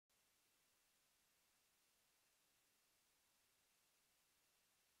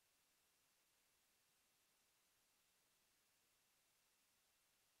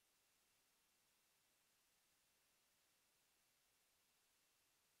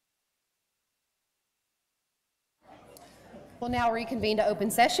We'll now reconvene to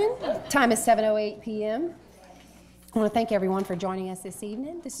open session. Time is 7:08 p.m. I want to thank everyone for joining us this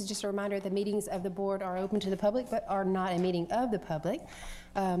evening. This is just a reminder that meetings of the board are open to the public but are not a meeting of the public.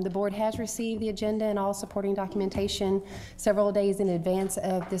 The board has received the agenda and all supporting documentation several days in advance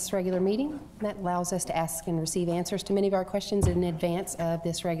of this regular meeting. That allows us to ask and receive answers to many of our questions in advance of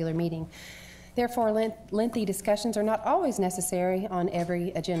this regular meeting. Therefore, lengthy discussions are not always necessary on every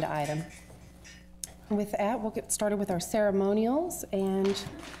agenda item. With that, we'll get started with our ceremonials, and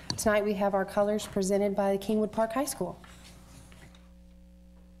tonight we have our colors presented by Kingwood Park High School.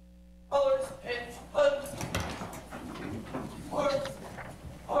 Colors and hugs. Arms,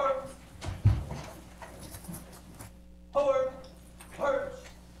 arms. Forward, arch.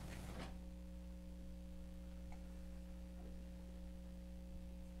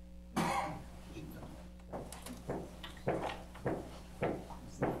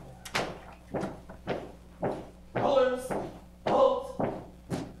 Colors, halt.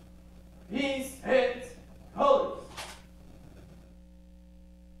 Peace and colors.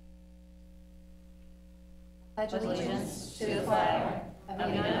 Pledge allegiance to the flag of the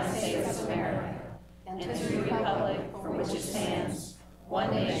United States of America and to the republic for which it stands,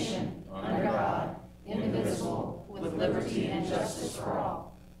 one nation, under God, indivisible, with liberty and justice for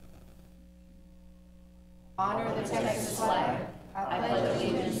all. Honor the Texas flag. I pledge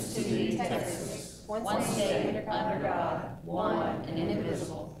allegiance to thee, Texas, one state, under God, one and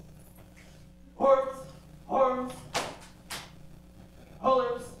indivisible. Arms, arms.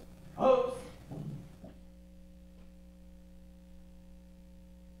 Colors, pose.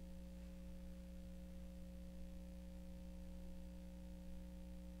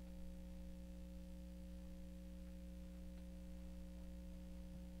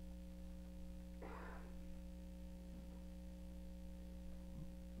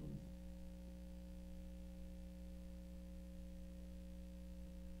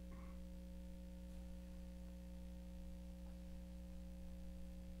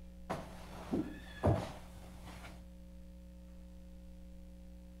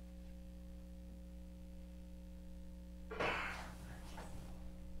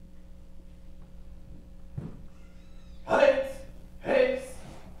 Height, pace,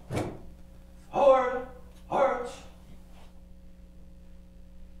 forward, arch.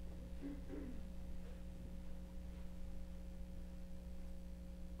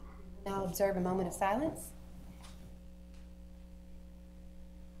 Now observe a moment of silence.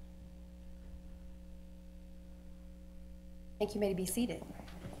 Thank you. May be seated.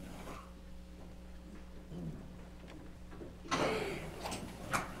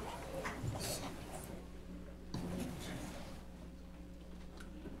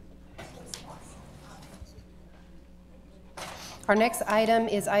 Our next item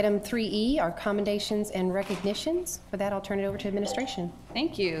is item 3E, our commendations and recognitions. For that, I'll turn it over to administration.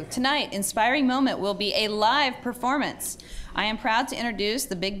 Thank you. Tonight, Inspiring Moment will be a live performance. I am proud to introduce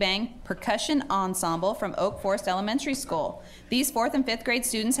the Big Bang Percussion Ensemble from Oak Forest Elementary School. These 4th and 5th grade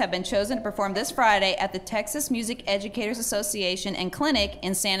students have been chosen to perform this Friday at the Texas Music Educators Association and Clinic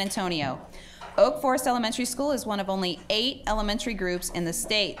in San Antonio. Oak Forest Elementary School is one of only 8 elementary groups in the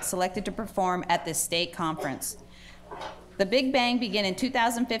state selected to perform at this state conference. The Big Bang began in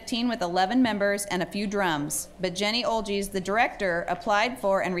 2015 with 11 members and a few drums, but Jenny Olgies, the director, applied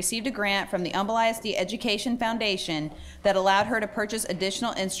for and received a grant from the Humble ISD Education Foundation that allowed her to purchase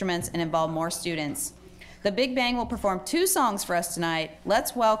additional instruments and involve more students. The Big Bang will perform 2 songs for us tonight.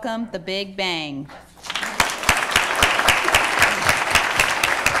 Let's welcome the Big Bang.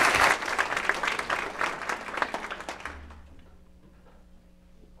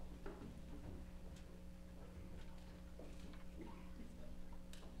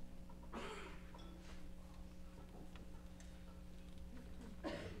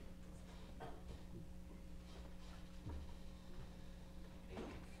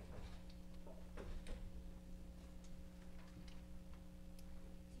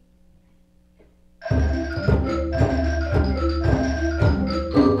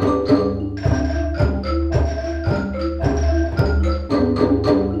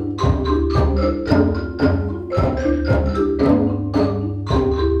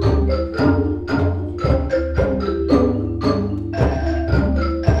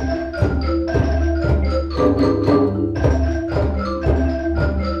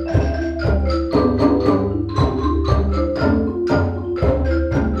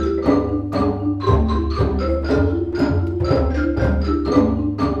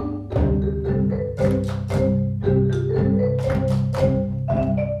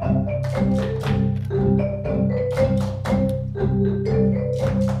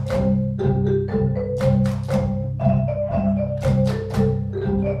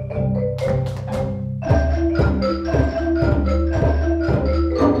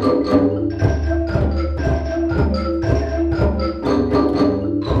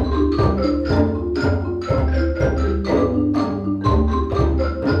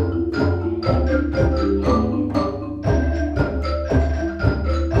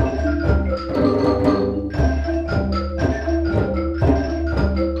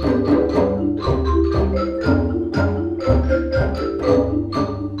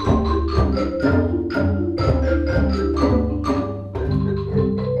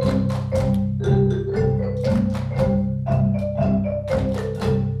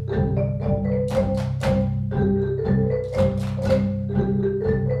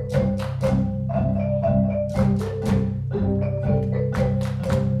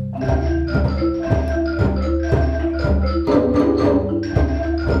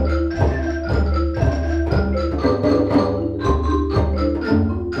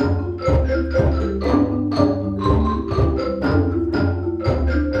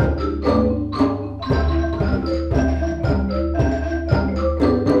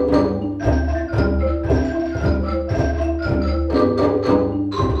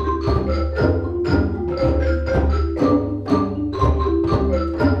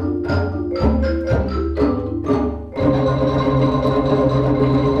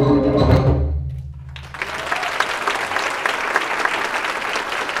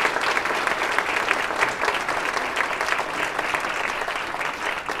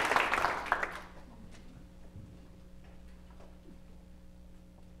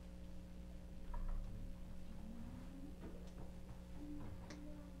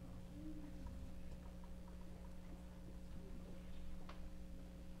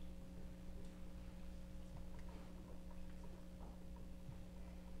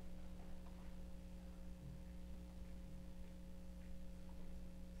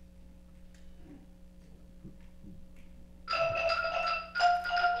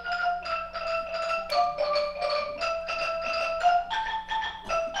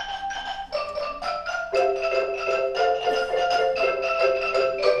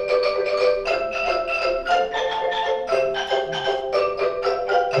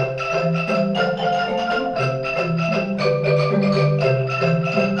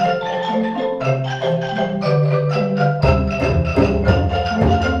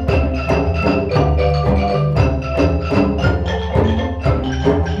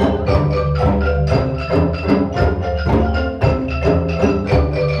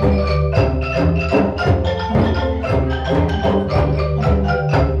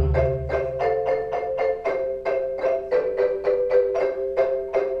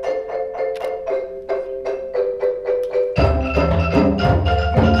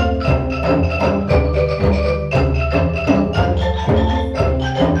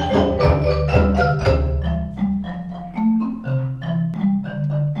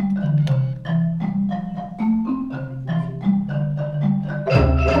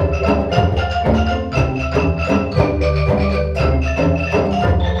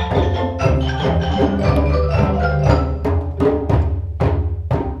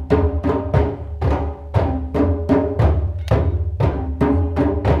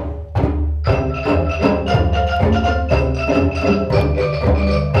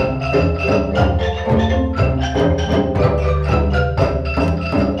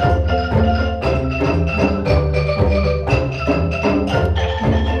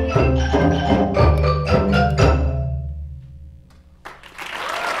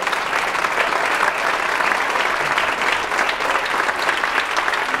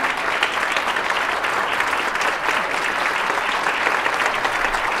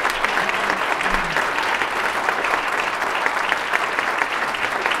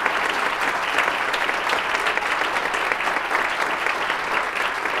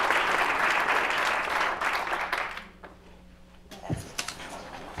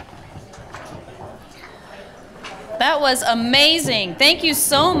 That was amazing. Thank you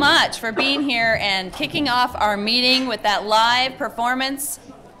so much for being here and kicking off our meeting with that live performance.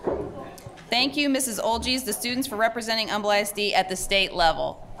 Thank you, Mrs. Olgies, the students, for representing Humble ISD at the state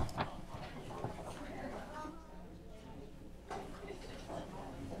level.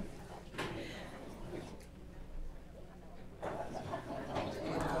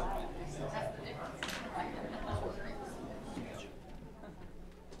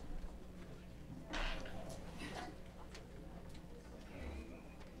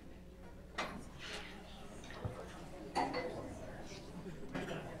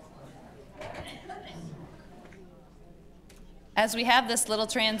 As we have this little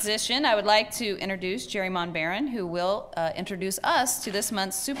transition, I would like to introduce Jerry Monbaron, who will introduce us to this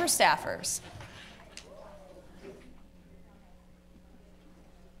month's super staffers.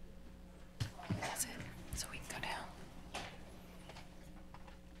 That's it, so we can go down.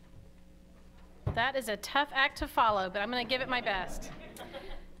 That is a tough act to follow, but I'm going to give it my best.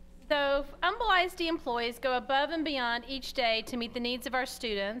 So Humble ISD employees go above and beyond each day to meet the needs of our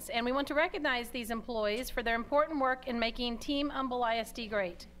students, and we want to recognize these employees for their important work in making Team Humble ISD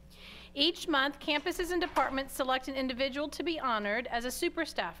great. Each month, campuses and departments select an individual to be honored as a super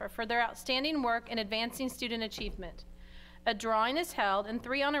staffer for their outstanding work in advancing student achievement. A drawing is held, and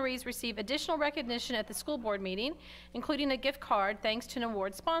 3 honorees receive additional recognition at the school board meeting, including a gift card thanks to an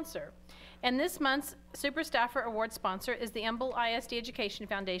award sponsor. And this month's Super Staffer Award sponsor is the Humble ISD Education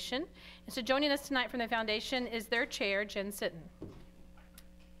Foundation. And so joining us tonight from the foundation is their chair, Jen Sitton.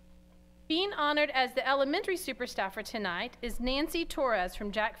 Being honored as the elementary super staffer tonight is Nancy Torres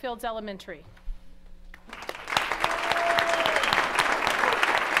from Jack Fields Elementary.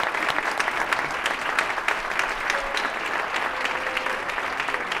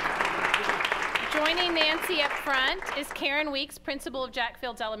 Joining Nancy up front is Karen Weeks, principal of Jack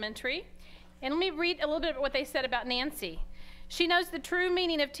Fields Elementary. And let me read a little bit of what they said about Nancy. She knows the true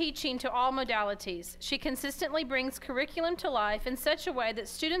meaning of teaching to all modalities. She consistently brings curriculum to life in such a way that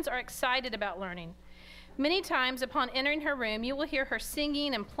students are excited about learning. Many times upon entering her room, you will hear her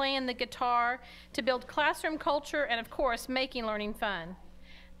singing and playing the guitar to build classroom culture and, of course, making learning fun.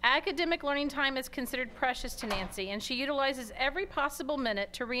 Academic learning time is considered precious to Nancy, and she utilizes every possible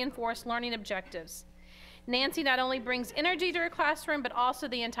minute to reinforce learning objectives. Nancy not only brings energy to her classroom, but also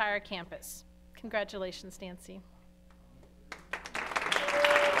the entire campus. Congratulations, Nancy.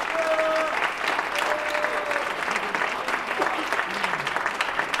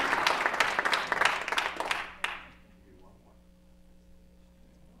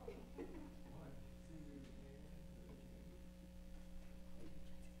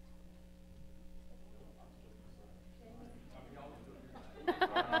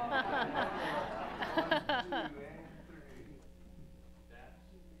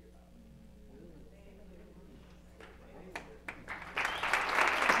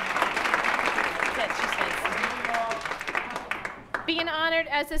 Being honored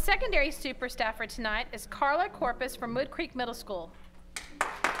as the secondary super staffer tonight is Carla Corpus from Wood Creek Middle School.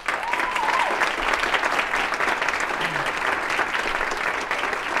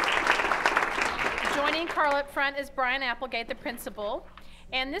 Joining Carla up front is Brian Applegate, the principal.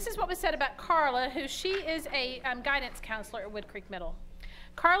 And this is what was said about Carla, who she is a guidance counselor at Wood Creek Middle.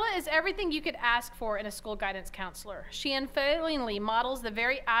 Carla is everything you could ask for in a school guidance counselor. She unfailingly models the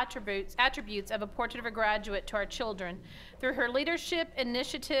very attributes of a portrait of a graduate to our children through her leadership,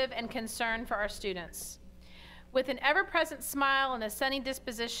 initiative, and concern for our students. With an ever-present smile and a sunny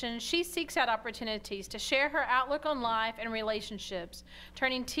disposition, she seeks out opportunities to share her outlook on life and relationships,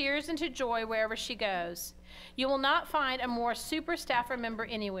 turning tears into joy wherever she goes. You will not find a more super staffer member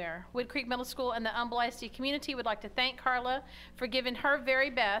anywhere. Wood Creek Middle School and the Humble ISD community would like to thank Carla for giving her very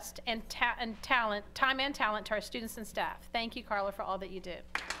best and time and talent to our students and staff. Thank you, Carla, for all that you do.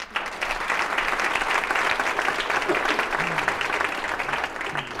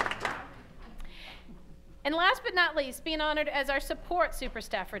 And last but not least, being honored as our support super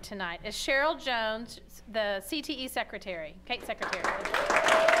staffer tonight is Cheryl Jones, the CTE secretary. Kate Secretary.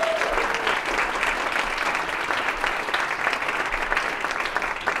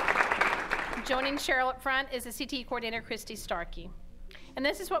 Joining Cheryl up front is the CTE coordinator, Christy Starkey. And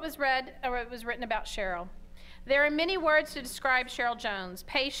this is what was read, or it was written about Cheryl. There are many words to describe Cheryl Jones.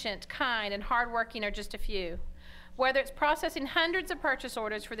 Patient, kind, and hardworking are just a few. Whether it's processing hundreds of purchase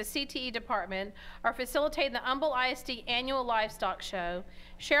orders for the CTE department or facilitating the Humble ISD annual livestock show,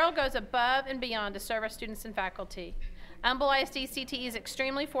 Cheryl goes above and beyond to serve our students and faculty. Humble ISD CTE is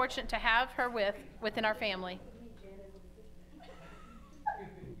extremely fortunate to have her within our family.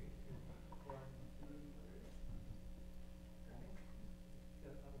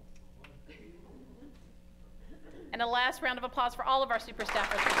 And a last round of applause for all of our super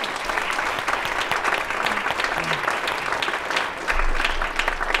staffers.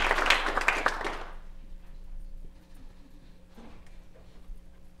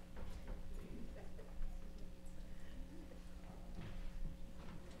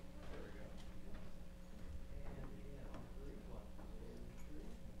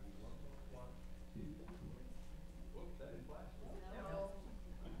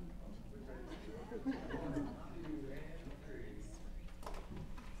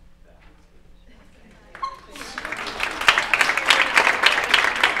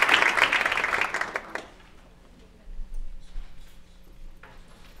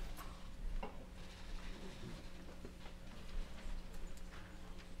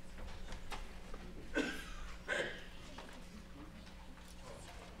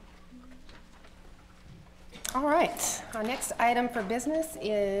 All right, our next item for business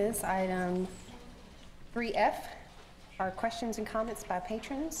is item 3F, our questions and comments by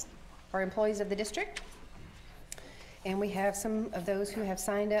patrons or employees of the district. And we have some of those who have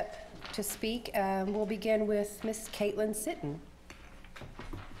signed up to speak. We'll begin with Miss Caitlin Sitton.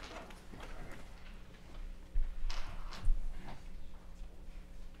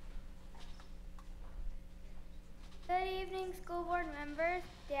 Good evening, school board members,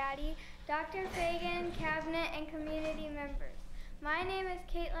 Daddy, Dr. Fagan, cabinet, and community members. My name is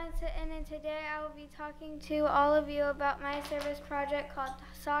Caitlin Sitton, and today I will be talking to all of you about my service project called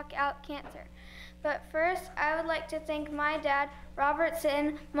Sock Out Cancer. But first, I would like to thank my dad, Robert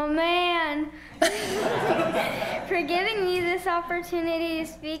Sitton, my man, for giving me this opportunity to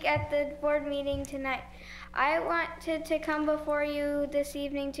speak at the board meeting tonight. I wanted to come before you this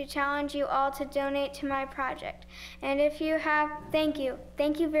evening to challenge you all to donate to my project. And if you have, thank you.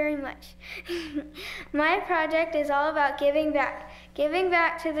 Thank you very much. My project is all about giving back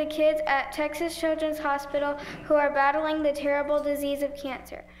to the kids at Texas Children's Hospital who are battling the terrible disease of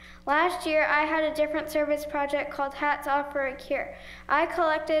cancer. Last year, I had a different service project called Hats Off for a Cure. I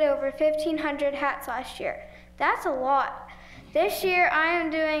collected over 1,500 hats last year. That's a lot. This year, I am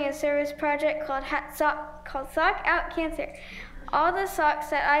doing a service project called Sock Out Cancer. All the socks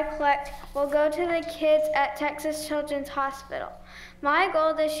that I collect will go to the kids at Texas Children's Hospital. My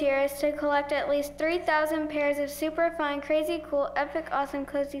goal this year is to collect at least 3,000 pairs of super fun, crazy cool, epic, awesome,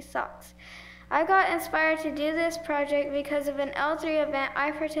 cozy socks. I got inspired to do this project because of an L3 event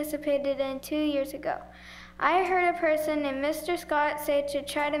I participated in 2 years ago. I heard a person named Mr. Scott say to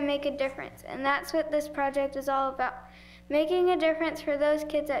try to make a difference, and that's what this project is all about. Making a difference for those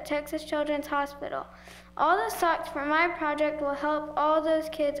kids at Texas Children's Hospital. All the socks for my project will help all those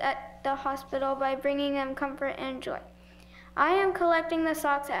kids at the hospital by bringing them comfort and joy. I am collecting the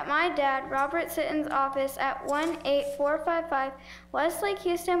socks at my dad, Robert Sitton's office at 18455 Westlake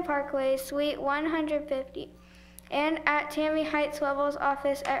Houston Parkway, Suite 150, and at Tammy Heights Webel's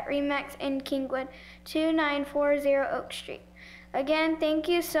office at Remax in Kingwood, 2940 Oak Street. Again, thank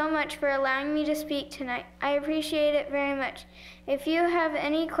you so much for allowing me to speak tonight. I appreciate it very much. If you have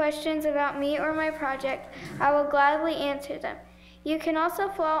any questions about me or my project, I will gladly answer them. You can also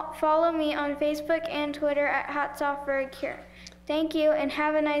follow me on Facebook and Twitter at Hats Off for a Cure. Thank you, and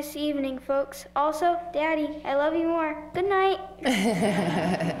have a nice evening, folks. Also, Daddy, I love you more. Good night.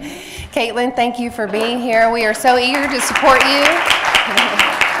 Caitlin, thank you for being here. We are so eager to support you.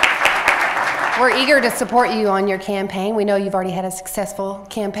 We're eager to support you on your campaign. We know you've already had a successful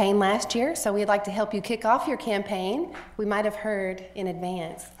campaign last year, so we'd like to help you kick off your campaign. We might have heard in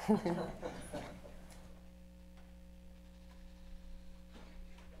advance.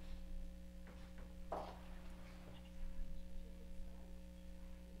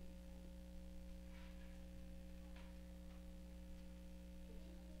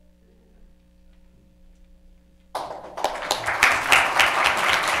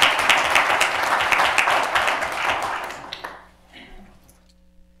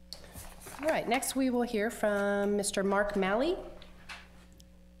 All right, next we will hear from Mr. Mark Malley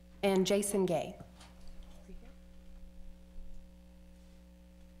and Jason Gay.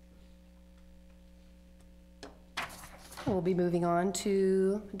 We'll be moving on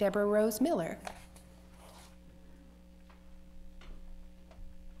to Deborah Rose Miller.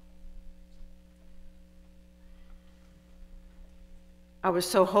 I was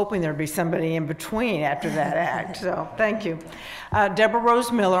so hoping there'd be somebody in between after that act, so thank you. Deborah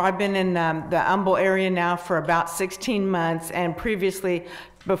Rose Miller, I've been in the Humble area now for about 16 months, and previously,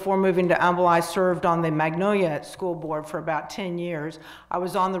 before moving to Humble, I served on the Magnolia School Board for about 10 years. I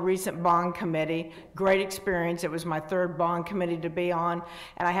was on the recent bond committee, great experience. It was my third bond committee to be on,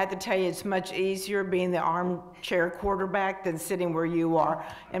 and I had to tell you it's much easier being the armchair quarterback than sitting where you are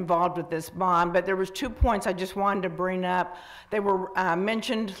involved with this bond. But there was 2 points I just wanted to bring up. They were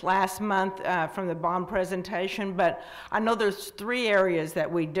mentioned last month from the bond presentation, but I know there's 3 areas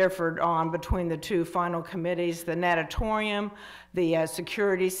that we differed on between the 2 final committees: the natatorium, the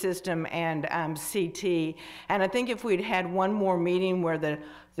security system, and CT. And I think if we'd had one more meeting where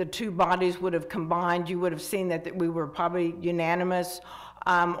the 2 bodies would have combined, you would have seen that we were probably unanimous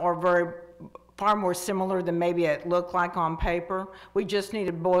or far more similar than maybe it looked like on paper. We just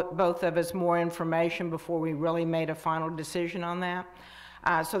needed both of us more information before we really made a final decision on that.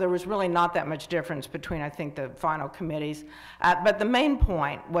 So there was really not that much difference between, I think, the final committees. But the main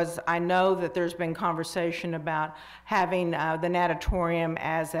point was, I know that there's been conversation about having the natatorium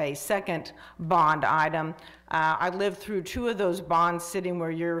as a second bond item. I lived through 2 of those bonds sitting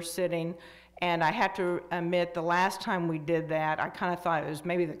where you're sitting, and I have to admit, the last time we did that, I kind of thought it was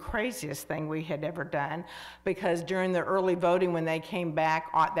maybe the craziest thing we had ever done, because during the early voting, when they came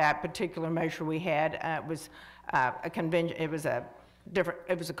back on that particular measure we had, it was a convention, it was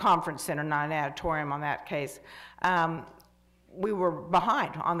a conference center, not an auditorium on that case. We were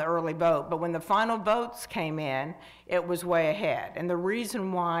behind on the early vote, but when the final votes came in, it was way ahead. And the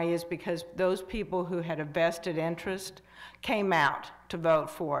reason why is because those people who had a vested interest came out to vote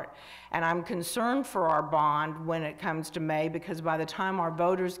for it. And I'm concerned for our bond when it comes to May, because by the time our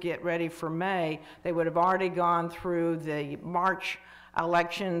voters get ready for May, they would have already gone through the March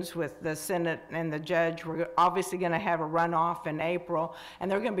elections with the Senate and the judge. We're obviously going to have a runoff in April, and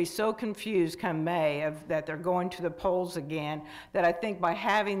they're going to be so confused come May that they're going to the polls again, that I think by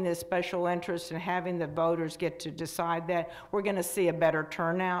having this special interest and having the voters get to decide that, we're going to see a better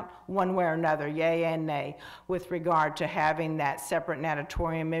turnout one way or another, yay and nay, with regard to having that separate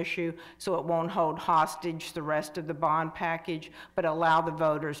natatorium issue, so it won't hold hostage the rest of the bond package, but allow the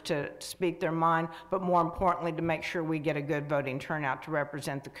voters to speak their mind, but more importantly, to make sure we get a good voting turnout to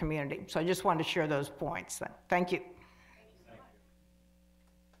represent the community. So I just wanted to share those points. Thank you.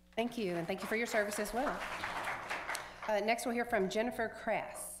 Thank you, and thank you for your service as well. Next, we'll hear from Jennifer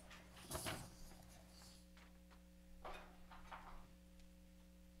Crass.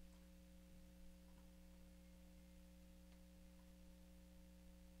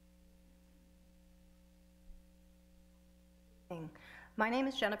 My name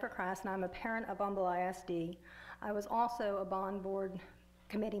is Jennifer Crass, and I'm a parent of Humble ISD. I was also a bond board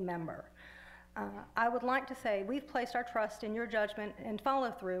committee member. I would like to say we've placed our trust in your judgment and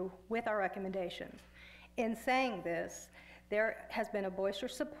follow through with our recommendations. In saying this, there has been a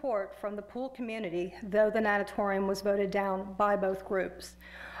boisterous support from the pool community, though the natatorium was voted down by both groups.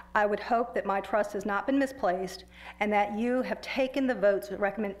 I would hope that my trust has not been misplaced and that you have taken the voters'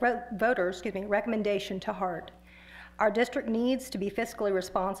 recommendation to heart. Our district needs to be fiscally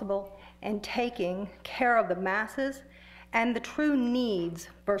responsible and taking care of the masses and the true needs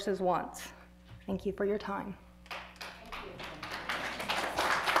versus wants. Thank you for your time.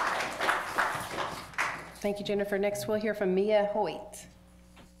 Thank you, Jennifer. Next, we'll hear from Mia Hoyt.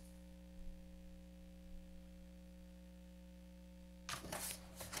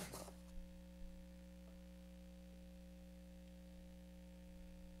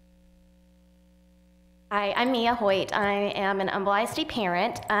 Hi, I'm Mia Hoyt. I am an Humble ISD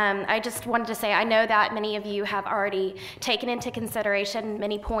parent. I just wanted to say I know that many of you have already taken into consideration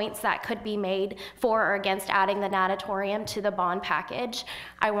many points that could be made for or against adding the natatorium to the bond package.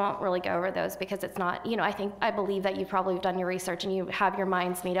 I won't really go over those because it's not, I believe that you've probably done your research and you have your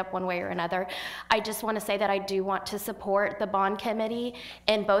minds made up one way or another. I just want to say that I do want to support the bond committee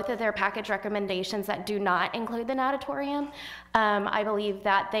in both of their package recommendations that do not include the natatorium. I believe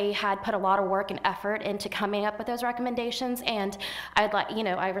that they had put a lot of work and effort into coming up with those recommendations, and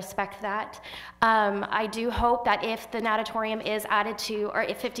I respect that. I do hope that if the natatorium is added to, or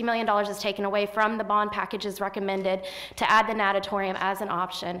if $50 million is taken away from the bond package as recommended, to add the natatorium as an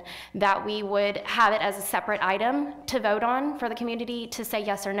option, that we would have it as a separate item to vote on for the community to say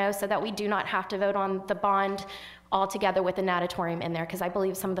yes or no, so that we do not have to vote on the bond all together with the natatorium in there, because I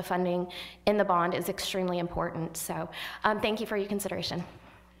believe some of the funding in the bond is extremely important. So thank you for your consideration.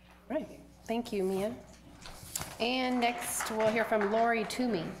 Right. Thank you, Mia. And next, we'll hear from Lori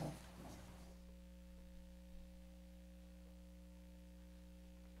Toomey.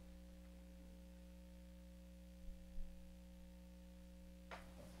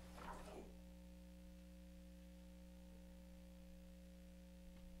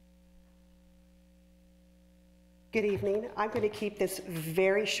 Good evening. I'm going to keep this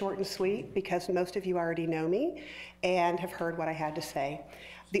very short and sweet because most of you already know me and have heard what I had to say.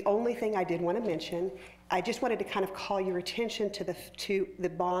 The only thing I did want to mention, I just wanted to kind of call your attention to the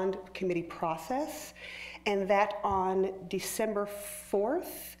bond committee process, and that on December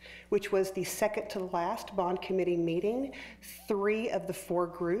 4th, which was the second to last bond committee meeting, 3 of the 4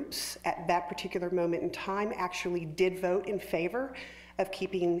 groups at that particular moment in time actually did vote in favor of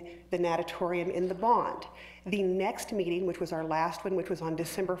keeping the natatorium in the bond. The next meeting, which was our last one, which was on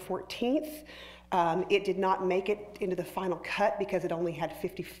December 14th, it did not make it into the final cut because it only had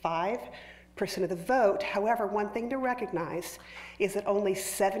 55% of the vote. However, one thing to recognize is that only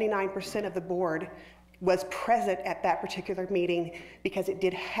 79% of the board was present at that particular meeting because it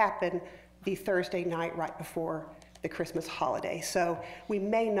did happen the Thursday night right before the Christmas holiday. So we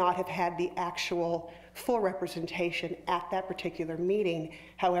may not have had the actual full representation at that particular meeting.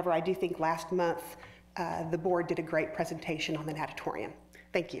 However, I do think last month the board did a great presentation on the natatorium.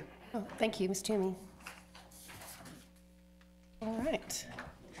 Thank you. Oh, thank you, Ms. Toomey. All right.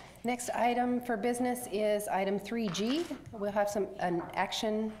 Next item for business is item 3G. We'll have an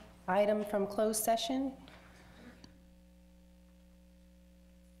action item from closed session.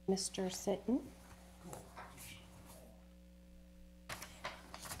 Mr. Sitton.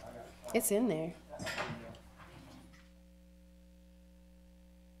 It's in there.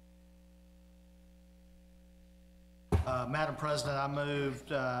 Madam President, I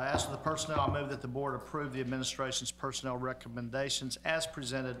moved, as for the personnel, I move that the board approve the administration's personnel recommendations as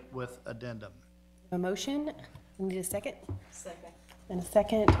presented with addendum. A motion. We need a second. Second. And a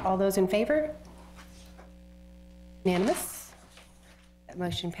second. All those in favor? Unanimous. That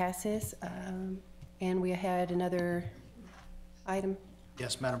motion passes. And we had another item.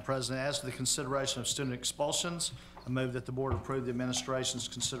 Yes, Madam President, as for the consideration of student expulsions, I move that the board approve the administration's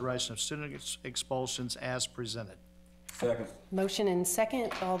consideration of student expulsions as presented. Second. Motion and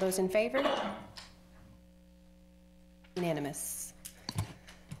second. All those in favor? Unanimous.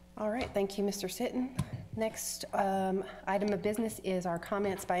 All right. Thank you, Mr. Sitton. Next item of business is our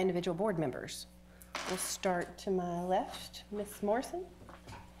comments by individual board members. We'll start to my left. Ms. Morrison.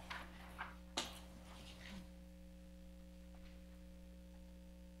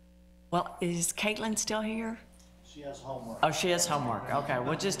 Well, is Caitlin still here? She has homework. Oh, she has homework. Okay,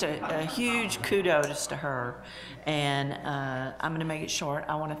 well, just a huge kudos to her. And I'm going to make it short.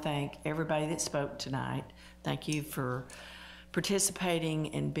 I want to thank everybody that spoke tonight. Thank you for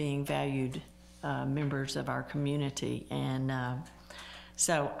participating and being valued members of our community. And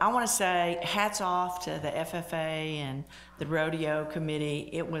so I want to say hats off to the FFA and the rodeo committee.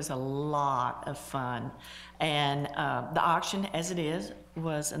 It was a lot of fun. And the auction, as it is,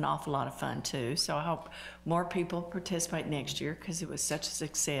 was an awful lot of fun too. So I hope more people participate next year because it was such a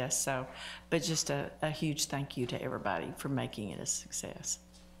success. So, but just a huge thank you to everybody for making it a success.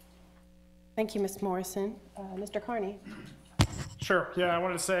 Thank you, Ms. Morrison. Mr. Carney. Sure. Yeah, I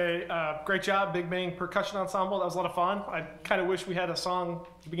wanted to say great job, Big Bang Percussion Ensemble. That was a lot of fun. I kind of wish we had a song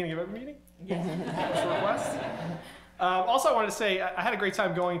at the beginning of every meeting. Yeah. That was a request. Also, I wanted to say I had a great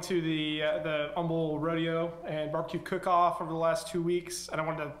time going to the Humble Rodeo and Barbecue Cook-Off over the last 2 weeks, and I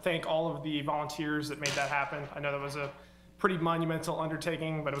wanted to thank all of the volunteers that made that happen. I know that was a pretty monumental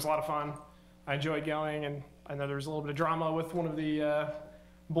undertaking, but it was a lot of fun. I enjoyed going, and I know there was a little bit of drama with one of the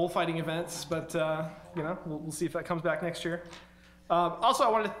bullfighting events, but you know, we'll see if that comes back next year. Also, I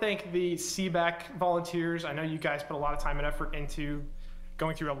wanted to thank the CBAC volunteers. I know you guys put a lot of time and effort into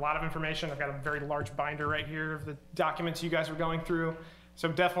going through a lot of information. I've got a very large binder right here of the documents you guys were going through. So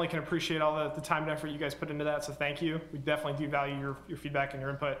definitely can appreciate all the time and effort you guys put into that, so thank you. We definitely do value your feedback and your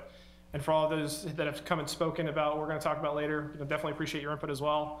input. And for all of those that have come and spoken about what we're gonna talk about later, definitely appreciate your input as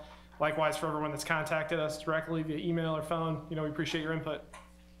well. Likewise, for everyone that's contacted us directly via email or phone, we appreciate your input.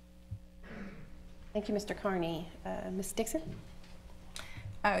 Thank you, Mr. Carney. Ms. Dixon?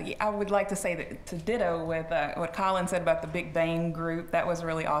 Yeah, I would like to say that to ditto with what Colin said about the Big Bang group. That was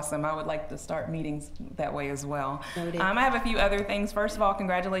really awesome. I would like to start meetings that way as well. I have a few other things. First of all,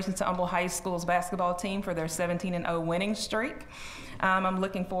 congratulations to Humble High School's basketball team for their 17-0 winning streak. I'm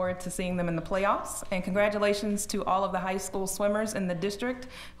looking forward to seeing them in the playoffs. And congratulations to all of the high school swimmers in the district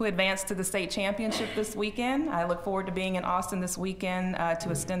who advanced to the state championship this weekend. I look forward to being in Austin this weekend to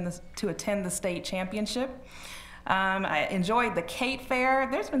attend the state championship. I enjoyed the Kate Fair.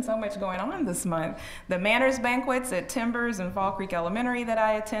 There's been so much going on this month. The Manners Banquets at Timbers and Fall Creek Elementary that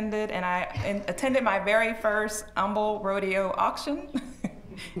I attended, and I attended my very first Humble Rodeo auction.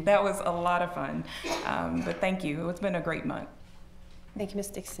 That was a lot of fun. But thank you. It's been a great month. Thank you, Ms.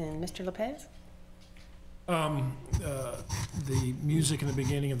 Dixon. Mr. Lopez? The music in the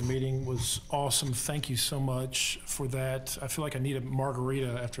beginning of the meeting was awesome. Thank you so much for that. I feel like I need a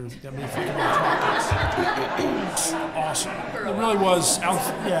margarita after that many fucking chocolates. Awesome. It really was. It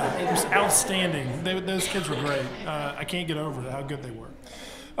was outstanding. Those kids were great. I can't get over how good they were.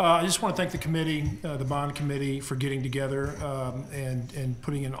 I just want to thank the committee, the bond committee, for getting together and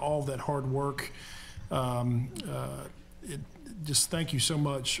putting in all that hard work. Just thank you so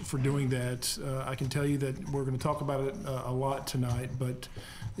much for doing that. I can tell you that we're going to talk about it a lot tonight, but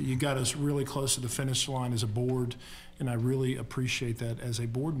you got us really close to the finish line as a board, and I really appreciate that as a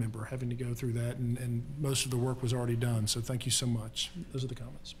board member, having to go through that, and most of the work was already done, so thank you so much. Those are the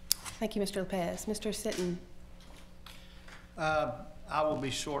comments. Thank you, Mr. Lopez. Mr. Sitton? I will be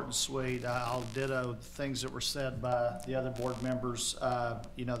short and sweet. I'll ditto the things that were said by the other board members.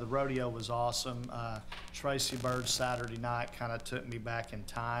 The rodeo was awesome. Tracy Bird Saturday night kind of took me back in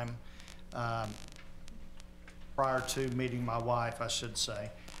time, prior to meeting my wife, I should say.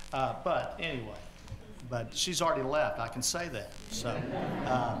 But anyway, she's already left, I can say that. So,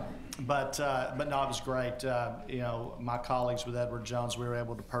 but no, it was great. My colleagues with Edward Jones, we were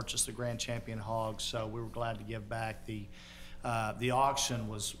able to purchase the Grand Champion hogs, so we were glad to give back. The auction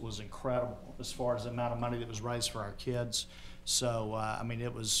was incredible as far as the amount of money that was raised for our kids. So,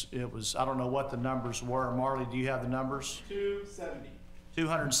 it was, I don't know what the numbers were. Marley, do you have the numbers?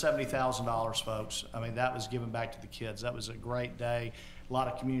 $270,000, folks. That was given back to the kids. That was a great day. A lot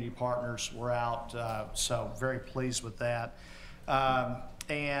of community partners were out, so very pleased with that.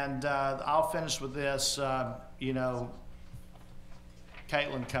 And I'll finish with this, Caitlin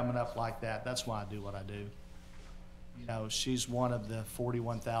coming up like that, that's why I do what I do. She's one of the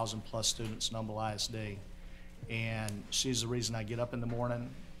 41,000 plus students in Humble ISD, and she's the reason I get up in the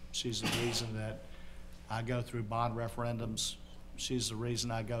morning. She's the reason that I go through bond referendums. She's the reason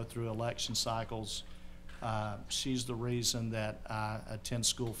I go through election cycles. She's the reason that I attend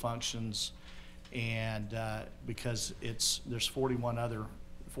school functions, and because there's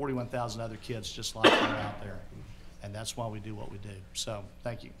 41,000 other kids just like her out there, and that's why we do what we do. So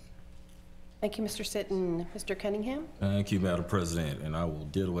thank you. Thank you, Mr. Sitton. Mr. Cunningham? Thank you, Madam President, and I will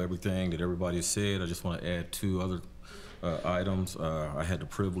ditto everything that everybody said. I just want to add two other items. I had the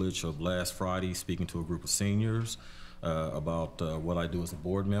privilege of last Friday speaking to a group of seniors about what I do as a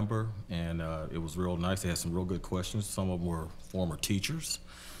board member, and it was real nice. They had some real good questions. Some of them were former teachers.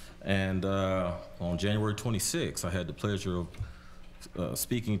 And on January 26th, I had the pleasure of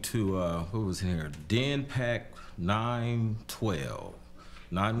speaking to, who was here? DENPAC 912.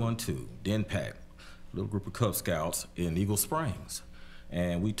 912, DENPAC, little group of Cub Scouts in Eagle Springs.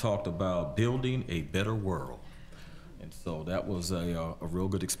 And we talked about building a better world. And so that was a real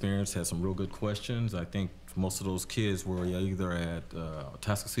good experience, had some real good questions. I think most of those kids were either at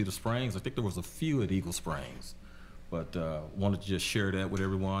Atascocita Springs. I think there was a few at Eagle Springs. But wanted to just share that with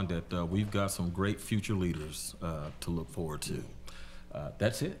everyone, that we've got some great future leaders to look forward to.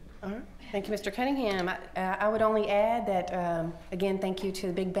 That's it. All right. Thank you, Mr. Cunningham. I would only add that, again, thank you to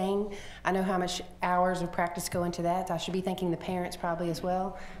the Big Bang. I know how much hours of practice go into that. I should be thanking the parents probably as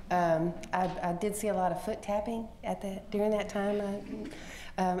well. I did see a lot of foot tapping during that time.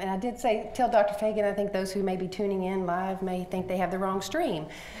 And I did tell Dr. Fagan, I think those who may be tuning in live may think they have the wrong stream.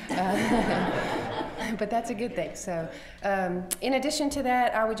 But that's a good thing. So in addition to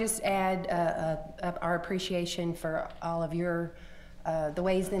that, I would just add our appreciation for all of your the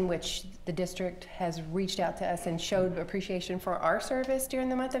ways in which the district has reached out to us and showed appreciation for our service during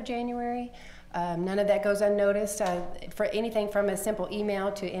the month of January. None of that goes unnoticed, for anything from a simple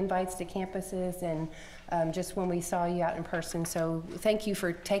email to invites to campuses and just when we saw you out in person. So thank you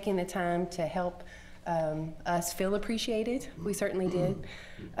for taking the time to help us feel appreciated. We certainly did.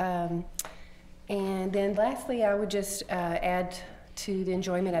 And then lastly, I would just add to the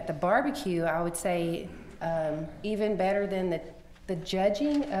enjoyment at the barbecue. I would say even better than the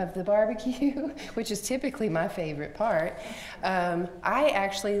judging of the barbecue, which is typically my favorite part. I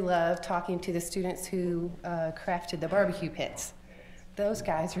actually love talking to the students who crafted the barbecue pits. Those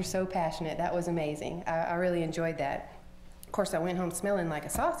guys are so passionate. That was amazing. I really enjoyed that. Of course, I went home smelling like a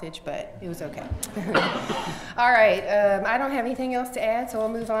sausage, but it was okay. All right, I don't have anything else to add, so we'll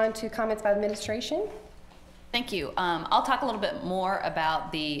move on to comments by administration. Thank you. I'll talk a little bit more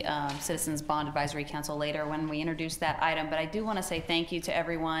about the Citizens Bond Advisory Council later when we introduce that item, but I do want to say thank you to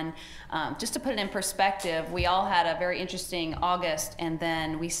everyone. Just to put it in perspective, we all had a very interesting August, and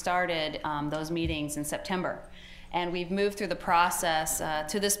then we started those meetings in September. And we've moved through the process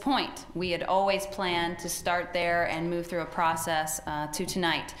to this point. We had always planned to start there and move through a process to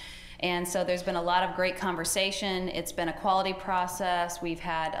tonight. And so there's been a lot of great conversation. It's been a quality process. We've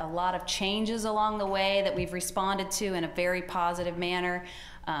had a lot of changes along the way that we've responded to in a very positive manner.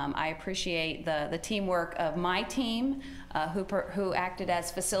 I appreciate the teamwork of my team who acted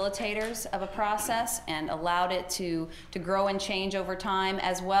as facilitators of a process and allowed it to grow and change over time,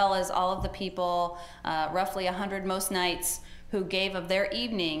 as well as all of the people, roughly 100 most nights, who gave of their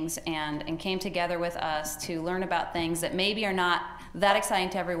evenings and came together with us to learn about things that maybe are not that exciting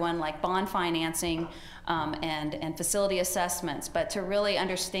to everyone, like bond financing and facility assessments, but to really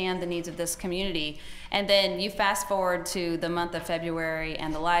understand the needs of this community. And then you fast forward to the month of February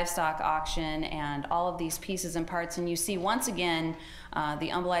and the livestock auction and all of these pieces and parts, and you see once again the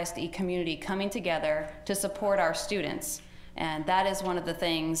Humble ISD community coming together to support our students. And that is one of the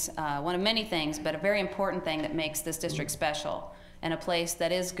things, one of many things, but a very important thing that makes this district special and a place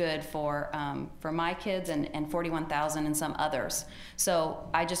that is good for my kids and 41,000 and some others. So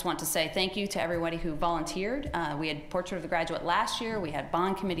I just want to say thank you to everybody who volunteered. We had Portrait of the Graduate last year. We had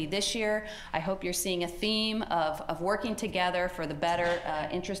Bond Committee this year. I hope you're seeing a theme of working together for the better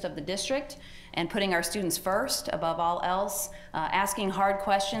interest of the district and putting our students first above all else, asking hard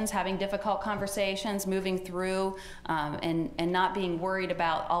questions, having difficult conversations, moving through, and not being worried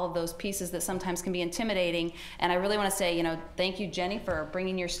about all of those pieces that sometimes can be intimidating. And I really want to say, thank you, Jenny, for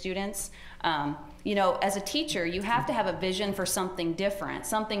bringing your students. As a teacher, you have to have a vision for something different,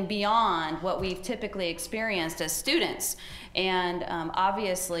 something beyond what we've typically experienced as students. And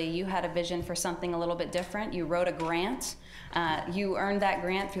obviously, you had a vision for something a little bit different. You wrote a grant. You earned that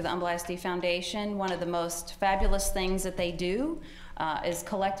grant through the Humble ISD Foundation. One of the most fabulous things that they do is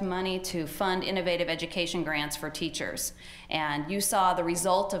collect money to fund innovative education grants for teachers. And you saw the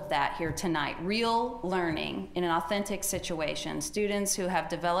result of that here tonight. Real learning in an authentic situation. Students who have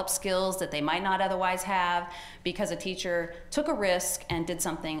developed skills that they might not otherwise have because a teacher took a risk and did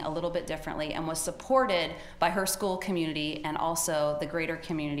something a little bit differently and was supported by her school community and also the greater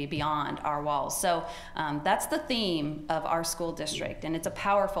community beyond our walls. So that's the theme of our school district, and it's a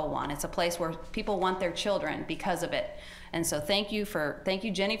powerful one. It's a place where people want their children because of it. And so thank you,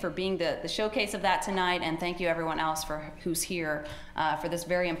 Jenny, for being the showcase of that tonight, and thank you everyone else who's here for this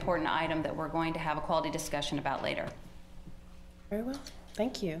very important item that we're going to have a quality discussion about later. Very well,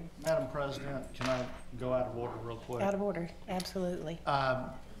 thank you. Madam President, can I go out of order real quick? Out of order, absolutely.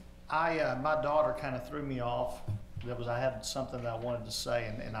 My daughter kind of threw me off. I had something that I wanted to say,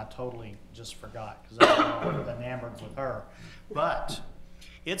 and I totally just forgot because I was enamored with her. But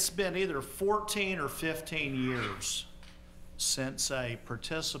it's been either 14 or 15 years since a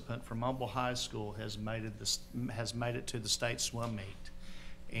participant from Humble High School has made it to the state swim meet,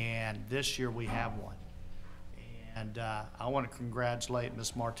 and this year we have one. And I want to congratulate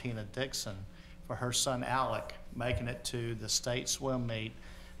Miss Martina Dixon for her son Alec making it to the state swim meet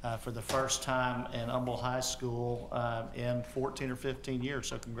for the first time in Humble High School in 14 or 15 years.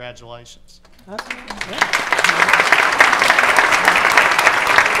 So congratulations. Okay.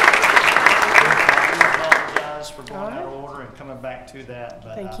 For going out of order and coming back to that,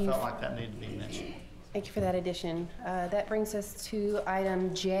 but I felt like that needed to be mentioned. Thank you for that addition. That brings us to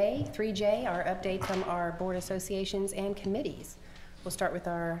item J, 3J, our update from our board associations and committees. We'll start with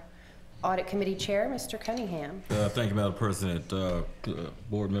our audit committee chair, Mr. Cunningham. Thank you, Madam President.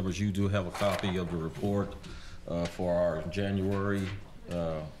 Board members, you do have a copy of the report for our January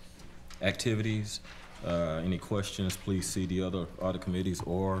activities. Any questions, please see the other audit committees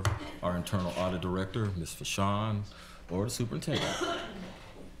or our internal audit director, Ms. Fashawn. or the superintendent.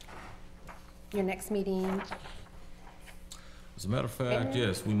 Your next meeting, As a matter of fact,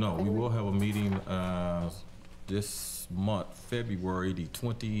 yes, we know. We will have a meeting this month, February the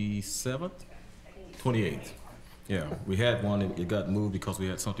 27th, 28th. Yeah, we had one, it got moved because we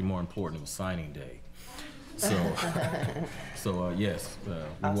had something more important. It was signing day. So, yes,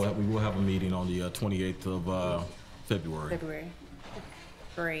 we will have a meeting on the 28th of February.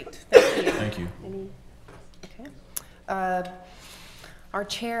 Great, thank you. Thank you. Okay. Our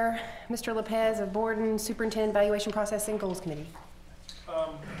chair, Mr. Lopez of Board and Superintendent Evaluation Process and Goals Committee.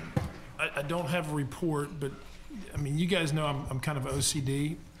 I don't have a report, but, I mean, you guys know I'm kind of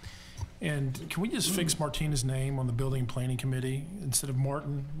OCD. And can we just fix Martina's name on the Building and Planning Committee instead of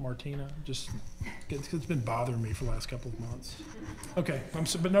Martina? Just, it's been bothering me for the last couple of months. Okay,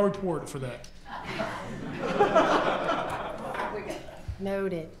 but no report for that.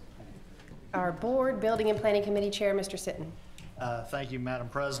 Noted. Our Board, Building and Planning Committee Chair, Mr. Sitton. Thank you, Madam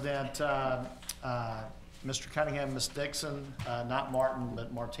President. Mr. Cunningham, Ms. Dixon, not Martin,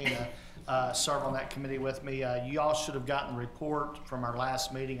 but Martina, serve on that committee with me. You all should have gotten a report from our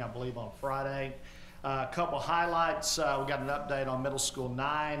last meeting, I believe on Friday. A couple highlights. We got an update on Middle School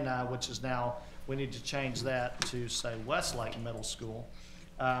 9, which is now, we need to change that to say Westlake Middle School.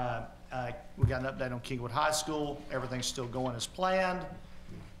 We got an update on Kingwood High School. Everything's still going as planned.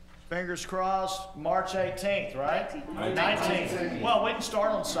 Fingers crossed, March 18th, right? 19th. Well, we can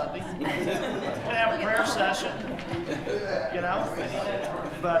start on Sunday. We can have a prayer session, you know?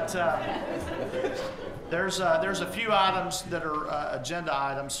 But there's a few items that are agenda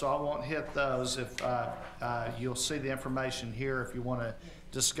items, so I won't hit those. If you'll see the information here, if you want to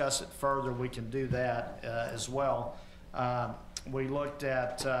discuss it further, we can do that as well. We looked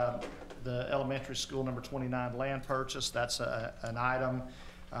at the elementary school number 29 land purchase. That's an item.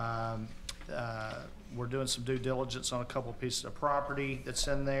 We're doing some due diligence on a couple of pieces of property that's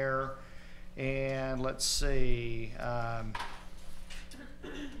in there. And let's see, I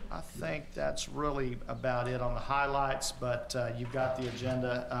think that's really about it on the highlights, but you've got the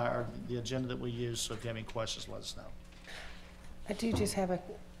agenda, or the agenda that we use, so if you have any questions, let us know. I do just have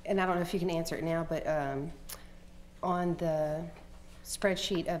and I don't know if you can answer it now, but on the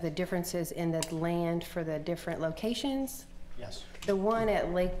spreadsheet of the differences in the land for the different locations, yes. The one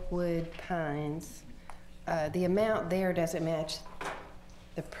at Lakewood Pines, the amount there doesn't match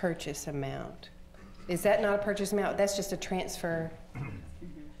the purchase amount. Is that not a purchase amount? That's just a transfer?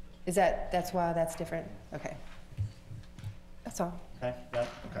 Is that's why that's different? Okay. That's all. Okay, yeah,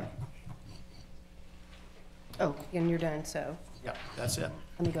 okay. Oh, and you're done, so. Yeah, that's it.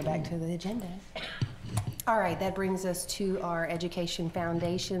 Let me go back to the agenda. All right, that brings us to our Education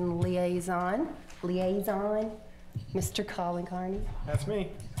Foundation liaison, Mr. Colin Carney. That's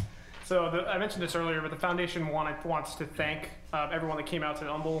me. So I mentioned this earlier, but the foundation wants to thank everyone that came out to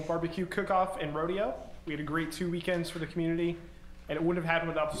the Humble Barbecue Cook-Off and Rodeo. We had a great 2 weekends for the community, and it wouldn't have happened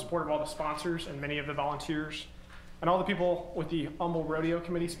without the support of all the sponsors and many of the volunteers, and all the people with the Humble Rodeo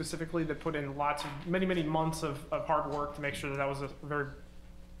Committee specifically that put in many months of hard work to make sure that was a very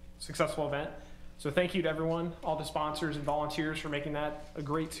successful event. So thank you to everyone, all the sponsors and volunteers for making that a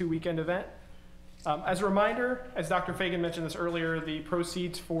great 2-weekend event. As a reminder, as Dr. Fagan mentioned this earlier, the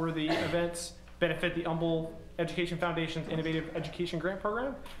proceeds for the events benefit the Humble Education Foundation's Innovative Education Grant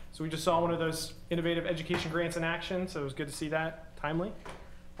Program. So we just saw one of those innovative education grants in action, so it was good to see that timely.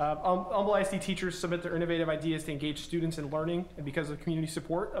 Humble ISD teachers submit their innovative ideas to engage students in learning, and because of community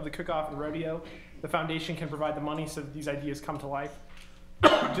support of the cook-off and rodeo, the foundation can provide the money so that these ideas come to life.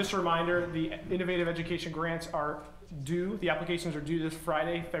 Just a reminder, the innovative education grants are due, the applications are due this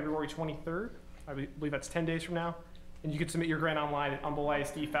Friday, February 23rd. I believe that's 10 days from now. And you can submit your grant online at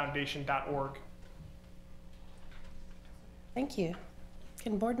humbleisdfoundation.org. Thank you.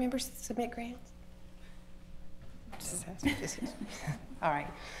 Can board members submit grants? All right.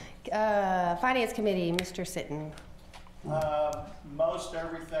 Finance Committee, Mr. Sitton. Most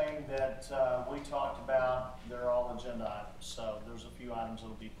everything that we talked about, they're all agenda items. So there's a few items that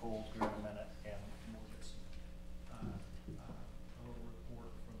will be pulled here in a minute, and we'll get some, a little report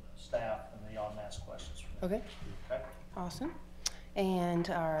from the staff, and then y'all can ask questions from them. Okay. Okay. Awesome. And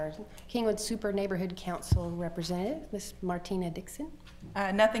our Kingwood Super Neighborhood Council representative, Ms. Martina Dixon.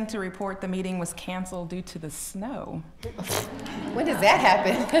 Nothing to report. The meeting was canceled due to the snow. When does that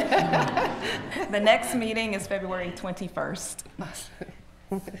happen? The next meeting is February 21st.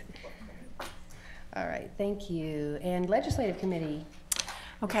 All right, thank you. And Legislative Committee.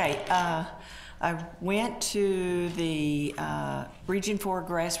 Okay, I went to the Region 4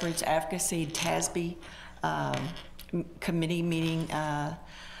 Grassroots Advocacy TASB committee meeting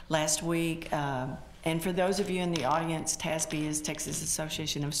last week. And for those of you in the audience, TASB is Texas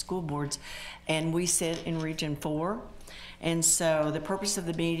Association of School Boards, and we sit in Region 4. And so the purpose of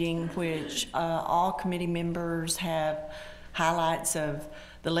the meeting, which all committee members have highlights of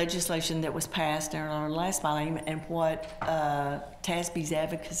the legislation that was passed in our last volume and what TASB's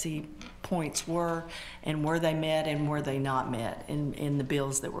advocacy points were and where they met and where they not met in the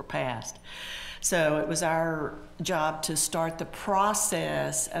bills that were passed. So it was our job to start the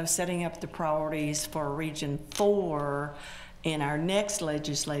process of setting up the priorities for Region 4 in our next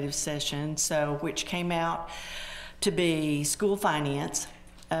legislative session, so which came out to be school finance,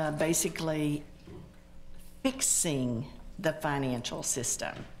 basically fixing the financial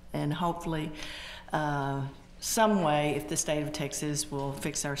system, and hopefully some way, if the state of Texas will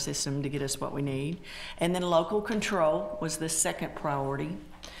fix our system to get us what we need. And then local control was the second priority,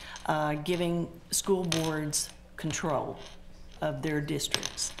 giving school boards control of their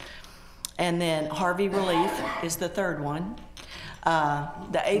districts. And then Harvey relief is the third one.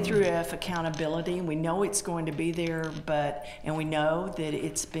 The A through F accountability, we know it's going to be there, and we know that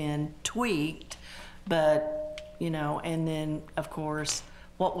it's been tweaked, but, you know, and then, of course,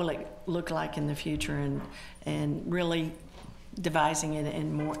 what will it look like in the future, and really devising it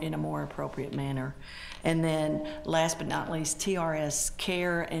in a more appropriate manner. And then, last but not least, TRS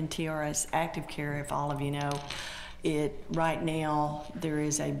Care and TRS Active Care, if all of you know, right now there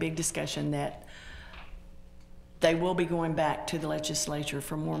is a big discussion that they will be going back to the legislature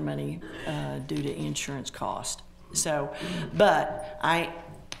for more money due to insurance cost. So, but I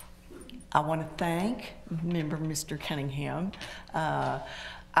want to thank member Mr. Cunningham.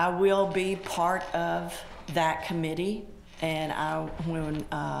 I will be part of that committee, and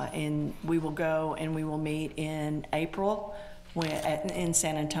and we will go and we will meet in April in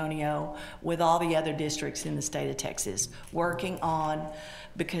San Antonio with all the other districts in the state of Texas, working on,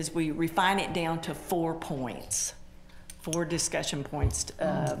 because we refine it down to 4 points, 4 discussion points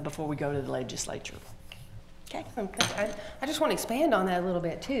before we go to the legislature. Okay. I just want to expand on that a little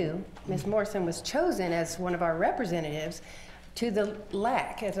bit too. Ms. Morrison was chosen as one of our representatives to the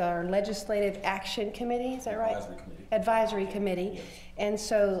LAC, as our Legislative Action Committee, is that right? Advisory Committee. And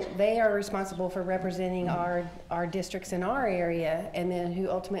so they are responsible for representing our districts in our area, and then who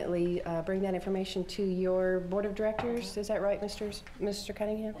ultimately bring that information to your board of directors. Is that right, Mr.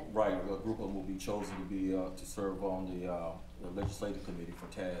 Cunningham? Right. A group of them will be chosen to be to serve on the legislative committee for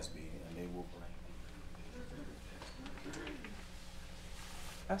TASB, and they will bring.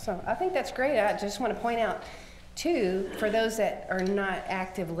 Awesome. I think that's great. I just want to point out too, for those that are not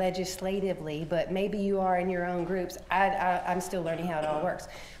active legislatively, but maybe you are in your own groups, I'm still learning how it all works.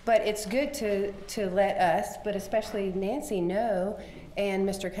 But it's good to let us, but especially Nancy, know, and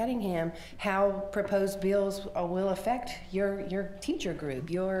Mr. Cunningham, how proposed bills will affect your teacher group,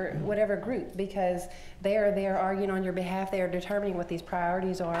 your whatever group, because they are there arguing on your behalf. They are determining what these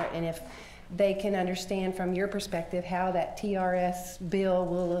priorities are, and if they can understand from your perspective how that TRS bill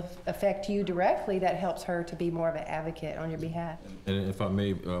will affect you directly, that helps her to be more of an advocate on your behalf. And if I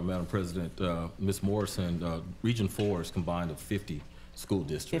may, Madam President, Ms. Morrison, Region 4 is combined of 50 school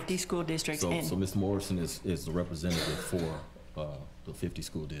districts. 50 school districts. So Ms. Morrison is the representative for the 50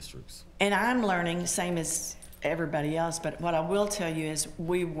 school districts. And I'm learning, same as everybody else, but what I will tell you is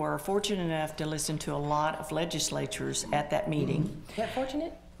we were fortunate enough to listen to a lot of legislatures at that meeting. Is that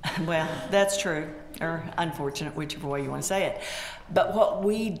fortunate? Well, that's true, or unfortunate, whichever way you want to say it. But what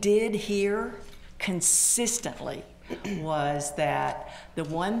we did hear consistently was that the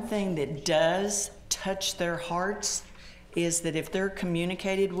one thing that does touch their hearts is that if they're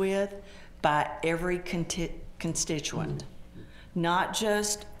communicated with by every constituent, not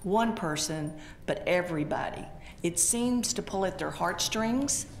just one person, but everybody, it seems to pull at their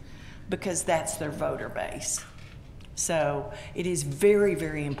heartstrings because that's their voter base. So it is very,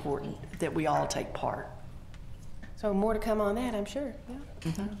 very important that we all take part. So more to come on that, I'm sure.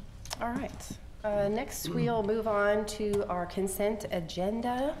 Yeah. Mm-hmm. All right. Next, we'll move on to our consent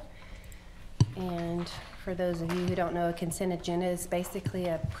agenda. And for those of you who don't know, a consent agenda is basically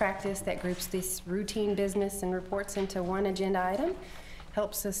a practice that groups this routine business and reports into one agenda item.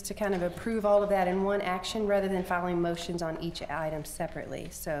 Helps us to kind of approve all of that in one action rather than filing motions on each item separately.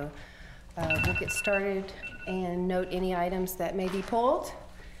 So we'll get started and note any items that may be pulled,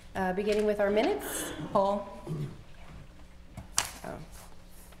 beginning with our minutes. Pull. Oh.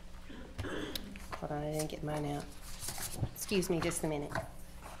 Hold on, I didn't get mine out. Excuse me just a minute.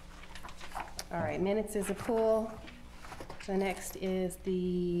 All right, minutes is a pull. The next is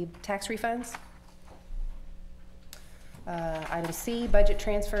the tax refunds. Item C, budget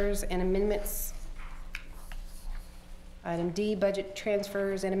transfers and amendments. Item D, budget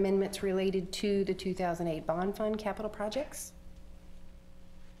transfers and amendments related to the 2008 bond fund capital projects.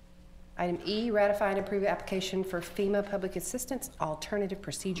 Item E, ratify and approve application for FEMA Public Assistance Alternative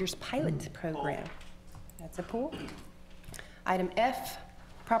Procedures Pilot Program. That's a pull. Item F,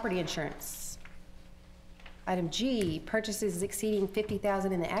 property insurance. Item G, purchases exceeding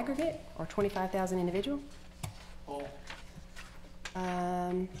 $50,000 in the aggregate or $25,000 individual. Pull.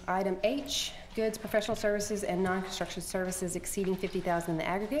 Item H, goods, professional services, and non-construction services exceeding $50,000 in the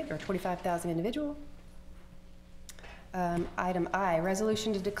aggregate or $25,000 individual. Item I,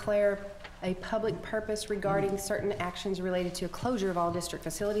 resolution to declare a public purpose regarding certain actions related to a closure of all district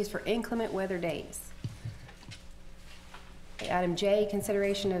facilities for inclement weather days. Item J,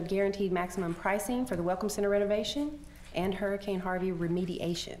 consideration of guaranteed maximum pricing for the Welcome Center renovation and Hurricane Harvey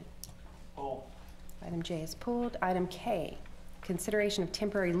remediation. Pull. Item J is pulled. Item K, consideration of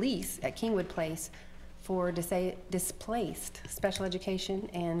temporary lease at Kingwood Place for displaced special education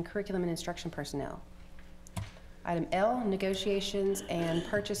and curriculum and instruction personnel. Item L, negotiations and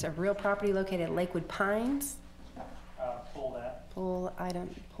purchase of real property located at Lakewood Pines. Pull that. Pull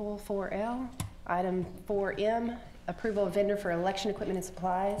 4L. Item 4M, approval of vendor for election equipment and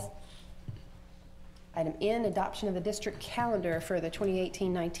supplies. Item N, adoption of the district calendar for the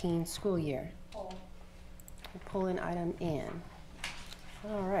 2018-19 school year. Pull in item N.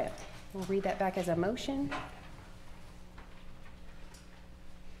 All right, we'll read that back as a motion.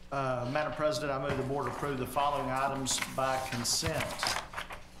 Madam President, I move the board approve the following items by consent.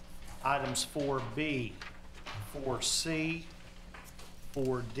 Items 4B, 4C,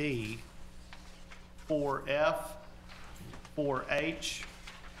 4D, 4F, 4H,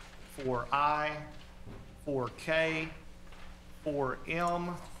 4I, 4K,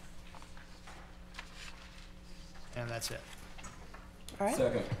 4M, and that's it. All right.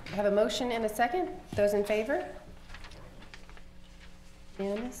 Second. I have a motion and a second. Those in favor?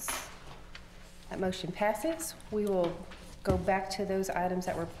 Unanimous. That motion passes. We will go back to those items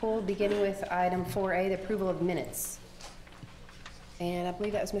that were pulled, beginning with item 4A, the approval of minutes. And I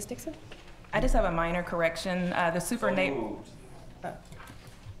believe that was Ms. Dixon? I just have a minor correction. The super neighbor.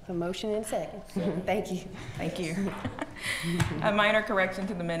 A motion and a second. Thank you. Thank you. A minor correction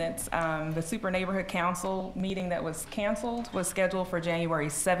to the minutes. The Super Neighborhood Council meeting that was canceled was scheduled for January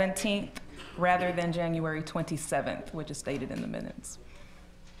 17th rather than January 27th, which is stated in the minutes.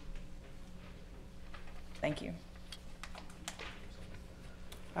 Thank you.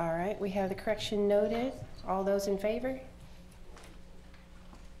 All right, we have the correction noted. All those in favor?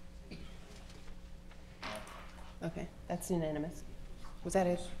 Okay, that's unanimous. Was that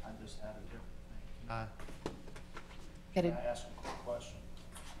it? I just had a different thing. Had Can it I ask a quick question?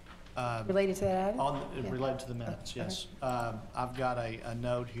 related to that item? Yeah. Related to the minutes, yes. I've got a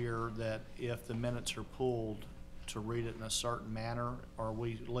note here that if the minutes are pulled, to read it in a certain manner. Are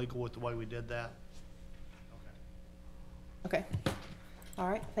we legal with the way we did that? Okay. All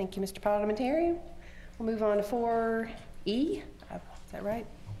right, thank you, Mr. Parliamentarian. We'll move on to 4E. Is that right?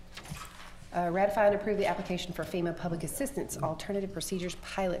 Ratify and approve the application for FEMA Public Assistance Alternative Procedures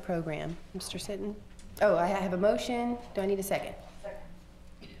Pilot Program. Mr. Sitton? Oh, I have a motion. Do I need a second? Second.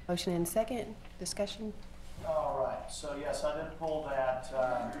 Motion and a second. Discussion? All right, so yes, I did pull that,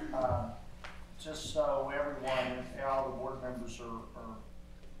 just so everyone and all the board members are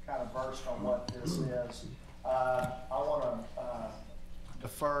kind of versed on what this is. I want to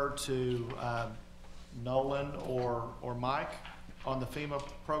defer to Nolan or Mike on the FEMA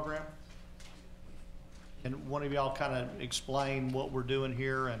program. And one of y'all kind of explain what we're doing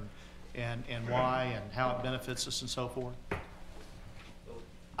here and why and how it benefits us and so forth.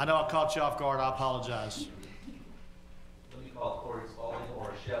 I know I caught you off guard. I apologize. Let me call Corey Spalding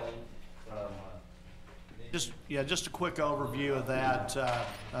or Shelley from. Just a quick overview of that.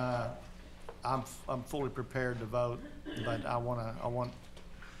 I'm fully prepared to vote, but I want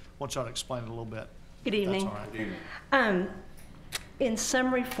y'all to explain it a little bit. Good evening. That's all right. In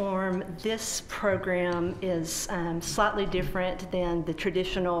summary form, this program is slightly different than the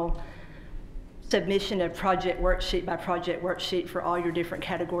traditional submission of project worksheet by project worksheet for all your different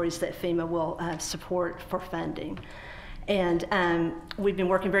categories that FEMA will support for funding. And we've been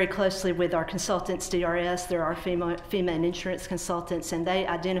working very closely with our consultants, DRS. There are FEMA and insurance consultants, and they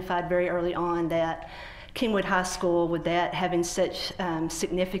identified very early on that Kingwood High School, with that having such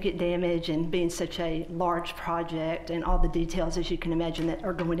significant damage and being such a large project and all the details, as you can imagine, that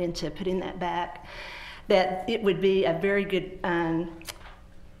are going into putting that back, that it would be a very good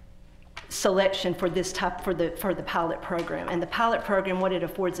selection for this type, for the pilot program. And the pilot program, what it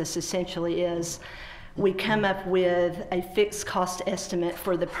affords us essentially is we come up with a fixed cost estimate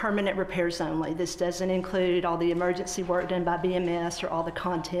for the permanent repairs only. This doesn't include all the emergency work done by BMS or all the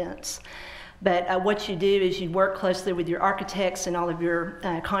contents. But what you do is you work closely with your architects and all of your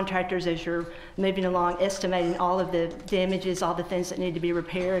contractors as you're moving along, estimating all of the damages, all the things that need to be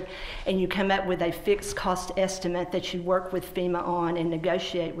repaired, and you come up with a fixed cost estimate that you work with FEMA on and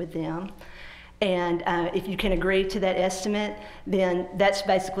negotiate with them. And if you can agree to that estimate, then that's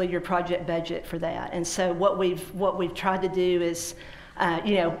basically your project budget for that. And so what we've tried to do is,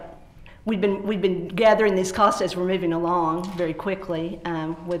 you know, we've been gathering these costs as we're moving along very quickly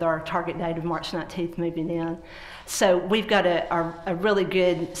with our target date of March 19th moving in. So we've got a really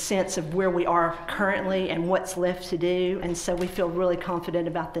good sense of where we are currently and what's left to do. And so we feel really confident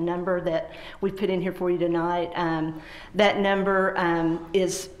about the number that we put in here for you tonight. That number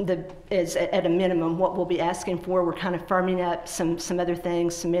is at a minimum what we'll be asking for. We're kind of firming up some other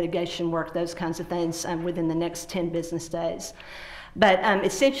things, some mitigation work, those kinds of things within the next 10 business days. But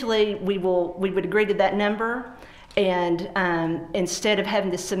essentially, we would agree to that number, and instead of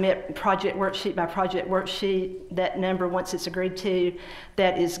having to submit project worksheet by project worksheet, that number, once it's agreed to,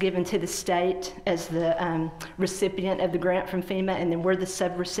 that is given to the state as the recipient of the grant from FEMA, and then we're the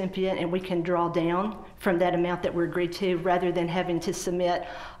sub-recipient, and we can draw down from that amount that we're agreed to, rather than having to submit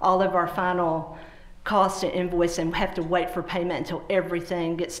all of our final cost and invoice and have to wait for payment until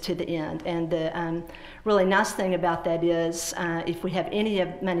everything gets to the end. And the really nice thing about that is if we have any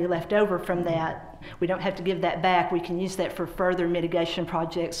money left over from that, we don't have to give that back. We can use that for further mitigation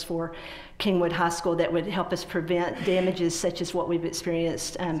projects for Kingwood High School that would help us prevent damages such as what we've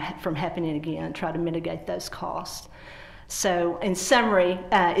experienced from happening again, try to mitigate those costs. So in summary,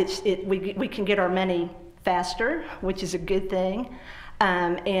 we can get our money faster, which is a good thing.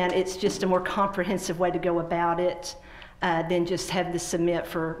 And it's just a more comprehensive way to go about it than just have to submit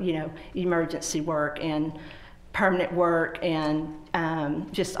for, you know, emergency work and permanent work and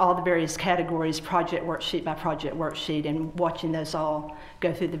just all the various categories, project worksheet by project worksheet, and watching those all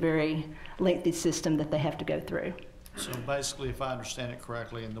go through the very lengthy system that they have to go through. So basically, if I understand it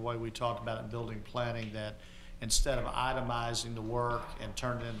correctly, and the way we talked about it in building planning, that instead of itemizing the work and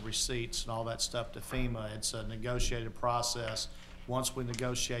turning in receipts and all that stuff to FEMA, it's a negotiated process. Once we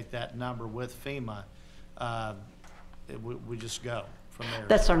negotiate that number with FEMA, we just go from there.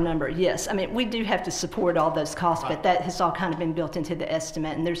 That's our number, yes. I mean, we do have to support all those costs, but that has all kind of been built into the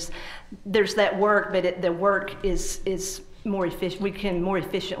estimate. And there's that work, but the work is more efficient. We can more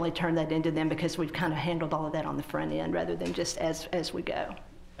efficiently turn that into them because we've kind of handled all of that on the front end rather than just as we go.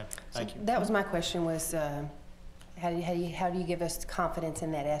 Okay. Thank you. That was my question was, how do you give us confidence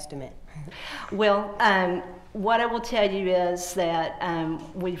in that estimate? Well, what I will tell you is that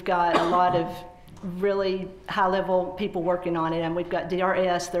we've got a lot of really high-level people working on it, and we've got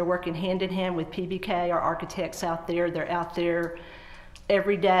DRS. They're working hand in hand with PBK, our architects out there. They're out there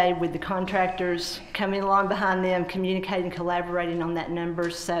every day with the contractors, coming along behind them, communicating, collaborating on that number.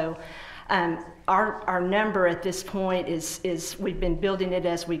 So our number at this point is we've been building it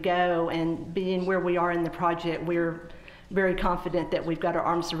as we go, and being where we are in the project, we're very confident that we've got our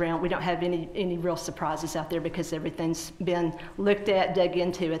arms around. We don't have any real surprises out there because everything's been looked at, dug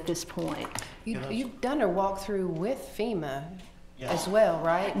into at this point. You've done a walkthrough with FEMA as well,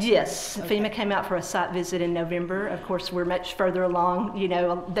 right? Yes, Okay. FEMA came out for a site visit in November. Of course, we're much further along. You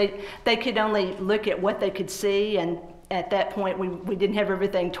know, they could only look at what they could see, and at that point, we didn't have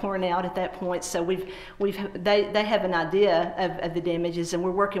everything torn out at that point. So they have an idea of the damages, and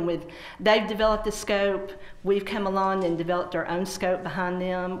we're working with. They've developed the scope. We've come along and developed our own scope behind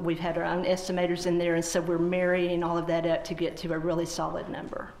them. We've had our own estimators in there, and so we're marrying all of that up to get to a really solid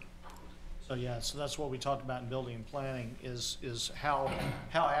number. So yeah, so that's what we talked about in building and planning is how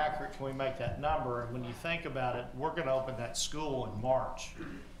accurate can we make that number? And when you think about it, we're going to open that school in March,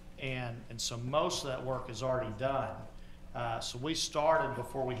 and so most of that work is already done. So we started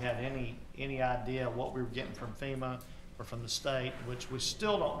before we had any idea what we were getting from FEMA or from the state, which we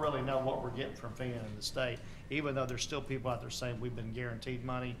still don't really know what we're getting from FEMA and the state, even though there's still people out there saying we've been guaranteed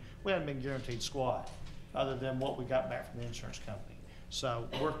money. We haven't been guaranteed squat, other than what we got back from the insurance company. So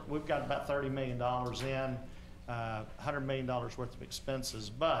we've got about $30 million in, $100 million worth of expenses.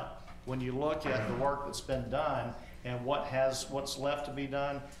 But when you look at the work that's been done and what's left to be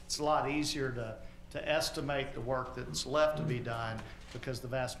done, it's a lot easier to estimate the work that's left to be done because the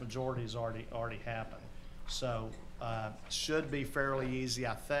vast majority has already happened. So should be fairly easy,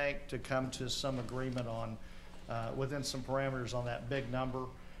 I think, to come to some agreement on within some parameters on that big number.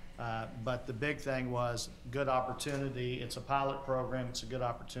 But the big thing was good opportunity. It's a pilot program. It's a good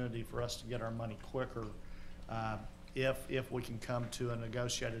opportunity for us to get our money quicker if we can come to a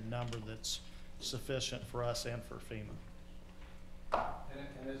negotiated number sufficient for us and for FEMA.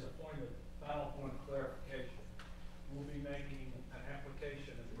 And as a final point of clarification, we'll be making an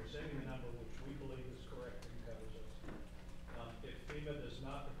application and presenting a number which we believe is correct and covers us. If FEMA does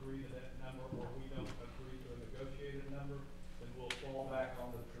not agree to that number, or we don't agree to a negotiated number, then we'll fall back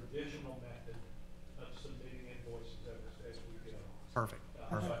on the traditional method of submitting invoices as we go. Perfect.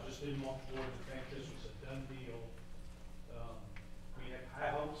 So I just didn't want the board to think this was a done deal. We have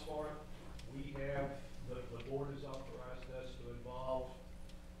high hopes for it. We have, the board has authorized us to involve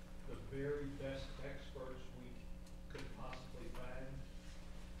the very best experts we could possibly find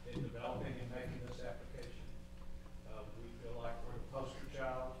in developing and making this application. We feel like we're the poster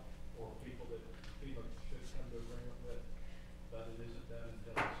child for people that FEMA should come to agreement with, but it isn't done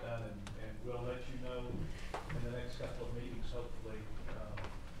until it's done, and we'll let you know in the next couple of meetings, hopefully,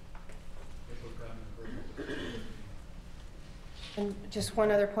 if we're coming to agreement. And just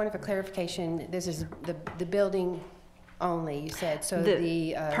one other point of a clarification, this is the building only, you said, so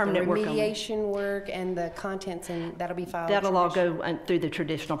the permanent work only. remediation work and the contents, and that'll be filed? That'll all go through the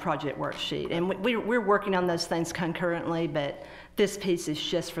traditional project worksheet. And we're working on those things concurrently, but this piece is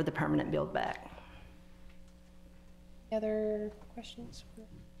just for the permanent build back. Other questions?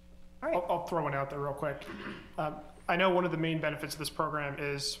 All right. I'll throw one out there real quick. I know one of the main benefits of this program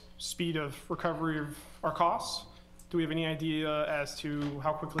is speed of recovery of our costs. Do we have any idea as to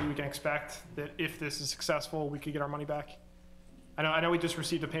how quickly we can expect that if this is successful, we could get our money back? I know we just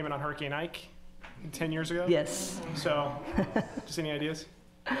received a payment on Hurricane Ike 10 years ago. Yes. So, just any ideas?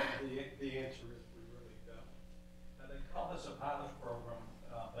 The answer is we really don't. Now, they call this a pilot program,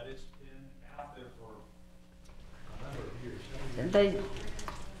 but it's been out there for a number of years.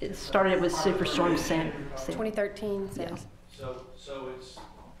 It started with Superstorm Sam. 2013 says. Yeah. So it's,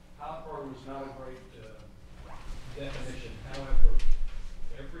 pilot program is not a great definition. However,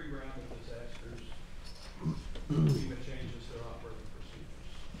 every round of disasters, FEMA changes their operating procedures.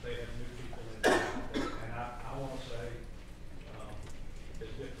 They have new people in there. And I want to say,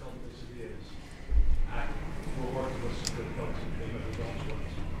 as difficult as it is, we're working with some good folks in FEMA who knows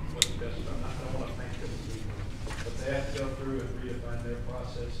what's the best. I don't want to thank them, but they have to go through and redefine their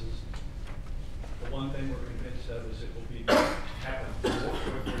processes. The one thing we're convinced of is it will be happen more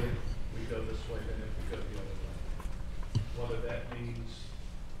quickly if we go this way than if we go the other way. Whether that means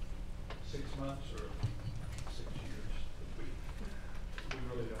 6 months or 6 years, we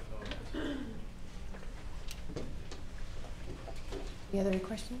really don't know. Any other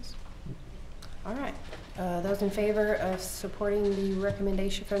questions? All right. Those in favor of supporting the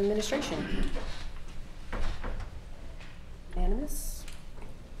recommendation from administration? Unanimous?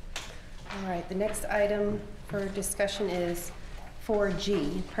 All right, the next item for discussion is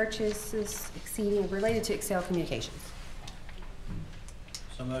 4G, purchases exceeding, related to Excel Communications.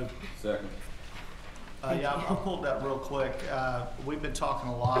 So moved. Second. Yeah, I pulled that real quick. We've been talking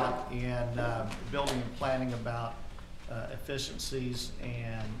a lot in building and planning about efficiencies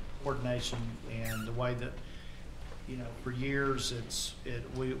and coordination, and the way that, you know, for years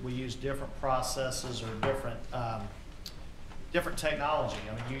we use different processes or different technology.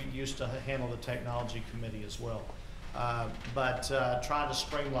 I mean, you used to handle the technology committee as well, but trying to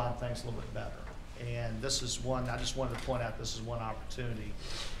streamline things a little bit better. And this is one, I just wanted to point out, this is one opportunity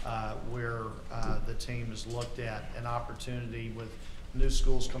where the team has looked at an opportunity with new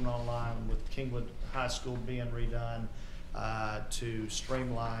schools coming online, with Kingwood High School being redone, to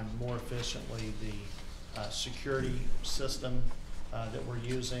streamline more efficiently the security system that we're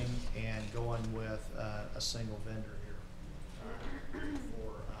using, and going with a single vendor here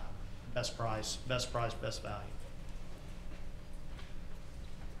for best price, best value.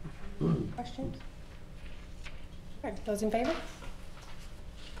 Questions? All right, those in favor?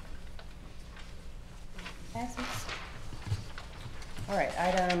 Passes. All right,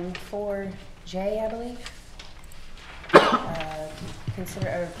 item 4J, I believe.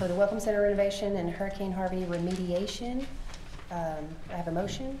 Consider for the Welcome Center renovation and Hurricane Harvey remediation. I have a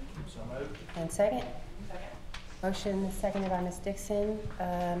motion. So moved. And second? Second. Motion seconded by Ms. Dixon.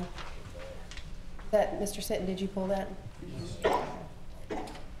 That Mr. Sitton, did you pull that? Yes.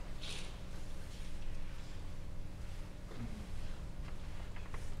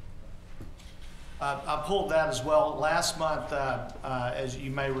 I pulled that as well. Last month, as you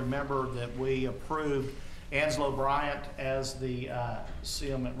may remember, that we approved Anslow Bryant as the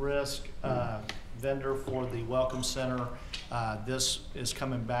CM at risk vendor for the Welcome Center. This is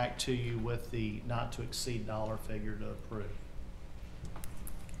coming back to you with the not to exceed dollar figure to approve.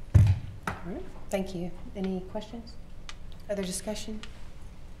 All right, thank you. Any questions? Other discussion?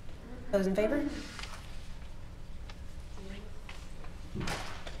 Those in favor?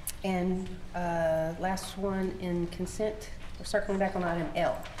 And last one in consent, we're circling back on item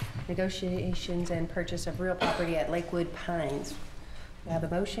L, negotiations and purchase of real property at Lakewood Pines. We have a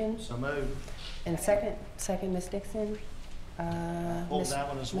motion? So moved. And second, Ms. Dixon. Pulled that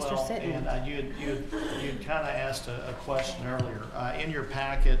one as Mr. well. Sitton. And you'd kind of asked a question earlier. In your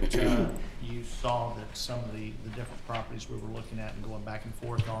packet, you saw that some of the different properties we were looking at and going back and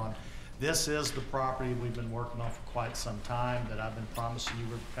forth on. This is the property we've been working on for quite some time that I've been promising you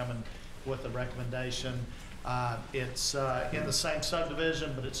were coming with a recommendation. It's in the same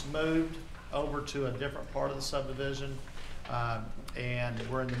subdivision, but it's moved over to a different part of the subdivision. And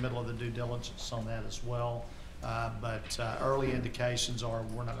we're in the middle of the due diligence on that as well. But early indications are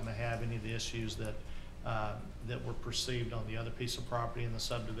we're not going to have any of the issues that were perceived on the other piece of property in the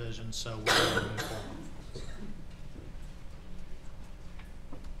subdivision, so we're going to move forward.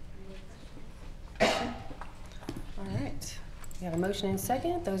 All right, we have a motion and a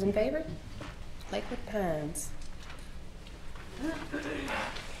second. Those in favor? Lakewood Pines.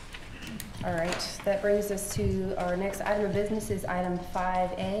 All right, that brings us to our next item of business is item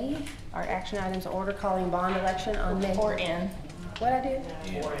 5A. Our action items order calling bond election on May. Or in. What I did?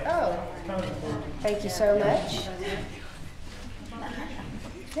 Oh, thank you so much.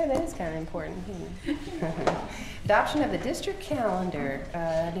 Yeah, that is kind of important. Adoption of the district calendar.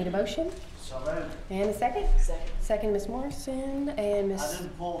 Need a motion? So moved. And a second? Second, Ms. Morrison and Ms. I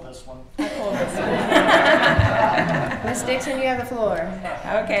didn't pull this one. I pulled this one. Ms. Dixon, you have the floor.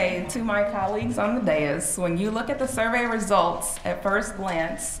 Okay, to my colleagues on the dais, when you look at the survey results, at first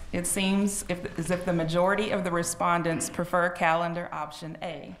glance, it seems as if the majority of the respondents prefer calendar option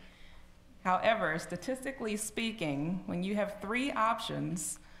A. However, statistically speaking, when you have 3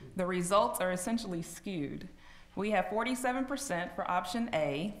 options, the results are essentially skewed. We have 47% for option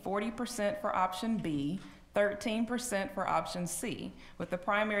A, 40% for option B, 13% for option C, with the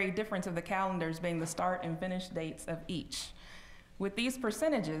primary difference of the calendars being the start and finish dates of each. With these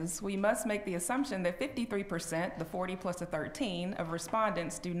percentages, we must make the assumption that 53%, the 40 plus the 13, of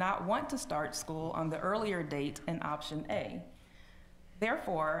respondents do not want to start school on the earlier date in option A.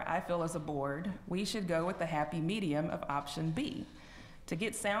 Therefore, I feel as a board, we should go with the happy medium of option B. To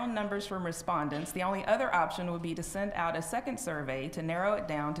get sound numbers from respondents, the only other option would be to send out a second survey to narrow it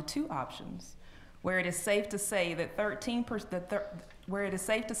down to 2 options, where it is safe to say that the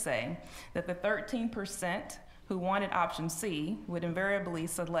 13% who wanted option C would invariably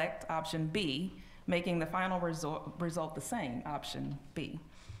select option B, making the final result the same, option B.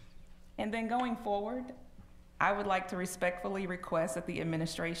 And then going forward, I would like to respectfully request that the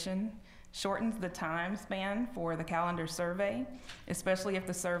administration shortens the time span for the calendar survey, especially if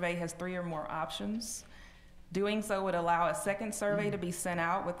the survey has 3 or more options. Doing so would allow a second survey to be sent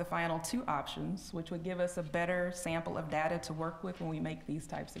out with the final 2 options, which would give us a better sample of data to work with when we make these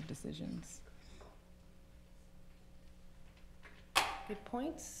types of decisions. Good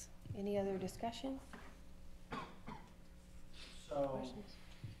points. Any other discussion? So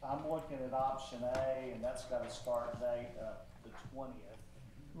I'm looking at option A, and that's got a start date of the 20th.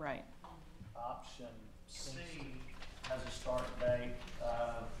 Right. Option C has a start date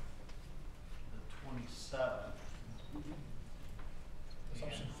of the 27th. That's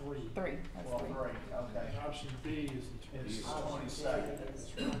option 3. 3. Well, 3, okay. And option B is the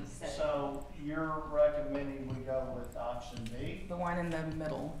 22nd. So you're recommending we go with option B? The one in the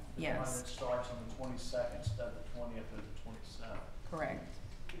middle, The one yes. that starts on the 22nd instead of the 20th or the 27th. Correct.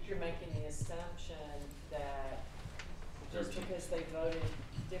 But you're making the assumption that just because they voted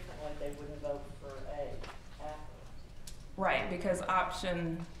differently, they wouldn't vote for A after. Right, because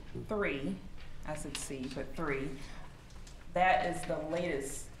option 3, I said C, but 3, that is the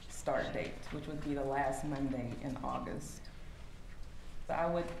latest start date, which would be the last Monday in August. So I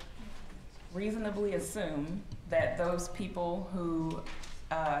would reasonably assume that those people who,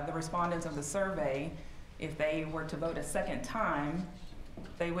 the respondents of the survey, if they were to vote a second time,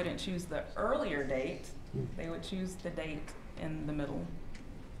 they wouldn't choose the earlier date, they would choose the date in the middle.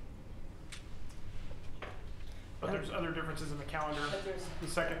 But there's other differences in the calendar. The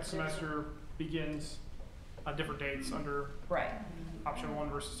second semester begins on different dates under option 1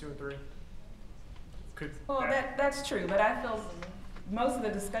 versus 2 and 3. Well, that's true, but I feel most of the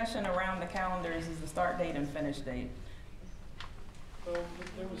discussion around the calendars is the start date and finish date. Well,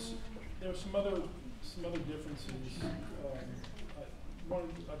 there was some other differences. I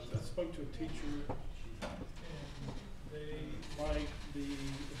spoke to a teacher, and they liked the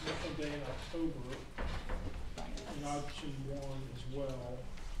additional day in October in option 1 as well.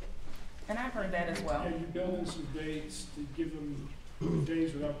 And I've heard that as well. Yeah, you build in some dates to give them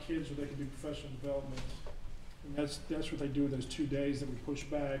days without kids where they can do professional development in That's what they do with those 2 days that we push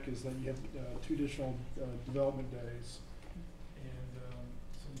back, is that you have 2 additional development days. And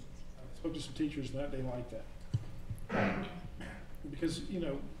I spoke to some teachers that they like that. Because, you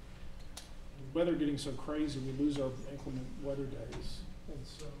know, the weather getting so crazy, we lose our inclement weather days. And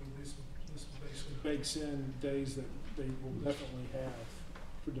so this basically bakes in days that they will definitely have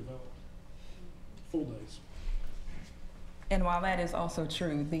for development, full days. And while that is also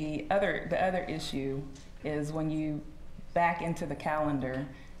true, the other issue is when you back into the calendar,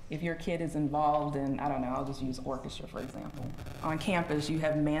 if your kid is involved in, I don't know, I'll just use orchestra for example. On campus, you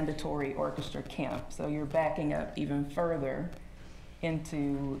have mandatory orchestra camp, so you're backing up even further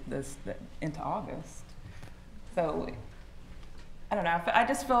into August. So I don't know. I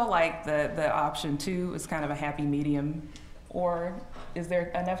just feel like the option 2 is kind of a happy medium, or is there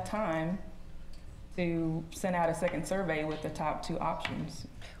enough time to send out a second survey with the top 2 options?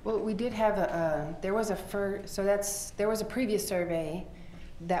 Well, we did have there was a previous survey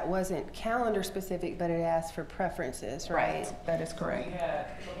that wasn't calendar specific, but it asked for preferences, right? That is correct. We had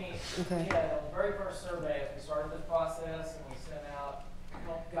the very first survey as we started this process, and we sent out to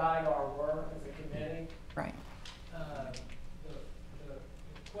help guide our work as a committee. Right.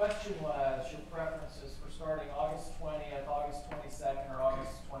 The question was your preferences for starting August 20th, August 22nd, or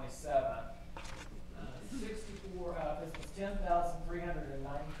August 27th. 64, this was 10,393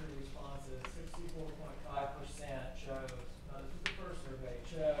 responses, 64.5% chose, this is the first survey,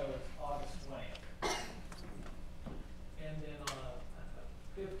 chose August 20th. And then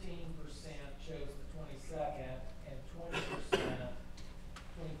 15% chose the 22nd, and 20%, 20.4%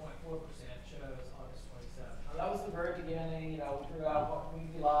 chose August 27th. Now that was the very beginning, you know, we threw out what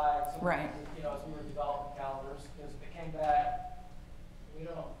community likes, right. You know, as we were developing calendars, because if it came back, we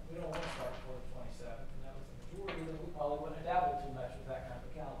don't want to start before the 27th. We probably wouldn't have dabbled too much with that kind of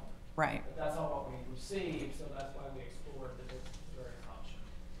a calendar. Right. But that's not what we received, so that's why we explored the various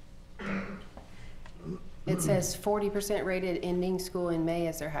options. It says 40% rated ending school in May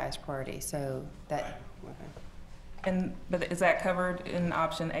as their highest priority, so that. Okay. But is that covered in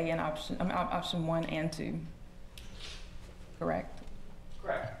option A and option 1 and 2? Correct?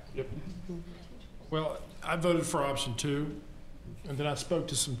 Correct. Yep. Well, I voted for option 2. And then I spoke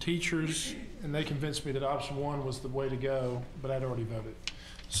to some teachers, and they convinced me that option 1 was the way to go, but I'd already voted.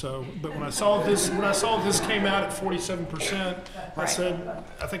 So, but when I saw this came out at 47%, I said,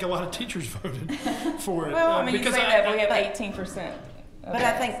 I think a lot of teachers voted for it. Well, I mean, because you say that we have 18%. But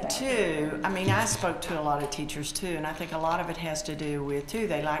I think too, I mean, I spoke to a lot of teachers too, and I think a lot of it has to do with too,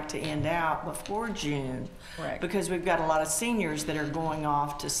 they like to end out before June. Correct. Because we've got a lot of seniors that are going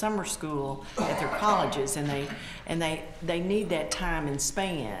off to summer school at their colleges, and they need that time and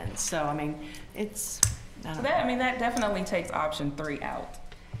span. So I mean, it's, I don't know. I mean, that definitely takes option 3 out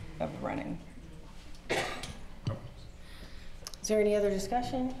of running. Is there any other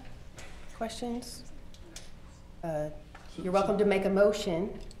discussion, questions? You're welcome to make a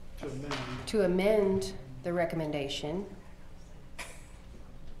motion to amend the recommendation.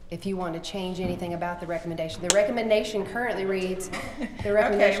 If you want to change anything about the recommendation. The recommendation currently reads,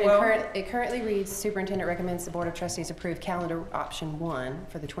 it currently reads, Superintendent recommends the Board of Trustees approve calendar option 1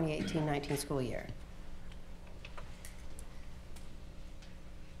 for the 2018-19 school year.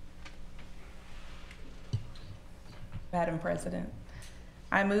 Madam President,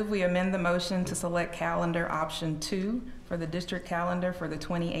 I move we amend the motion to select calendar option 2 for the district calendar for the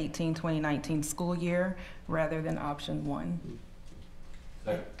 2018-2019 school year rather than option 1.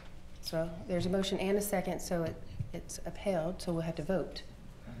 Second. So there's a motion and a second, so it's upheld, so we'll have to vote.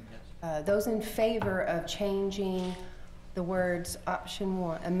 Those in favor of changing the words option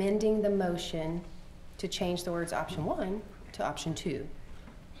 1, amending the motion to change the words option 1 to option 2.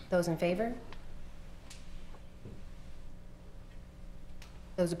 Those in favor?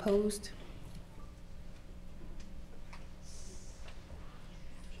 Those opposed?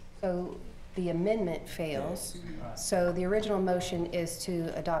 So the amendment fails. So the original motion is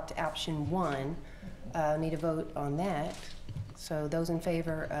to adopt option 1. Need a vote on that. So those in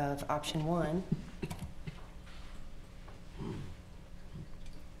favor of option 1.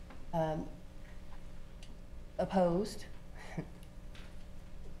 Opposed?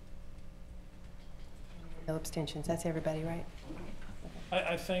 No abstentions. That's everybody, right?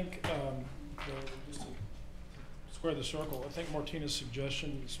 I think, just to square the circle, I think Martina's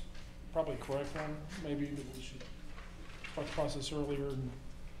suggestion is probably a correct one. Maybe that we should start the process earlier and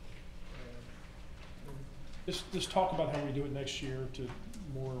just talk about how we do it next year to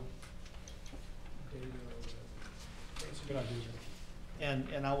more data. That's a good idea.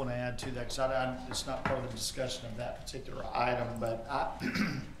 And I want to add to that, because it's not part of the discussion of that particular item, but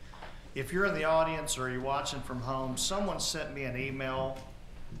if you're in the audience or you're watching from home, someone sent me an email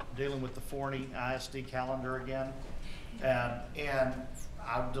dealing with the Forney ISD calendar again, and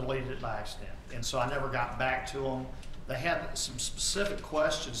I deleted it by accident, and so I never got back to them. They had some specific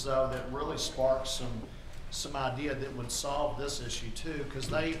questions though that really sparked some idea that would solve this issue too,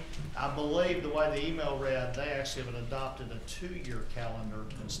 because I believe the way the email read, they actually have adopted a 2-year calendar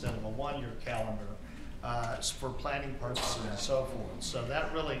instead of a 1-year calendar for planning purposes and so forth. So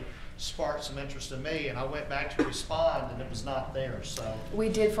that really sparked some interest in me, and I went back to respond, and it was not there. So We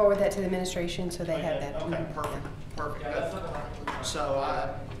did forward that to the administration, so they have that. Okay, perfect. Good.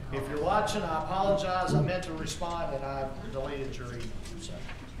 So if you're watching, I apologize. I meant to respond, and I deleted your email. So.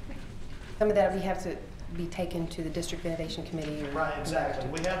 Some of that we have to be taken to the District Innovation Committee. Right, exactly.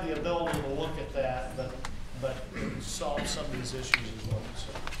 We have the ability to look at that, but solve some of these issues as well.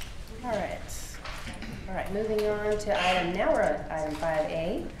 So. All right, moving on to now we're on item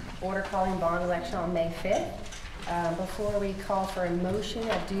 5A, order calling bond election on May 5th. Before we call for a motion,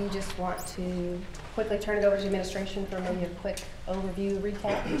 I do just want to quickly turn it over to administration for maybe a quick overview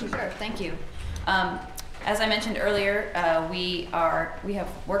recap. Sure, thank you. As I mentioned earlier, we have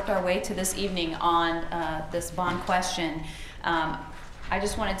worked our way to this evening on this bond question. I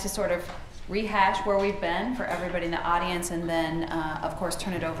just wanted to sort of rehash where we've been for everybody in the audience, and then of course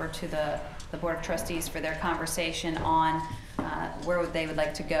turn it over to the Board of Trustees for their conversation on where they would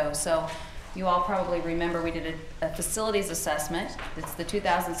like to go. So you all probably remember we did a facilities assessment. It's the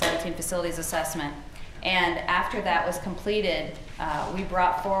 2017 facilities assessment. And after that was completed, we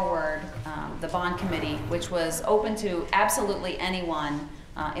brought forward the bond committee, which was open to absolutely anyone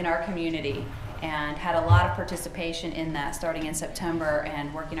in our community, and had a lot of participation in that starting in September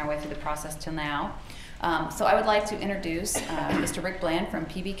and working our way through the process till now. So I would like to introduce Mr. Rick Bland from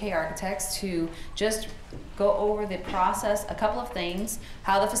PBK Architects to just go over the process, a couple of things,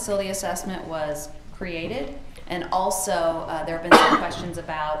 how the facility assessment was created, and also there have been some questions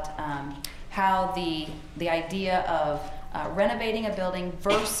about how the idea of renovating a building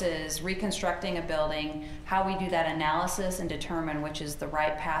versus reconstructing a building, how we do that analysis and determine which is the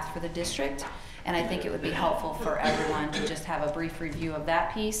right path for the district. And I think it would be helpful for everyone to just have a brief review of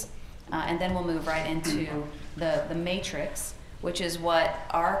that piece. And then we'll move right into the matrix, which is what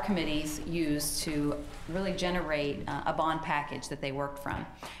our committees use to really generate a bond package that they worked from.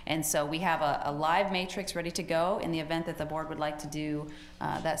 And so we have a live matrix ready to go in the event that the board would like to do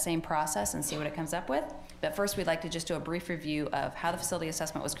that same process and see what it comes up with. But first, we'd like to just do a brief review of how the facility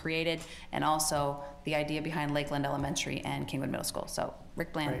assessment was created and also the idea behind Lakeland Elementary and Kingwood Middle School. So,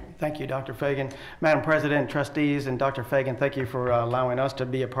 Rick Bland. Great. Thank you, Dr. Fagan. Madam President, trustees, and Dr. Fagan, thank you for allowing us to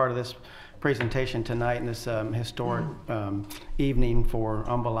be a part of this presentation tonight in this historic evening for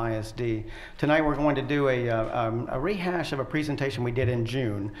Humble ISD. Tonight we're going to do a rehash of a presentation we did in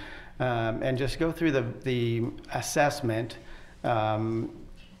June and just go through the assessment.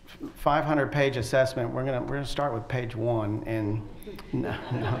 500-page assessment. We're gonna start with page 1. And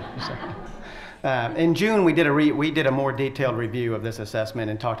in June we did a more detailed review of this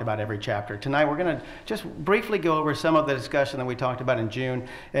assessment and talked about every chapter. Tonight we're gonna just briefly go over some of the discussion that we talked about in June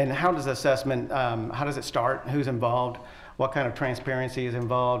and how does assessment, how does it start, who's involved, what kind of transparency is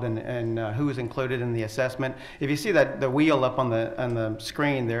involved, and who is included in the assessment. If you see that the wheel up on the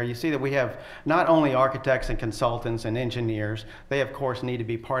screen there, you see that we have not only architects and consultants and engineers. They of course need to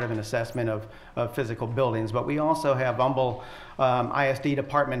be part of an assessment of physical buildings, but we also have Humble ISD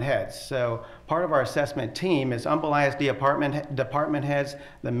department heads. So part of our assessment team is Humble ISD department heads,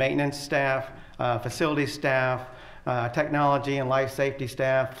 the maintenance staff, facilities staff, technology and life safety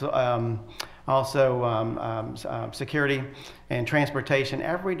staff, also security and transportation.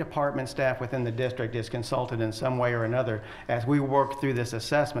 Every department staff within the district is consulted in some way or another as we work through this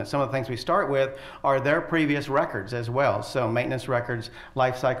assessment. Some of the things we start with are their previous records as well. So maintenance records,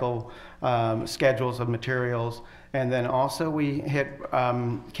 life cycle schedules of materials, and then also we hit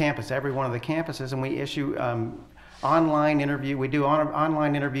campus, every one of the campuses, and we issue online interview. We do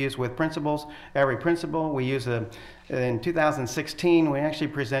online interviews with principals. Every principal, we use in 2016, we actually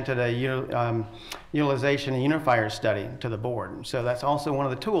presented a utilization and unifier study to the board. So that's also one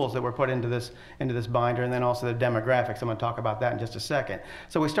of the tools that were put into this binder, and then also the demographics. I'm going to talk about that in just a second.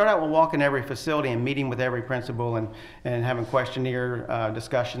 So we start out with walking every facility and meeting with every principal and having questionnaire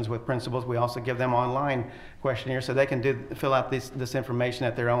discussions with principals. We also give them online questionnaire so they can fill out this information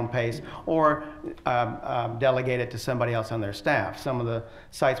at their own pace or delegate it to somebody else on their staff. Some of the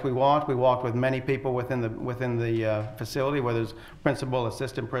sites we walked with many people within the facility, whether it's principal,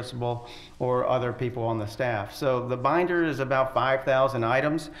 assistant principal, or other people on the staff. So the binder is about 5,000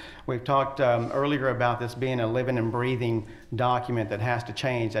 items. We've talked earlier about this being a living and breathing document that has to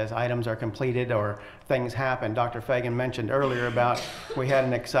change as items are completed or things happen. Dr. Fagan mentioned earlier about we had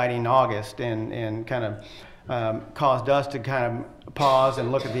an exciting August and kind of caused us to kind of pause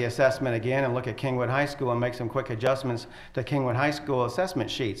and look at the assessment again and look at Kingwood High School and make some quick adjustments to Kingwood High School assessment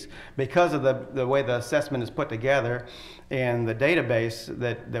sheets. Because of the way the assessment is put together and the database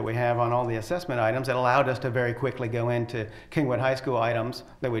that we have on all the assessment items, it allowed us to very quickly go into Kingwood High School items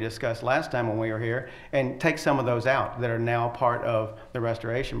that we discussed last time when we were here and take some of those out that are now part of the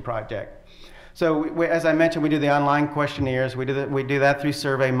restoration project. So as I mentioned, we do the online questionnaires. We do that through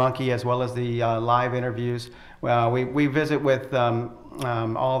SurveyMonkey as well as the live interviews. We visit with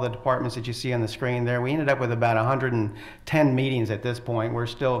all the departments that you see on the screen there. We ended up with about 110 meetings at this point.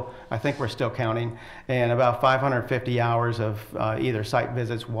 I think we're still counting, and about 550 hours of either site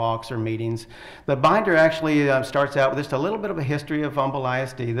visits, walks, or meetings. The binder actually starts out with just a little bit of a history of Humble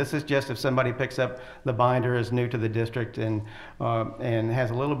ISD. This is just if somebody picks up the binder, is new to the district, and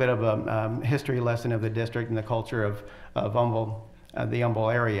has a little bit of a history lesson of the district and the culture of Humble. The Humble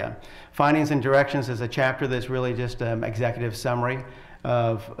area. Findings and directions is a chapter that's really just an executive summary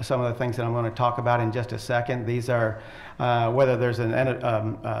of some of the things that I'm going to talk about in just a second. These are whether there's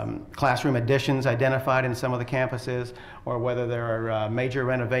classroom additions identified in some of the campuses, or whether there are major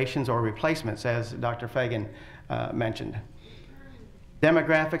renovations or replacements, as Dr. Fagan mentioned.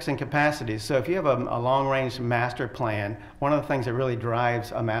 Demographics and capacities. So if you have a long-range master plan, one of the things that really drives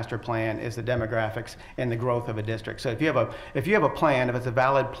a master plan is the demographics and the growth of a district. So if you have a plan, if it's a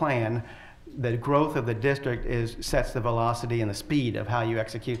valid plan, the growth of the district sets the velocity and the speed of how you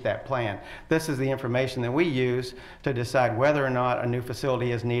execute that plan. This is the information that we use to decide whether or not a new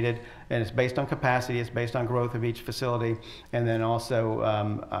facility is needed, and it's based on capacity, it's based on growth of each facility, and then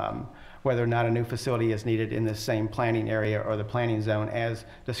also whether or not a new facility is needed in the same planning area or the planning zone as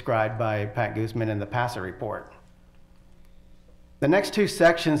described by Pat Guzman in the PASA report. The next two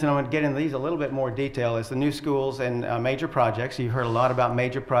sections, and I'm going to get into these a little bit more detail, is the new schools and major projects. You heard a lot about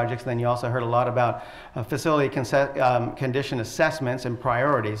major projects, then you also heard a lot about facility condition assessments and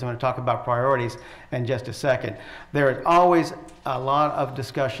priorities. I'm going to talk about priorities in just a second. There is always a lot of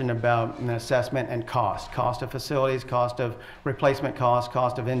discussion about an assessment and cost of facilities, cost of replacement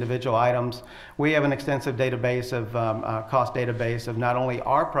cost of individual items. We have an extensive database of cost database of not only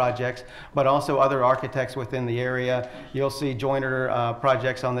our projects, but also other architects within the area. You'll see Joyner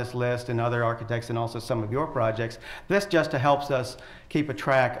projects on this list and other architects, and also some of your projects. This just helps us keep a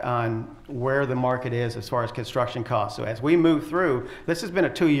track on where the market is as far as construction costs. So as we move through, this has been a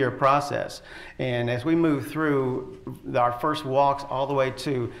 2-year process, and as we move through our first walks all the way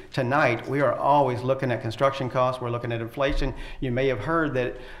to tonight, we are always looking at construction costs, we're looking at inflation. You may have heard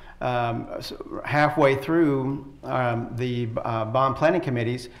that halfway through the bond planning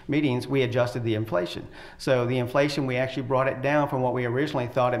committee's meetings, we adjusted the inflation. So the inflation, we actually brought it down from what we originally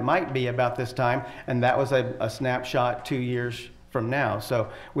thought it might be about this time, and that was a snapshot 2 years from now.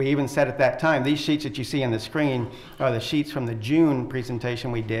 So we even said at that time, these sheets that you see on the screen are the sheets from the June presentation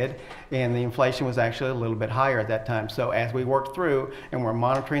we did, and the inflation was actually a little bit higher at that time. So as we worked through and we're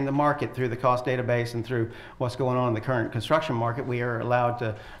monitoring the market through the cost database and through what's going on in the current construction market, we are allowed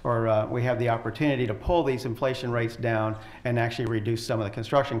to, or we have the opportunity to pull these inflation rates down and actually reduce some of the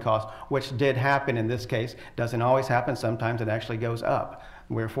construction costs, which did happen in this case. Doesn't always happen. Sometimes it actually goes up.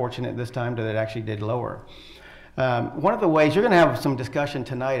 We're fortunate this time that it actually did lower. One of the ways, you're going to have some discussion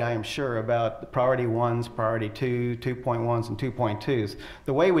tonight, I am sure, about the priority 1s, priority 2, 2.1s, and 2.2s.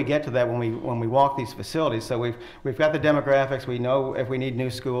 The way we get to that when we walk these facilities, so we've got the demographics, we know if we need new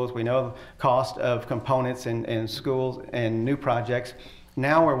schools, we know the cost of components in schools and new projects.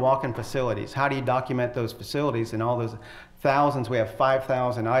 Now we're walking facilities. How do you document those facilities and all those thousands? We have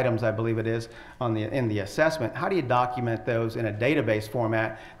 5,000 items, I believe it is, in the assessment. How do you document those in a database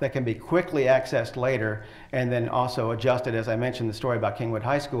format that can be quickly accessed later and then also adjusted? As I mentioned the story about Kingwood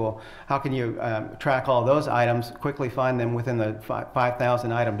High School, how can you track all those items, quickly find them within the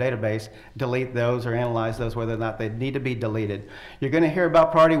 5,000 item database, delete those or analyze those whether or not they need to be deleted? You're going to hear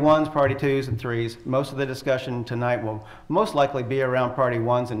about priority 1s, priority 2s, and 3s. Most of the discussion tonight will most likely be around priority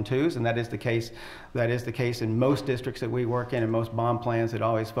 1s and 2s, and that is the case. That is the case in most districts that we work in, and most bond plans. It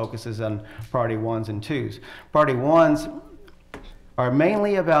always focuses on priority 1s and 2s. Priority 1s are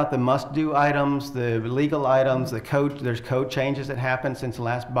mainly about the must-do items, the legal items, the code. There's code changes that happened since the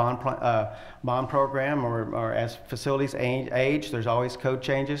last bond program, or as facilities age, there's always code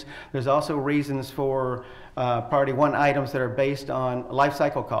changes. There's also reasons for priority 1 items that are based on life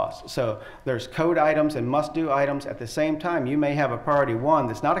cycle costs. So there's code items and must-do items. At the same time, you may have a priority 1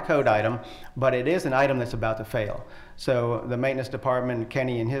 that's not a code item, but it is an item that's about to fail. So the maintenance department,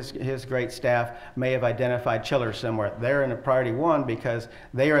 Kenny and his great staff may have identified chillers somewhere. They're in a priority 1 because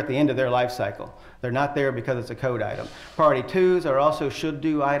they are at the end of their life cycle. They're not there because it's a code item. Priority 2s are also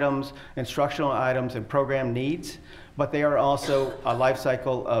should-do items, instructional items, and program needs, but they are also a life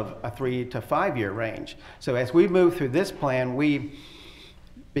cycle of a 3 to 5 year range. So as we move through this plan,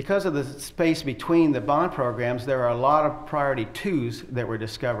 because of the space between the bond programs, there are a lot of priority 2s that were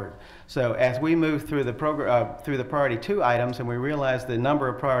discovered. So as we move through the priority 2 items and we realize the number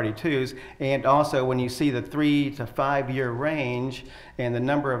of priority 2s, and also when you see the 3 to 5 year range and the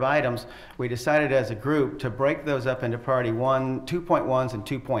number of items, we decided as a group to break those up into priority 2.1s and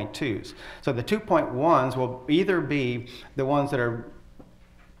 2.2s. So the 2.1s will either be the ones that are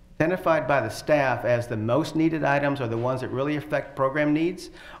identified by the staff as the most needed items or the ones that really affect program needs,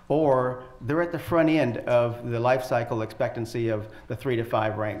 or they're at the front end of the life cycle expectancy of the 3 to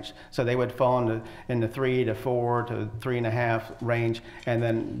 5 range. So they would fall in the 3 to 4 to 3.5 range, and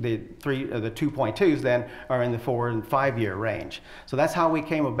then the 2.2s then are in the 4 and 5 year range. So that's how we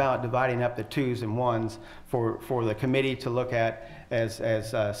came about dividing up the 2s and 1s for the committee to look at as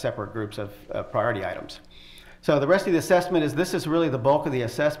separate groups of priority items. So the rest of the assessment this is really the bulk of the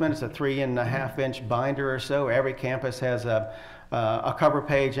assessment. It's a 3.5-inch binder or so. Every campus has a cover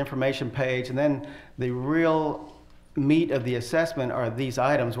page, information page, and then the real meat of the assessment are these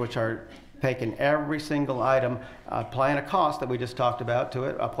items, which are taking every single item, applying a cost that we just talked about to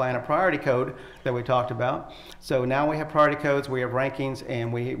it, applying a priority code that we talked about. So now we have priority codes, we have rankings,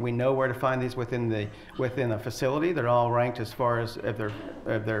 and we know where to find these within the facility. They're all ranked as far as if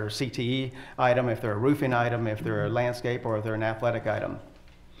they're a CTE item, if they're a roofing item, if they're a landscape, or if they're an athletic item.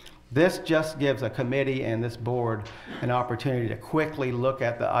 This just gives a committee and this board an opportunity to quickly look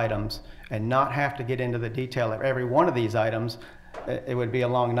at the items and not have to get into the detail of every one of these items. It would be a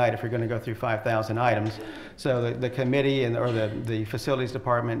long night if you're going to go through 5,000 items. So the committee or the facilities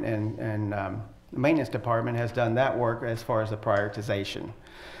department and maintenance department has done that work as far as the prioritization.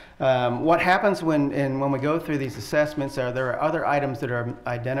 What happens when we go through these assessments there are other items that are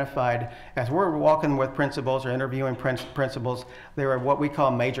identified as we're walking with principals or interviewing principals. There are what we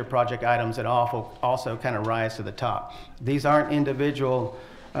call major project items that also kind of rise to the top. These aren't individual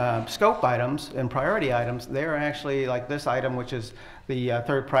scope items and priority items. They're actually like this item, which is the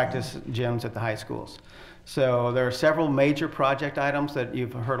third practice gyms at the high schools. So there are several major project items that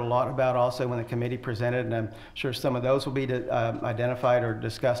you've heard a lot about also when the committee presented, and I'm sure some of those will be identified or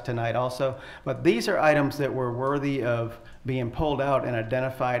discussed tonight also. But these are items that were worthy of being pulled out and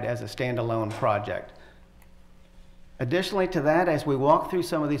identified as a standalone project. Additionally to that, as we walk through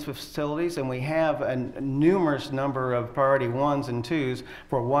some of these facilities and we have a numerous number of priority 1s and 2s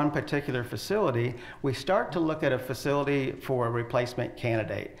for one particular facility, we start to look at a facility for a replacement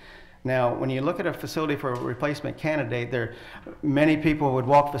candidate. Now, when you look at a facility for a replacement candidate, many people would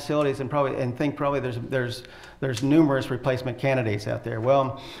walk facilities and think probably there's numerous replacement candidates out there.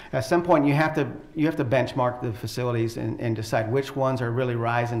 Well, at some point you have to benchmark the facilities and decide which ones are really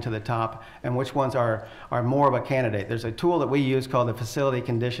rising to the top and which ones are more of a candidate. There's a tool that we use called the Facility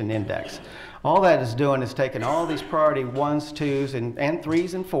Condition Index. All that is doing is taking all these priority 1s, 2s, and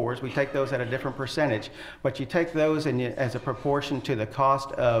 3s and 4s. We take those at a different percentage, but you take those as a proportion to the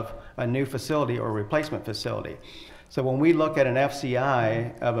cost of a new facility or replacement facility. So when we look at an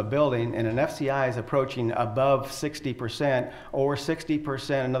FCI of a building, and an FCI is approaching above 60% or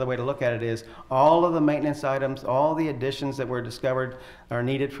 60%, another way to look at it is all of the maintenance items, all the additions that were discovered are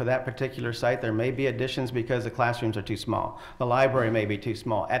needed for that particular site. There may be additions because the classrooms are too small. The library may be too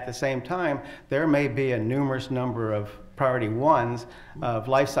small. At the same time, there may be a numerous number of priority 1s of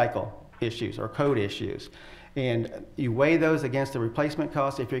life cycle issues or code issues. And you weigh those against the replacement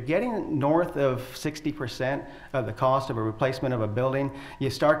cost. If you're getting north of 60% of the cost of a replacement of a building, you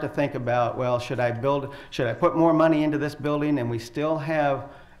start to think about, well, should I put more money into this building and we still have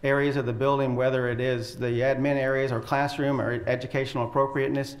areas of the building, whether it is the admin areas or classroom or educational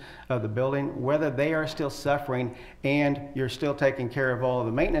appropriateness of the building, whether they are still suffering and you're still taking care of all of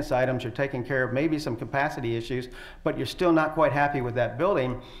the maintenance items, you're taking care of maybe some capacity issues, but you're still not quite happy with that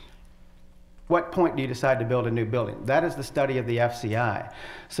building. What point do you decide to build a new building? That is the study of the FCI.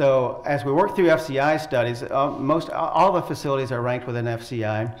 So as we work through FCI studies, all the facilities are ranked with an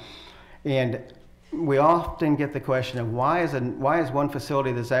FCI, and we often get the question of why is one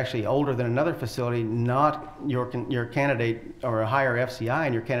facility that's actually older than another facility not your candidate or a higher FCI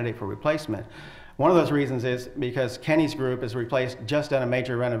and your candidate for replacement? One of those reasons is because Kenny's group has just done a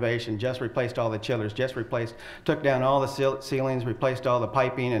major renovation, just replaced all the chillers, took down all the ceilings, replaced all the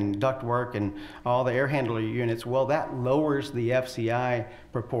piping and ductwork and all the air handler units. Well, that lowers the FCI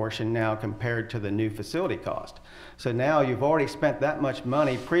proportion now compared to the new facility cost. So now you've already spent that much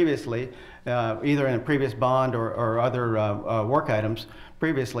money previously, either in a previous bond or other work items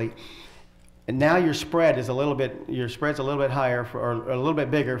previously. And now your spread is your spread's a little bit higher or a little bit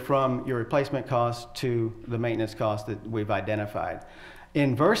bigger from your replacement cost to the maintenance cost that we've identified.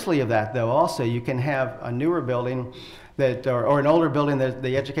 Inversely of that, though, also you can have a newer building that, or an older building that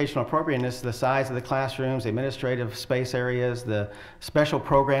the educational appropriateness, the size of the classrooms, the administrative space areas, the special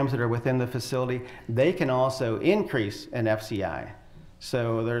programs that are within the facility, they can also increase an FCI.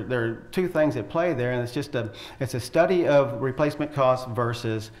 So there are two things at play there, and it's a study of replacement costs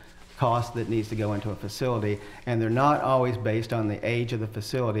versus cost that needs to go into a facility, and they're not always based on the age of the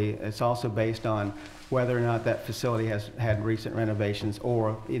facility. It's also based on whether or not that facility has had recent renovations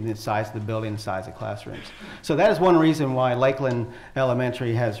or in the size of the building, the size of classrooms. So that is one reason why Lakeland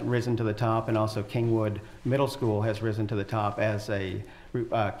Elementary has risen to the top, and also Kingwood Middle School has risen to the top as a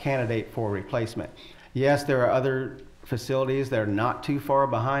candidate for replacement. Yes, there are other facilities that are not too far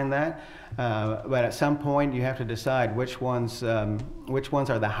behind that, but at some point you have to decide which ones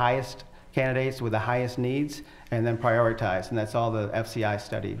are the highest candidates with the highest needs, and then prioritize, and that's all the FCI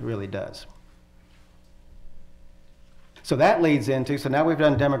study really does. So that leads into, so now we've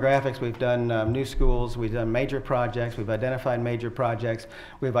done demographics, we've done new schools, we've done major projects, we've identified major projects,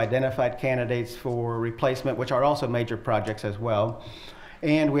 we've identified candidates for replacement, which are also major projects as well.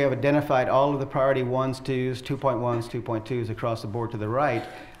 And we have identified all of the priority 1s, 2s, 2.1s, 2.2s across the board to the right.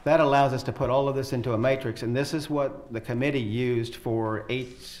 That allows us to put all of this into a matrix, and this is what the committee used for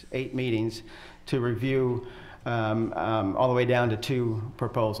eight meetings to review all the way down to 2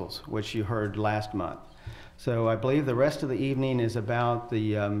 proposals, which you heard last month. So I believe the rest of the evening is about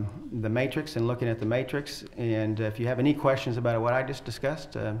the matrix and looking at the matrix. And if you have any questions about what I just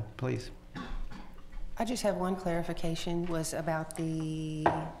discussed, please. I just have one clarification, was about the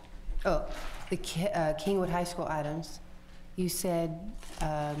Kingwood High School items. You said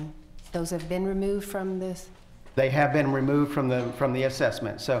those have been removed from this? They have been removed from the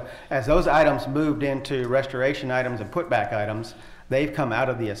assessment. So as those items moved into restoration items and putback items, they've come out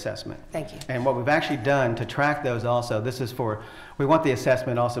of the assessment. Thank you. And what we've actually done to track those also, this is for, we want the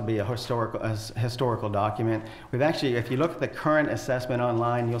assessment also to be a historical document. We've actually, if you look at the current assessment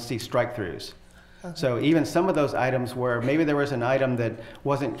online, you'll see strike-throughs. Okay. So even some of those items where maybe there was an item that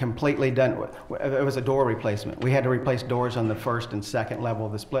wasn't completely done, it was a door replacement. We had to replace doors on the first and second level.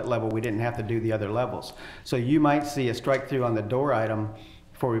 The split level, we didn't have to do the other levels. So you might see a strike-through on the door item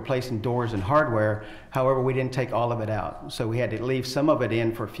for replacing doors and hardware. However, we didn't take all of it out. So we had to leave some of it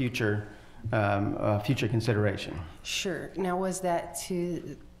in for future consideration. Sure. Now, was that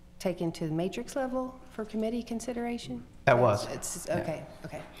to take into the matrix level for committee consideration? That was. It's okay. Yeah.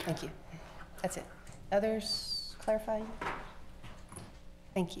 Okay. Thank you. That's it. Others clarifying?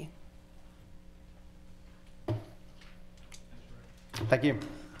 Thank you. Thank you.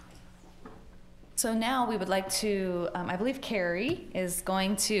 So now we would like to, I believe Carrie is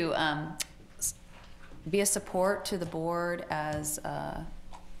going to be a support to the board as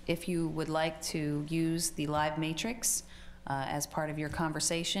if you would like to use the live matrix as part of your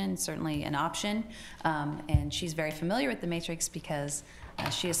conversation, certainly an option. And she's very familiar with the matrix because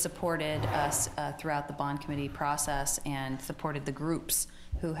she has supported us throughout the bond committee process and supported the groups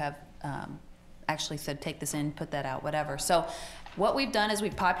who have actually said, take this in, put that out, whatever. So what we've done is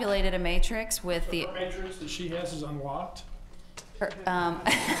we've populated a matrix with the matrix that she has is unlocked. One I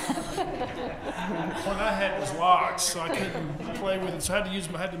had was locked, so I couldn't play with it. So I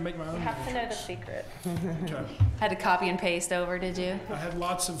had to make my own. You have to know the secret. Okay. Had to copy and paste over, did you? I had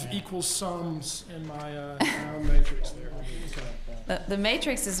lots of equal sums in my own matrix there. Okay. The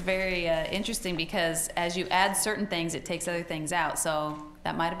matrix is very interesting because as you add certain things, it takes other things out. So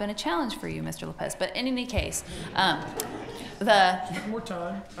that might have been a challenge for you, Mr. Lopez. But in any case, more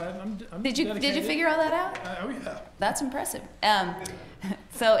time. Did you figure all that out? Oh yeah. That's impressive.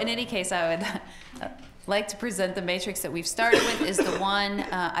 So in any case, I would like to present the matrix that we've started with is the one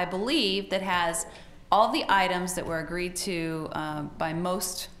I believe that has all the items that were agreed to by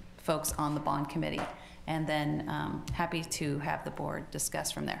most folks on the bond committee, and then happy to have the board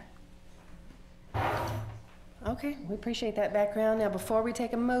discuss from there. Okay, we appreciate that background. Now, before we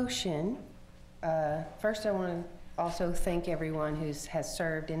take a motion, first I want to also thank everyone who has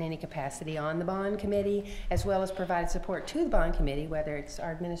served in any capacity on the bond committee, as well as provided support to the bond committee, whether it's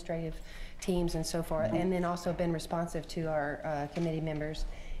our administrative teams and so forth, and then also been responsive to our committee members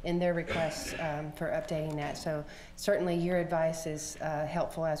in their requests for updating that. So certainly your advice is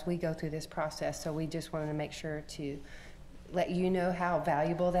helpful as we go through this process. So we just wanted to make sure to let you know how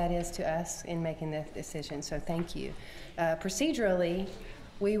valuable that is to us in making the decision. So thank you. Procedurally,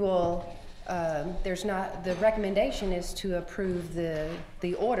 we will, the recommendation is to approve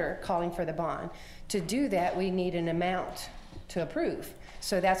the order calling for the bond. To do that, we need an amount to approve.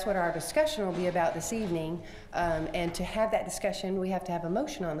 So that's what our discussion will be about this evening. And to have that discussion, we have to have a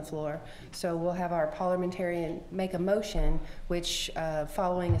motion on the floor. So we'll have our parliamentarian make a motion, which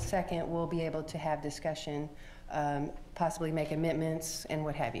following a second, we'll be able to have discussion, possibly make amendments and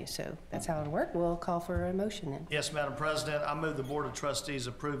what have you. So that's how it'll work. We'll call for a motion then. Yes, Madam President, I move the Board of Trustees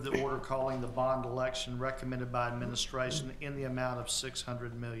approve the order calling the bond election recommended by administration in the amount of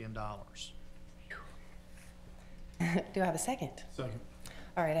 $600 million. Do I have a second? Second.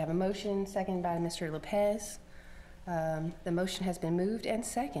 All right, I have a motion, seconded by Mr. Lopez. The motion has been moved and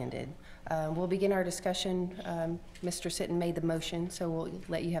seconded. We'll begin our discussion. Mr. Sitton made the motion, so we'll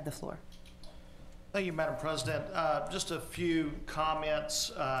let you have the floor. Thank you, Madam President. Just a few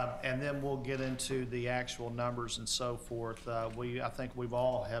comments, and then we'll get into the actual numbers and so forth. I think we've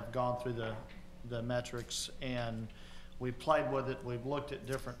all have gone through the metrics, and we've played with it. We've looked at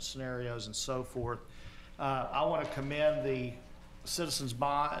different scenarios and so forth. I want to commend the Citizen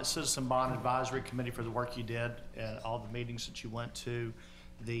Bond Advisory Committee for the work you did and all the meetings that you went to,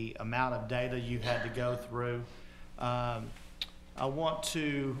 the amount of data you had to go through. I want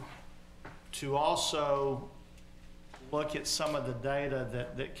to also look at some of the data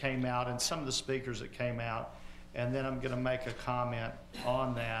that came out and some of the speakers that came out, and then I'm going to make a comment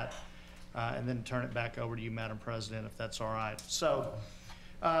on that, and then turn it back over to you, Madam President, if that's all right. So,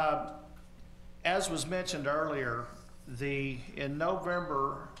 as was mentioned earlier, in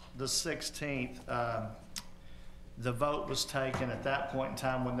November the 16th, the vote was taken at that point in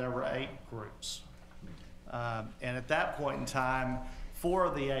time when there were 8 groups. And at that point in time, 4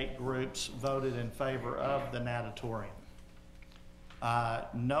 of the 8 groups voted in favor of the natatorium.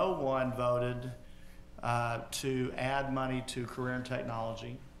 No one voted to add money to career and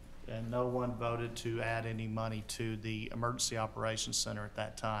technology, and no one voted to add any money to the Emergency Operations Center at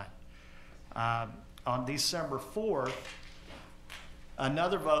that time. On December 4th,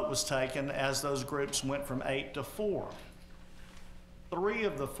 another vote was taken as those groups went from 8 to 4. 3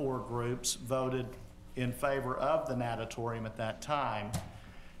 of the 4 groups voted in favor of the natatorium at that time.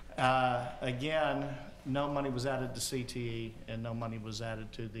 Again, no money was added to CTE and no money was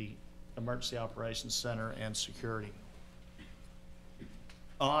added to the Emergency Operations Center and security.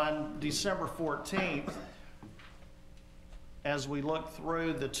 On December 14th, as we looked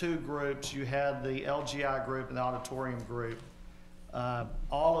through the 2 groups, you had the LGI group and the auditorium group.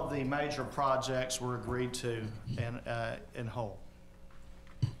 All of the major projects were agreed to in whole.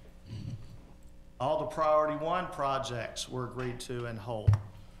 All the priority 1 projects were agreed to in whole.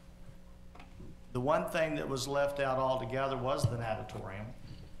 The one thing that was left out altogether was the natatorium.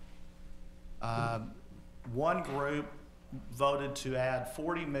 One group voted to add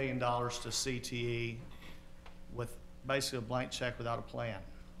 $40 million to CTE with basically a blank check without a plan,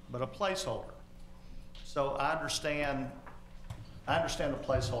 but a placeholder. So I understand the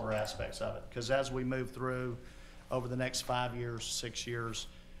placeholder aspects of it, because as we move through over the next 5 years, 6 years,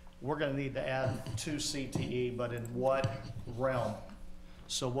 we're going to need to add to CTE, but in what realm?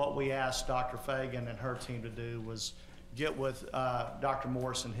 So what we asked Dr. Fagan and her team to do was get with Dr.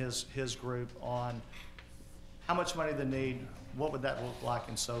 Morris and his group on how much money they need, what would that look like,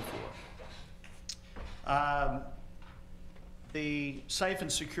 and so forth. The safe and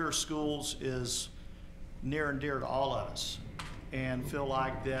secure schools is near and dear to all of us, and feel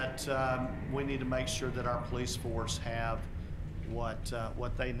like that we need to make sure that our police force have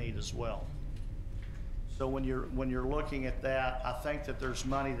what they need as well. So when you're looking at that, I think that there's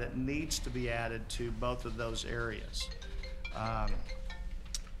money that needs to be added to both of those areas.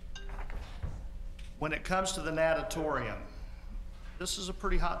 When it comes to the natatorium, this is a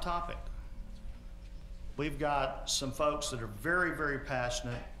pretty hot topic. We've got some folks that are very, very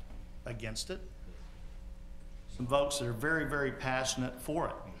passionate against it. Some folks that are very, very passionate for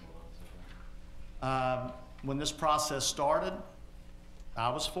it. When this process started, I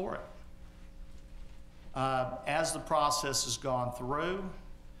was for it. As the process has gone through,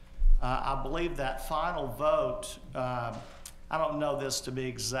 I believe that final vote, I don't know this to be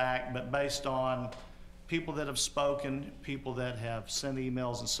exact, but based on people that have spoken, people that have sent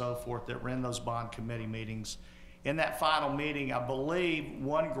emails and so forth that were in those bond committee meetings, in that final meeting, I believe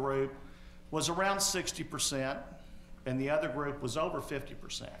one group was around 60% and the other group was over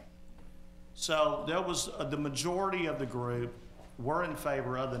 50%. So there was the majority of the group were in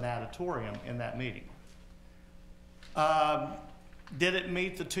favor of the natatorium in that meeting. Did it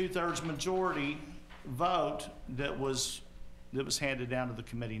meet the 2/3 majority vote that was handed down to the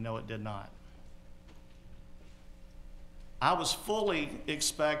committee? No, it did not. I was fully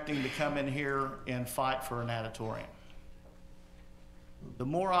expecting to come in here and fight for a natatorium. The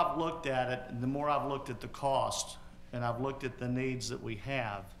more I've looked at it, and the more I've looked at the cost, and I've looked at the needs that we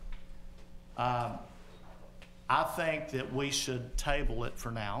have, I think that we should table it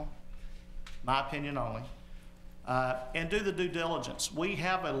for now, my opinion only, and do the due diligence. We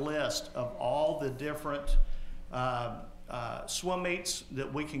have a list of all the different swim meets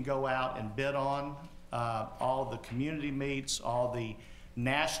that we can go out and bid on, all the community meets, all the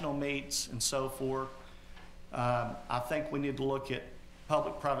national meets, and so forth. I think we need to look at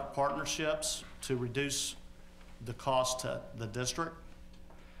public-private partnerships to reduce the cost to the district.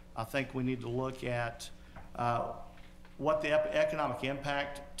 I think we need to look at what the economic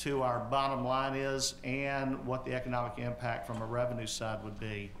impact to our bottom line is and what the economic impact from a revenue side would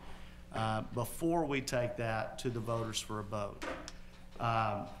be before we take that to the voters for a vote.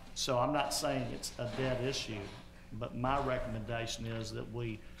 So I'm not saying it's a dead issue, but my recommendation is that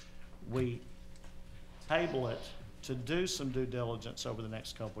we table it to do some due diligence over the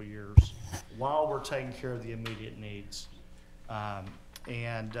next couple of years while we're taking care of the immediate needs. And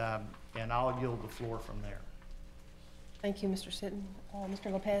I'll yield the floor from there. Thank you, Mr. Sitton.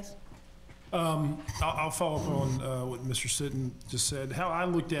 Mr. Lopez? I'll follow up on what Mr. Sitton just said. How I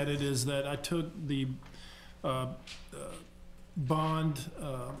looked at it is that I took the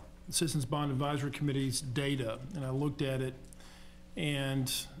Citizens Bond Advisory Committee's data, and I looked at it,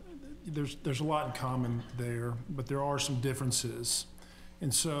 and there's a lot in common there, but there are some differences.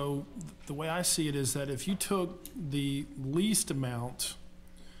 And so the way I see it is that if you took the least amount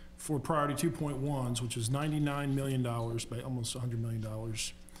for priority 2.1s, which is $99 million, by almost $100 million,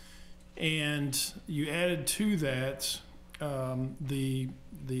 and you added to that the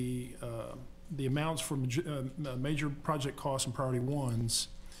amounts for major project costs and priority ones,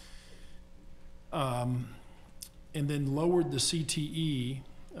 and then lowered the CTE,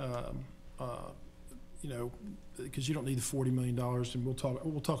 because you don't need the $40 million, and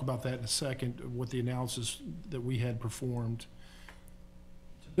we'll talk about that in a second, what the analysis that we had performed.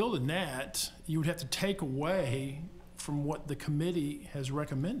 To build a NAT, you would have to take away from what the committee has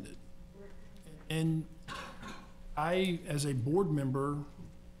recommended. And I, as a board member,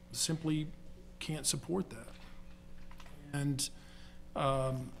 simply can't support that. And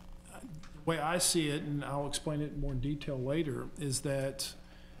the way I see it, and I'll explain it more in detail later, is that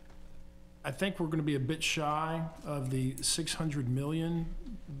I think we're going to be a bit shy of the 600 million,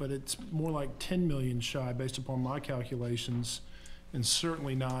 but it's more like 10 million shy based upon my calculations, and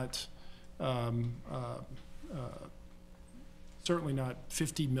certainly not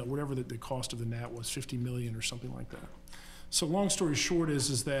 50 mil, whatever the cost of the NAT was, 50 million or something like that. So long story short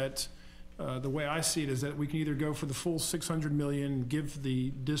is that the way I see it is that we can either go for the full 600 million, give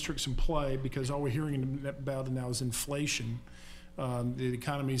the district some play, because all we're hearing about now is inflation. The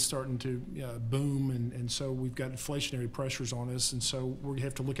economy is starting to boom, and so we've got inflationary pressures on us, and so we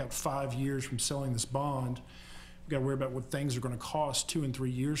have to look out 5 years from selling this bond. We've got to worry about what things are going to cost 2 and 3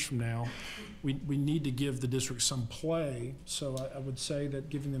 years from now. We need to give the district some play, so I would say that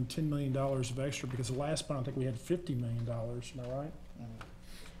giving them $10 million of extra, because the last bond I think we had $50 million, am I right? Mm-hmm.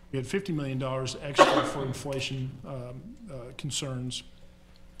 We had $50 million extra for inflation concerns.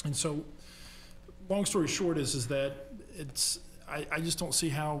 And so long story short is that I just don't see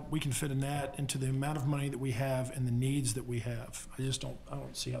how we can fit a NAT into the amount of money that we have and the needs that we have. I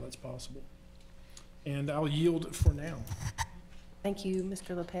don't see how that's possible. And I'll yield for now. Thank you,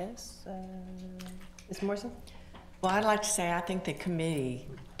 Mr. Lopez. Ms. Morrison? Well, I'd like to say I think the committee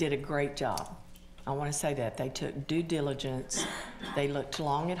did a great job. I want to say that. They took due diligence. They looked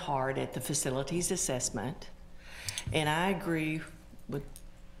long and hard at the facilities assessment. And I agree with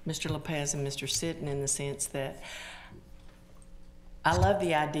Mr. Lopez and Mr. Sitton in the sense that I love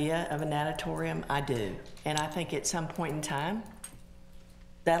the idea of a natatorium, I do. And I think at some point in time,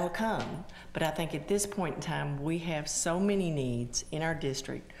 that'll come. But I think at this point in time, we have so many needs in our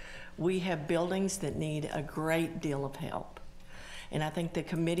district. We have buildings that need a great deal of help. And I think the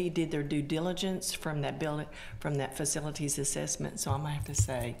committee did their due diligence from that building, from that facilities assessment. So I'm gonna have to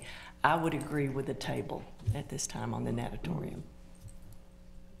say, I would agree with the table at this time on the natatorium.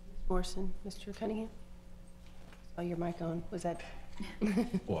 Morrison, Mr. Cunningham? Oh, your mic on, was that?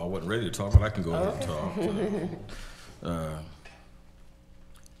 Well, I wasn't ready to talk, but I can go ahead and talk.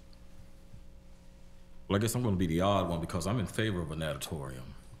 Well, I guess I'm going to be the odd one because I'm in favor of a natatorium.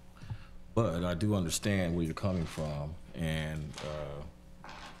 But I do understand where you're coming from, And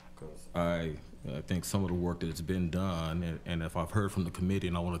 'cause I think some of the work that has been done, and if I've heard from the committee,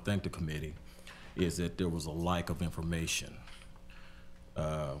 and I want to thank the committee, is that there was a lack of information.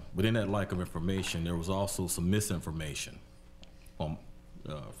 Within that lack of information, there was also some misinformation from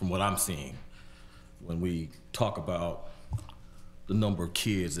what I'm seeing. When we talk about the number of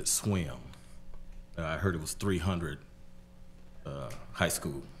kids that swim, I heard it was 300 high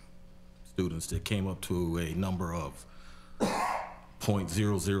school students that came up to a number of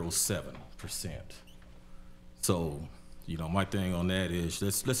 0.007%. So, you know, my thing on that is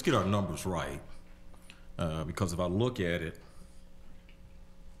let's get our numbers right, because if I look at it,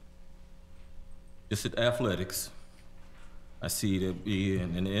 just at athletics, I see that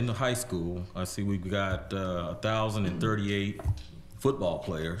in the high school, I see we've got 1,038 football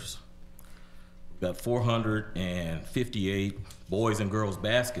players. We've got 458 boys and girls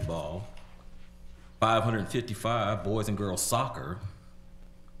basketball, 555 boys and girls soccer,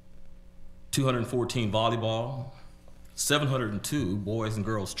 214 volleyball, 702 boys and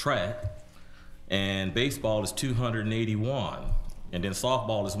girls track, and baseball is 281, and then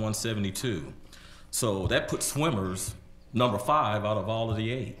softball is 172. So that puts swimmers number 5 out of all of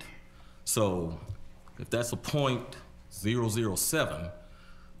the 8. So if that's a 0.007,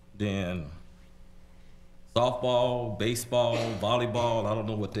 then softball, baseball, volleyball, I don't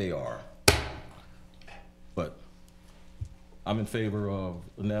know what they are. But I'm in favor of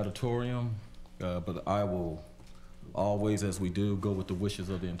an auditorium, but I will always, as we do, go with the wishes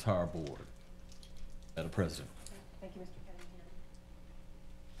of the entire board. Madam President. Thank you, Mr.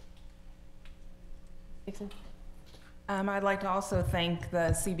 Dixon. I'd like to also thank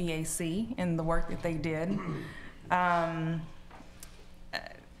the CBAC and the work that they did. I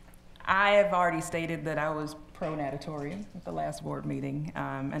have already stated that I was pro-natatorium at the last board meeting,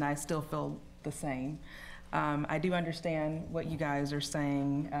 and I still feel the same. I do understand what you guys are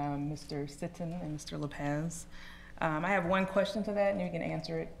saying, Mr. Sitton and Mr. Lopez. I have one question to that, and you can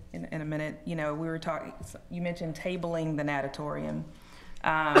answer it in a minute. You know, we were talking, you mentioned tabling the natatorium.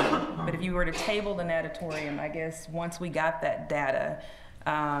 But if you were to table the natatorium, I guess once we got that data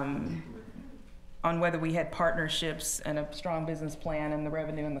on whether we had partnerships and a strong business plan and the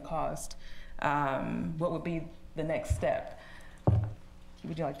revenue and the cost, what would be the next step?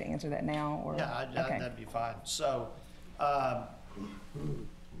 Would you like to answer that now? Or? Yeah, okay. that'd be fine. So,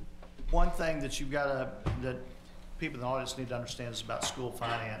 one thing that that people in the audience need to understand is about school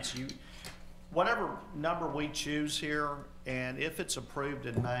finance. Whatever number we choose here, and if it's approved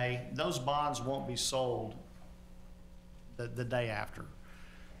in May, those bonds won't be sold the day after.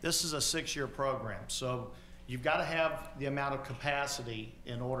 This is a 6-year program, so you've got to have the amount of capacity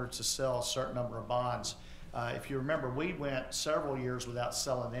in order to sell a certain number of bonds. If you remember, we went several years without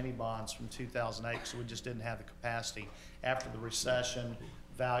selling any bonds from 2008, so we just didn't have the capacity. After the recession,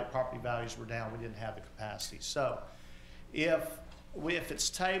 property values were down, we didn't have the capacity. So if it's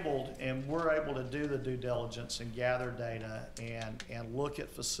tabled and we're able to do the due diligence and gather data and look at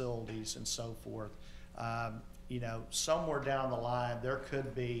facilities and so forth, you know, somewhere down the line, there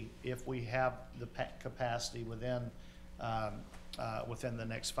could be, if we have the capacity within the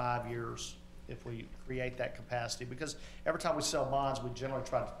next 5 years, if we create that capacity, because every time we sell bonds, we generally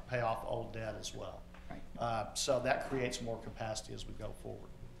try to pay off old debt as well. Right. So that creates more capacity as we go forward.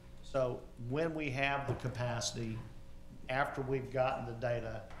 So when we have the capacity, after we've gotten the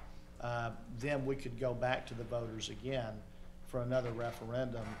data, then we could go back to the voters again for another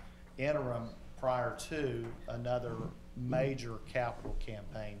referendum interim prior to another major capital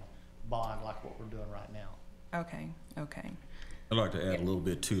campaign bond like what we're doing right now. Okay, okay. I'd like to add a little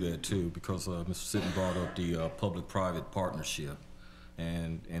bit to that too, because Mr. Sitton brought up the public-private partnership,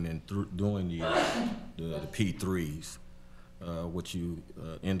 and in doing the P3s, what you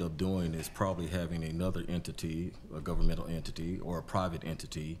end up doing is probably having another entity, a governmental entity or a private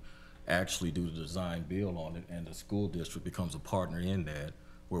entity, actually do the design build on it, and the school district becomes a partner in that,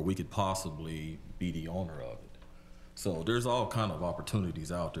 where we could possibly be the owner of it. So there's all kind of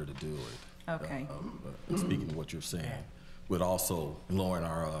opportunities out there to do it. Okay. Speaking of what you're saying, with also lowering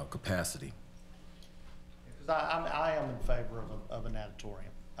our capacity. Because I am in favor of an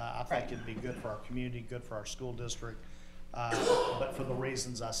natatorium. I think it'd be good for our community, good for our school district. But for the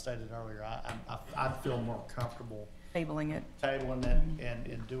reasons I stated earlier, I'd feel more comfortable tabling it,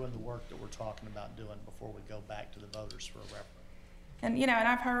 and doing the work that we're talking about doing before we go back to the voters for a referendum. And you know, and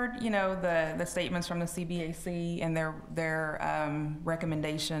I've heard the statements from the CBAC and their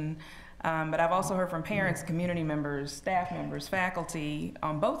recommendation, but I've also heard from parents, community members, staff members, faculty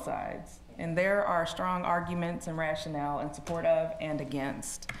on both sides, and there are strong arguments and rationale in support of and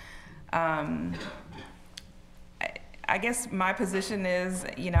against. I I guess my position is,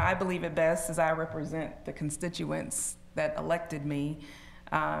 I believe it best as I represent the constituents that elected me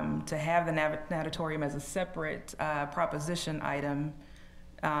to have the natatorium as a separate proposition item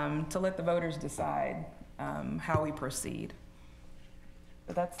to let the voters decide how we proceed.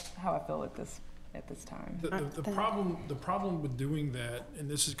 But that's how I feel at this time. The problem with doing that, and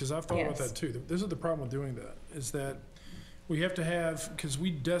this is because I've thought about that too. This is the problem with doing that, is that we have to have, because we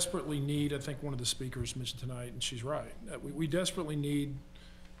desperately need, I think one of the speakers mentioned tonight, and she's right, we desperately need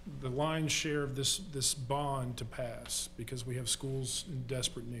the lion's share of this bond to pass, because we have schools in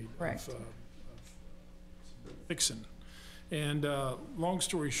desperate need of fixing. And long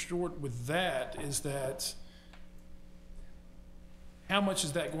story short with that is that how much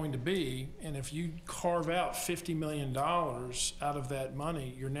is that going to be? And if you carve out $50 million out of that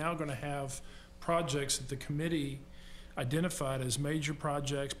money, you're now going to have projects that the committee identified as major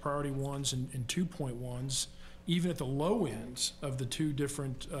projects, priority ones and 2.1s, even at the low ends of the two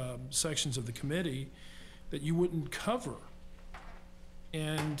different sections of the committee, that you wouldn't cover.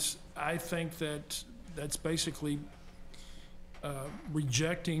 And I think that that's basically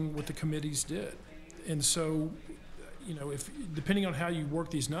rejecting what the committees did. And so, if depending on how you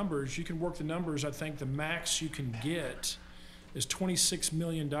work these numbers, you can work the numbers. I think the max you can get is $26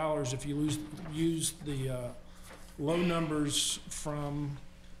 million if you use the low numbers from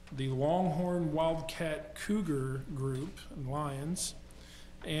the Longhorn Wildcat Cougar group and Lions,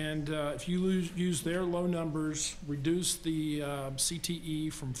 and if you use their low numbers, reduce the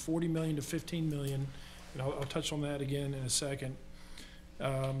CTE from 40 million to 15 million, and I'll touch on that again in a second.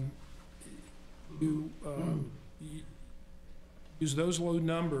 Use those low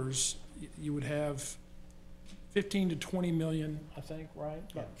numbers, you would have 15 to 20 million, I think, right?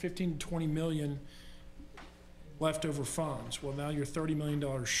 About 15 to 20 million leftover funds. Well, now you're $30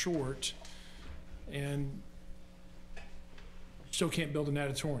 million short, and still can't build a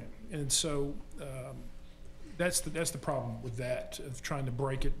natatorium. And so that's the problem with that, of trying to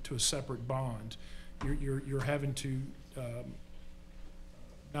break it to a separate bond. You're having to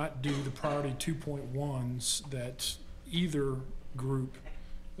not do the priority 2.1s that either group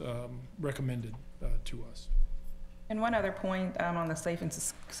recommended to us. And one other point on the safe and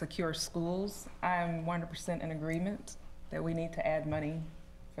secure schools, I'm 100% in agreement that we need to add money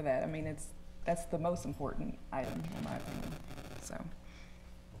for that. I mean, that's the most important item in my opinion. So.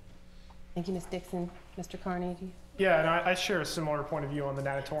 Thank you, Ms. Dixon. Mr. Carney? Yeah, and I share a similar point of view on the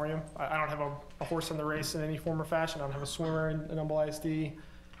natatorium. I don't have a horse in the race in any form or fashion. I don't have a swimmer in Humble ISD.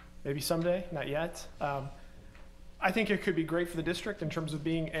 Maybe someday, not yet. I think it could be great for the district in terms of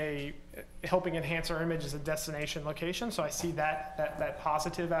being helping enhance our image as a destination location. So I see that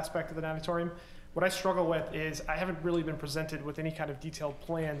positive aspect of the natatorium. What I struggle with is I haven't really been presented with any kind of detailed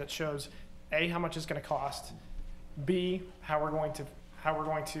plan that shows A, how much it's going to cost, B, how we're going to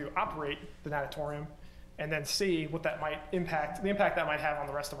operate the natatorium, and then C, what that might impact, the impact that might have on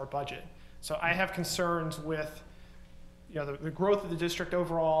the rest of our budget. So I have concerns with the growth of the district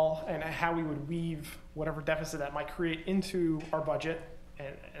overall and how we would weave whatever deficit that might create into our budget.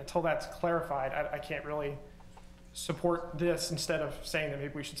 And until that's clarified, I can't really support this instead of saying that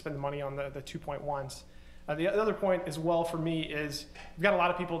maybe we should spend the money on the 2.1s. The other point as well for me is we've got a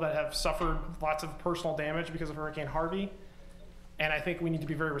lot of people that have suffered lots of personal damage because of Hurricane Harvey. And I think we need to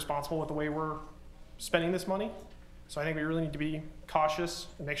be very responsible with the way we're spending this money. So I think we really need to be cautious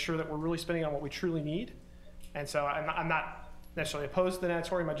and make sure that we're really spending on what we truly need. And so I'm not necessarily opposed to the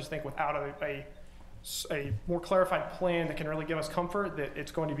natatorium. I just think without a more clarified plan that can really give us comfort that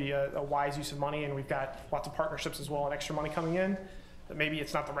it's going to be a wise use of money, and we've got lots of partnerships as well and extra money coming in, that maybe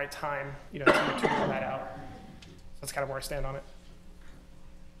it's not the right time, to roll that out. So that's kind of where I stand on it.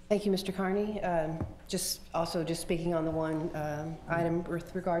 Thank you, Mr. Carney. Just speaking on the one item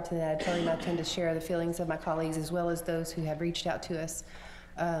with regard to the natatorium, I tend to share the feelings of my colleagues as well as those who have reached out to us.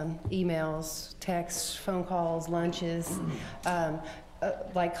 Emails, texts, phone calls, lunches.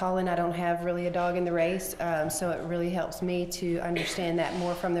 Like Colin, I don't have really a dog in the race, so it really helps me to understand that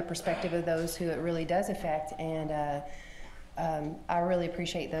more from the perspective of those who it really does affect. And I really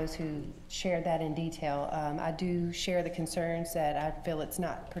appreciate those who shared that in detail. I do share the concerns that I feel it's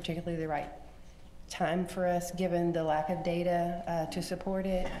not particularly the right time for us, given the lack of data to support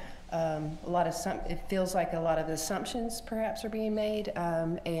it. It feels like a lot of assumptions perhaps are being made.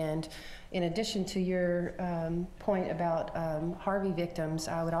 And in addition to your point about Harvey victims,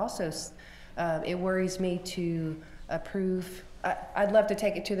 I would also, it worries me to approve. I'd love to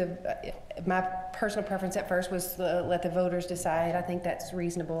take it to my personal preference at first was let the voters decide. I think that's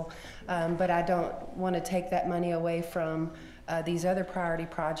reasonable. But I don't want to take that money away from these other priority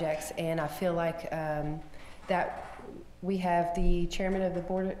projects. And I feel like that we have the chairman of the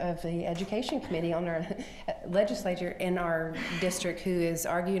board of the education committee on our legislature in our district who is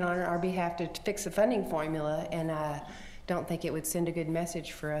arguing on our behalf to fix the funding formula, and I don't think it would send a good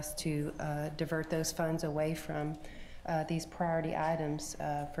message for us to divert those funds away from these priority items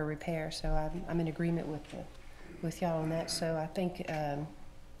for repair. So I'm in agreement with y'all on that. So I think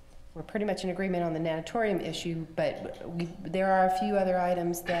we're pretty much in agreement on the natatorium issue, but there are a few other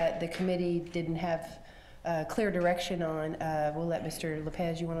items that the committee didn't have clear direction on. We'll let Mr.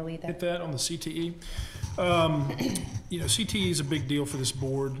 Lopez, you want to lead that? Hit that on the CTE. You know, CTE is a big deal for this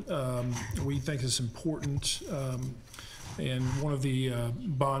board. We think it's important. And one of the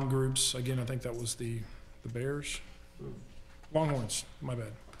bond groups, again, I think that was the Bears? Longhorns, my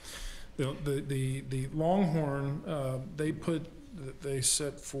bad. The Longhorn, they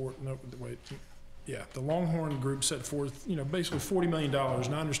set forth, no, wait. Yeah, the Longhorn group set forth, you know, basically $40 million,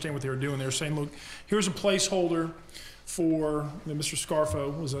 and I understand what they were doing. They were saying, look, here's a placeholder for, Mr.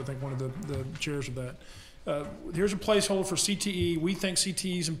 Scarfo was, I think, one of the chairs of that. Here's a placeholder for CTE. We think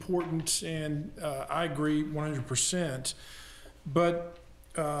CTE is important, and I agree 100%. But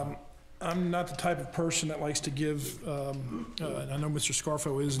I'm not the type of person that likes to give, and I know Mr.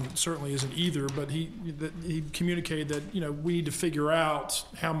 Scarfo certainly isn't either, but he communicated that, you know, we need to figure out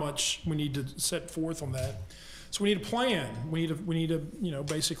how much we need to set forth on that. So we need a plan. We need a you know,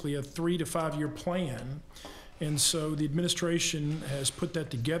 basically a 3 to 5 year plan. And so the administration has put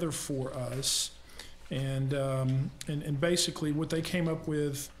that together for us. And basically what they came up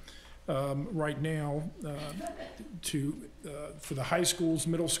with right now for the high schools,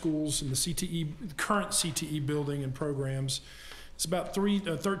 middle schools, and the current CTE building and programs, it's about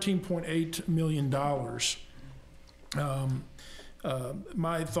 $13.8 million.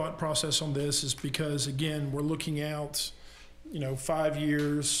 My thought process on this is because, again, we're looking out, you know, 5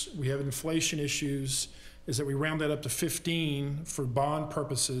 years. We have inflation issues. Is that we round that up to 15 for bond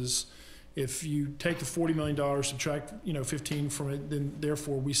purposes. If you take the $40 million, subtract, you know, 15 from it, then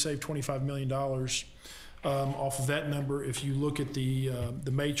therefore we save $25 million off of that number. If you look at the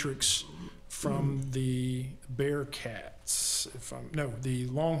matrix from the Bearcats, the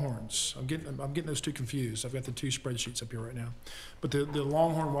Longhorns. I'm getting those two confused. I've got the two spreadsheets up here right now, but the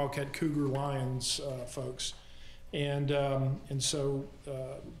Longhorn, Wildcat, Cougar, Lions folks, and so.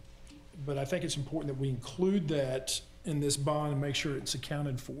 But I think it's important that we include that in this bond and make sure it's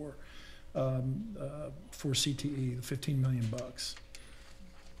accounted for CTE, the $15 million.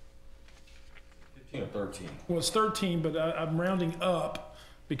 15 or 13? Well, it's 13, but I'm rounding up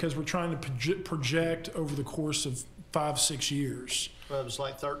because we're trying to project over the course of 5-6 years. Well, it was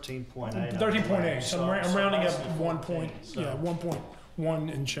like 13.8. 13.8. So I'm rounding up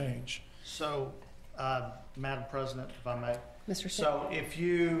 1.1 and change. So, Madam President, if I may. Mr. So if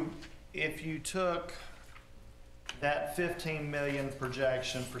you took that 15 million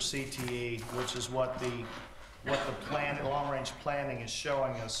projection for CTE, which is what the long-range planning is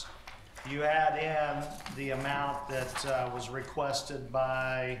showing us, you add in the amount that was requested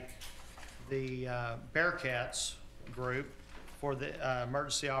by the Bearcats group for the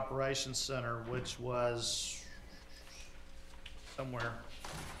Emergency Operations Center, which was somewhere.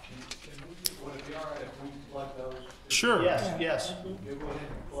 Would it be all right if we plug those? Sure. Yes, yes. Go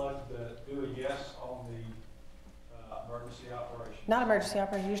ahead and do a yes on the emergency operation. Not emergency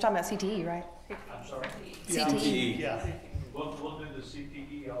operation, you're talking about CTE, right? I'm sorry? CTE. Yeah. We'll do the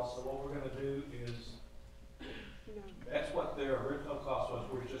CTE also. What we're gonna do is, that's what their original cost was.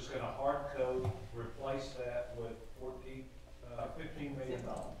 We're just gonna hard code, replace that with $15 million.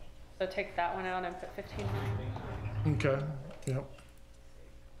 So take that one out and put 15 million. Okay. Yep.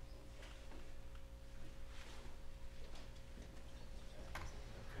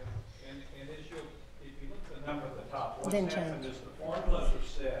 If you look at the number at the top, what's Then happened change. is the formulas are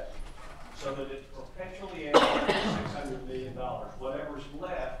set so that it perpetually adds up to $600 million. Whatever's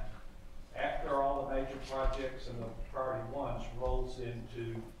left after all the major projects and the priority ones rolls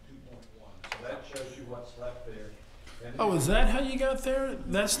into 2.1. So that shows you what's left there. And Oh, is that how you got there?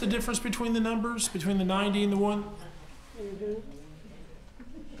 That's the difference between the numbers, between the 90 and the 1?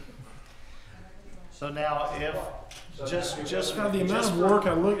 So now if, just God, the amount of work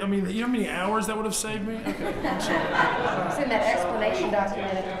I look, I mean, you know how many hours that would have saved me? Okay, I'm sorry. It's in that explanation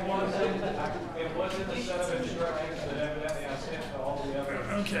document. it was in the set of instructions that evidently I sent to all the other.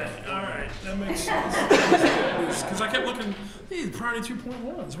 Okay, all right, that makes sense. Because I kept looking, hey, priority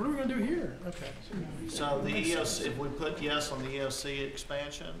 2.1s, what are we going to do here? Okay. So the EOC, if we put yes on the EOC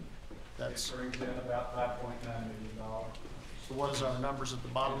expansion, that's. It brings in about $5.9 million. So what does our numbers at the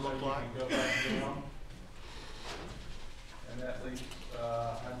bottom look like? Go back down. And that leaves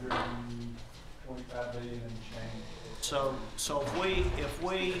 125 billion and change. So So if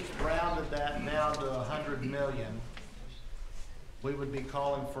we rounded that down to 100 million, we would be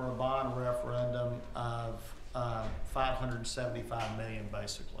calling for a bond referendum of 575 million,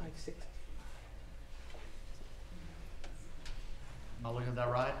 basically. Am I looking at that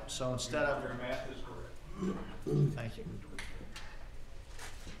right? So instead of Your math is correct. thank you.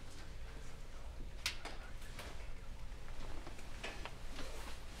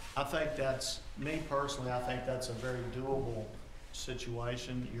 I think that's, me personally, I think that's a very doable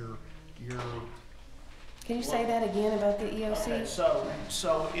situation. Can you say that again about the Okay, EOC?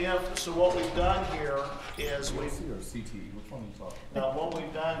 so what we've done here is we've, EOC or CTE, which one are you talking no, what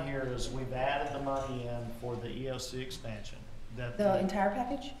we've done here is we've added the money in for the EOC expansion. That The entire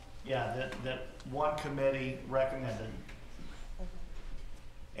package? Yeah, that one committee recommended.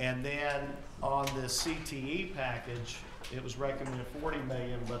 And then on the CTE package, it was recommended 40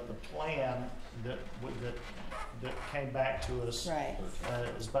 million, but the plan that came back to us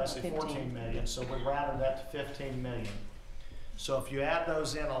is basically 14 million, so we rounded that to 15 million. So if you add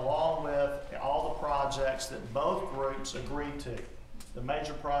those in along with all the projects that both groups agreed to, the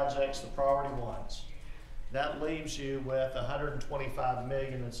major projects, the priority ones, that leaves you with 125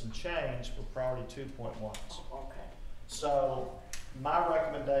 million and some change for priority 2.1s. Okay. So my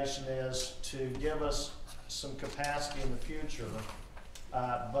recommendation is to give us some capacity in the future,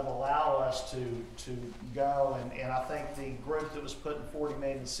 but allow us to go, and I think the group that was putting 40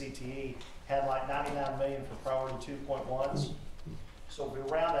 million in CTE had like 99 million for priority 2.1s. So if we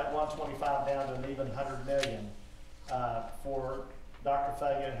round that 125 down to an even 100 million, for Dr.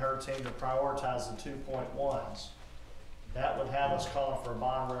 Fagan and her team to prioritize the 2.1s, that would have us calling for a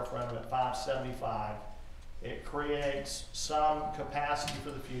bond referendum at 575. It creates some capacity for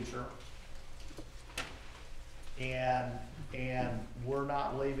the future, and we're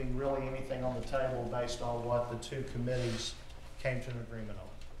not leaving really anything on the table based on what the two committees came to an agreement on.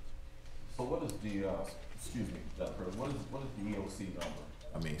 So what is the, excuse me, Dr. President, what is the EOC number?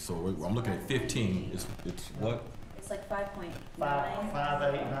 I mean, so I'm looking at 15, it's what? It's like 5.9.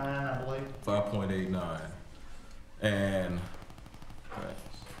 589, I believe. 5.89. And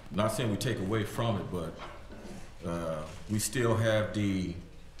not saying we take away from it, but we still have the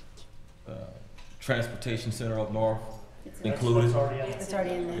transportation center up north included. It's already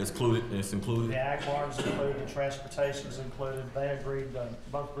in there. It's included. It's included. The ag barn's included, the transportation's included. They agreed,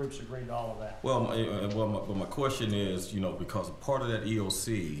 both groups agreed to all of that. Well, my question is, because a part of that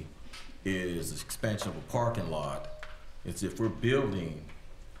EOC is the expansion of a parking lot. It's if we're building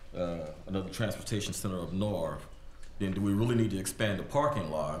another transportation center up north, then do we really need to expand the parking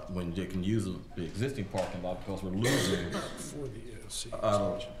lot when they can use the existing parking lot because we're losing? For the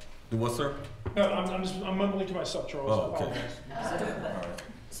EOC. What, sir? No, I'm mumbling to myself, Charles. Oh, okay.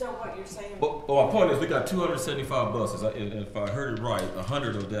 So what you're saying? Well, my point is we got 275 buses. And if I heard it right,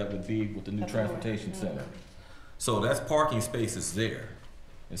 100 of that would be with the new transportation center. So that's parking spaces there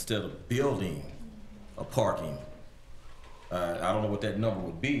instead of building a parking. I don't know what that number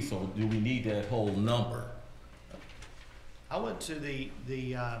would be, so do we need that whole number? I went to the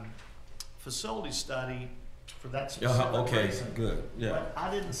facility study for that specific okay, reason. good, yeah. But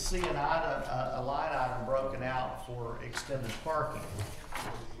I didn't see a line item broken out for extended parking. I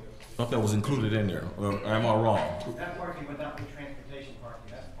thought that was included in there, or am I wrong? That parking would not be transportation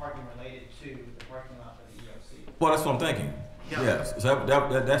parking, that's parking related to the parking lot for the EOC. Well, that's what I'm thinking. Yeah. Yes, so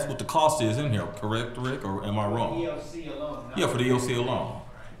that's what the cost is in here, correct, Rick, or am I wrong? For the EOC alone. Yeah, for the EOC alone.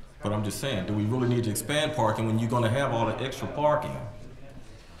 But I'm just saying, do we really need to expand parking when you're gonna have all the extra parking?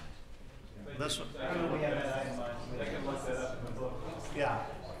 This one. They can look that up in the book. Yeah.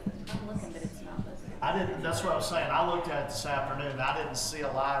 I'm looking, but it's not listed. I didn't, that's what I was saying. I looked at it this afternoon. I didn't see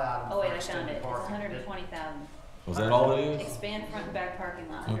a line item. Oh, wait, for I found it. extended It's parking. 120,000. Was that all it is? Expand front and back parking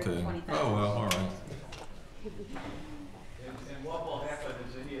lot, Okay. 120,000. Oh, well, all right. And what will happen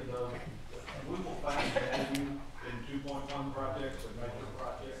is any of those, we will find value in 2.1 projects or major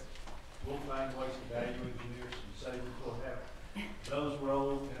projects. We'll find ways to value engineers and say we'll have those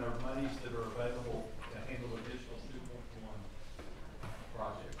roles in our monies that are available to handle additional 2.1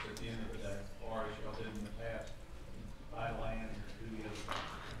 projects at the end of the day, or as y'all did in the past, buy land or do the other.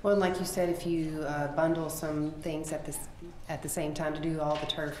 Well, like you said, if you bundle some things at the same time to do all the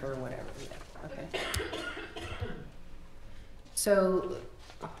turf or whatever, yeah, okay. So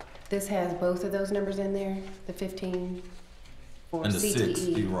this has both of those numbers in there, the 15 for And the CTE. 6,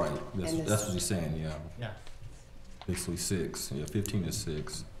 you're right. and That's what he's saying, yeah. Yeah. Basically 6, yeah, 15 is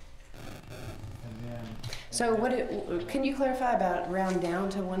 6. And then. So can you clarify about round down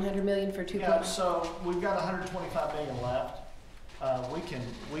to 100 million for 2.1? Yeah, so we've got 125 million left. we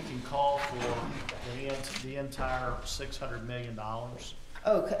can call for the entire $600 million.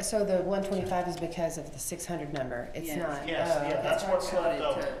 Oh, so the 125 is because of the 600 number? It's not? Yes, oh, yeah, okay. that's what's left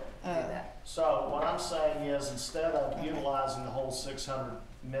over. Oh. So what I'm saying is, instead of utilizing the whole 600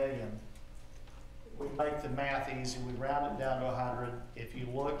 million, we make the math easy, we round it down to 100. If you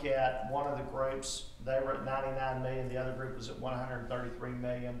look at one of the groups, they were at 99 million, the other group was at 133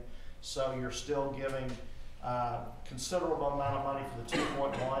 million. So you're still giving considerable amount of money for the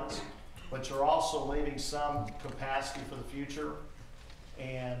 2.1s, but you're also leaving some capacity for the future.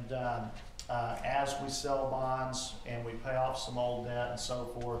 And as we sell bonds and we pay off some old debt and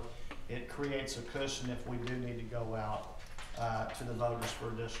so forth, it creates a cushion if we do need to go out to the voters for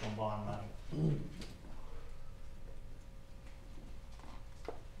additional bond money.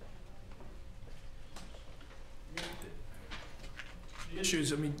 The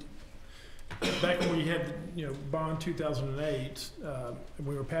issues, I mean, back when we had, bond 2008, and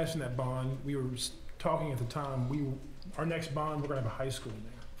we were passing that bond, we were talking at the time, our next bond, we're gonna have a high school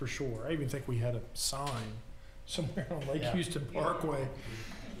there, for sure. I even think we had a sign somewhere on Lake Houston Parkway.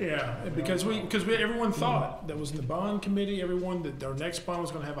 Yeah, because everyone thought, that was in the bond committee, everyone, that our next bond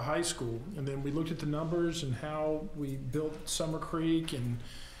was gonna have a high school. And then we looked at the numbers and how we built Summer Creek, and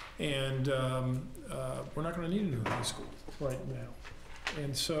we're not gonna need a new high school right now.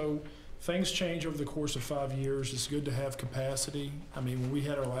 And so things change over the course of 5 years. It's good to have capacity. I mean, when we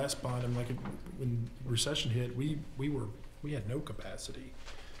had our last bond, and when recession hit, we had no capacity.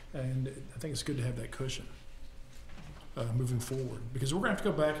 And I think it's good to have that cushion moving forward, because we're gonna have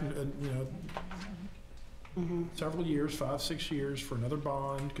to go back and several years, 5-6 years for another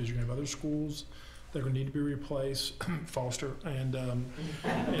bond, because you're gonna have other schools that are gonna need to be replaced, Foster and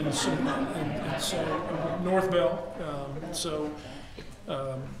so Northbell.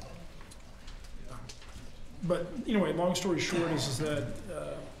 But anyway, long story short is that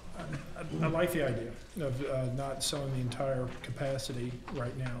I like the idea of not selling the entire capacity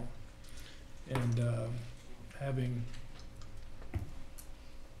right now, and having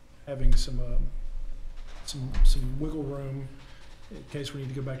some wiggle room in case we need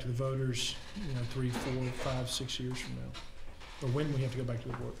to go back to the voters, 3, 4, 5, 6 years from now, or when we have to go back to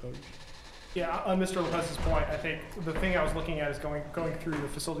the voters. Yeah, on Mr. Lopez's point, I think the thing I was looking at is going through the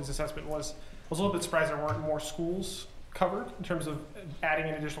facilities assessment was a little bit surprised there weren't more schools covered in terms of adding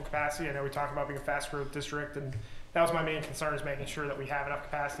in additional capacity. I know we talked about being a fast growth district, and that was my main concern, is making sure that we have enough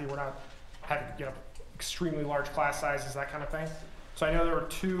capacity. We're not having extremely large class sizes, that kind of thing. So I know there were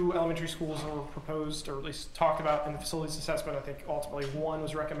 2 elementary schools that were proposed, or at least talked about in the facilities assessment. I think ultimately 1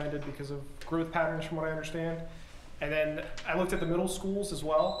 was recommended because of growth patterns, from what I understand. And then I looked at the middle schools as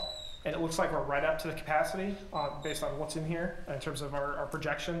well, and it looks like we're right up to the capacity based on what's in here in terms of our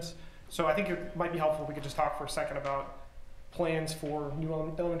projections. So I think it might be helpful if we could just talk for a second about plans for new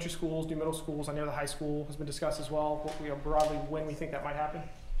elementary schools, new middle schools. I know the high school has been discussed as well, broadly when we think that might happen,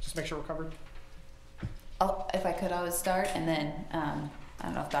 just to make sure we're covered. If I could, I would start, and then I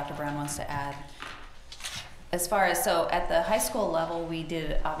don't know if Dr. Brown wants to add. As far as, so at the high school level, we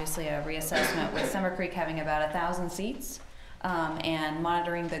did obviously a reassessment with Summer Creek having about 1,000 seats, and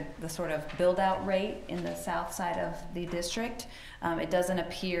monitoring the sort of build-out rate in the south side of the district. It doesn't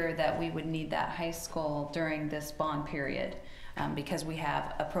appear that we would need that high school during this bond period, because we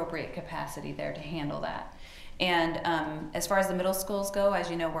have appropriate capacity there to handle that. And as far as the middle schools go,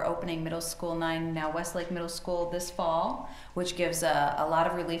 as you know, we're opening Middle School 9, now Westlake Middle School, this fall, which gives a lot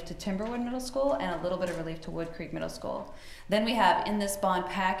of relief to Timberwood Middle School and a little bit of relief to Wood Creek Middle School. Then we have in this bond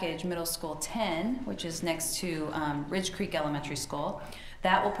package Middle School 10, which is next to Ridge Creek Elementary School.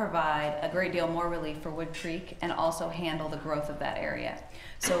 That will provide a great deal more relief for Wood Creek and also handle the growth of that area.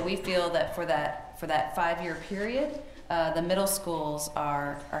 So we feel that for that 5-year period, the middle schools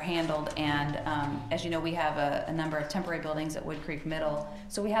are handled, and as you know, we have a number of temporary buildings at Wood Creek Middle,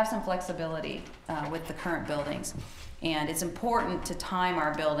 so we have some flexibility with the current buildings. And it's important to time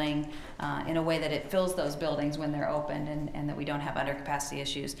our building in a way that it fills those buildings when they're opened, and that we don't have undercapacity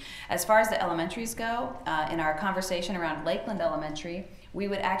issues. As far as the elementaries go, in our conversation around Lakeland Elementary, we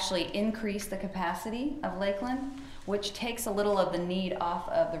would actually increase the capacity of Lakeland, which takes a little of the need off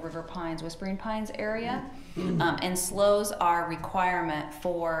of the River Pines, Whispering Pines area, and slows our requirement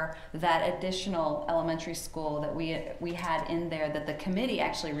for that additional elementary school that we had in there that the committee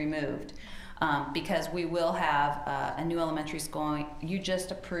actually removed. Because we will have a new elementary school. You just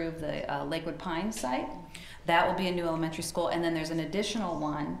approved the Lakewood Pines site. That will be a new elementary school, and then there's an additional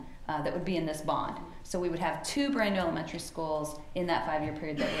one that would be in this bond. So we would have 2 brand new elementary schools in that 5-year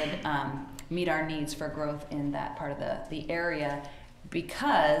period that would meet our needs for growth in that part of the area,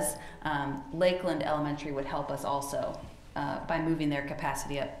 because Lakeland Elementary would help us also by moving their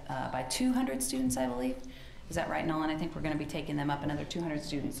capacity up by 200 students, I believe. Is that right, Nolan? I think we're going to be taking them up another 200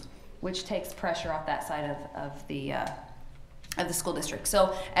 students, which takes pressure off that side of the school district.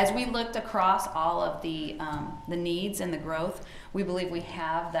 So as we looked across all of the needs and the growth, we believe we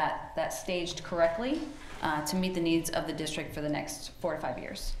have that staged correctly to meet the needs of the district for the next 4 to 5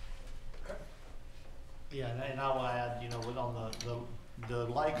 years. Yeah, and I will add, you know, on the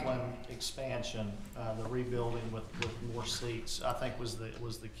Lakeland expansion, the rebuilding with more seats, I think was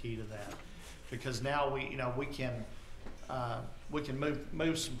the key to that, because now we can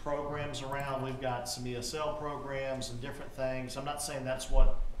move some programs around. We've got some ESL programs and different things. I'm not saying that's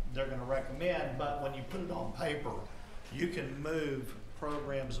what they're going to recommend, but when you put it on paper, you can move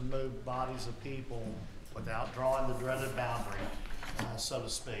programs and move bodies of people without drawing the dreaded boundary, so to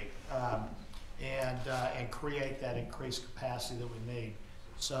speak, and create that increased capacity that we need.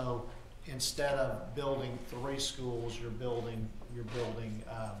 So instead of building 3 schools, you're building 2.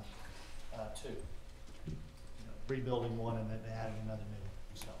 Rebuilding one and then adding another new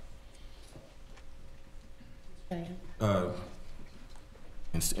one. So.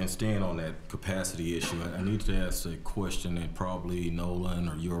 And staying on that capacity issue, I need to ask a question, and probably Nolan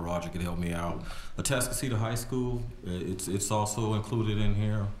or you or Roger could help me out. Atascocita High School, it's also included in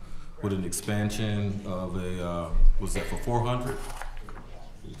here with an expansion of was that for 400?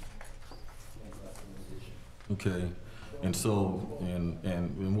 Okay, and so,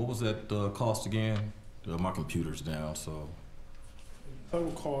 and what was that cost again? My computer's down, so.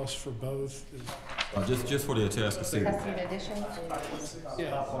 Total cost for both is just for the Atascocita. Atascocita addition?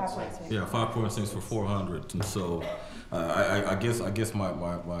 Yeah. 5.6. Yeah, 5.6 for 400, and so I guess my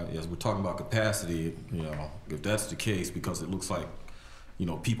as we're talking about capacity, you know, if that's the case, because it looks like, you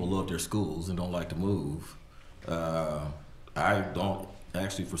know, people love their schools and don't like to move. I don't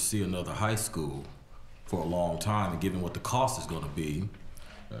actually foresee another high school for a long time, and given what the cost is going to be,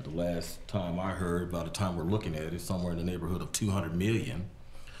 the last time I heard, by the time we're looking at it, somewhere in the neighborhood of 200 million.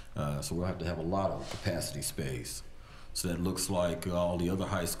 So we'll have to have a lot of capacity space. So that looks like all the other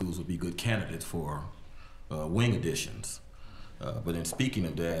high schools would be good candidates for wing additions. But in speaking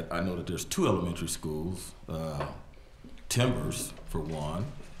of that, I know that there's 2 elementary schools, Timbers for one,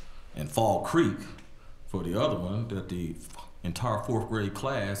 and Fall Creek for the other one, that the entire 4th grade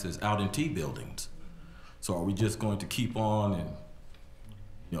class is out in T buildings. So are we just going to keep on and,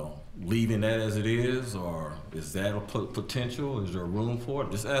 you know, leaving that as it is, or is that a potential? Is there room for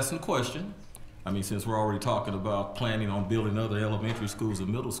it? Just asking the question. I mean, since we're already talking about planning on building other elementary schools and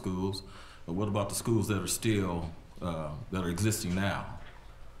middle schools, but what about the schools that are still, that are existing now,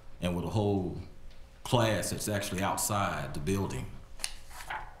 and with a whole class that's actually outside the building?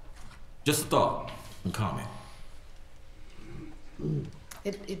 Just a thought and comment.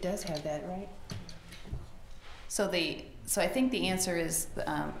 It does have that, right? So I think the answer is,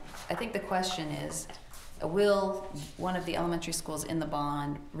 I think the question is, will one of the elementary schools in the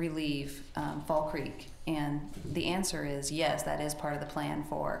bond relieve Fall Creek? And the answer is yes, that is part of the plan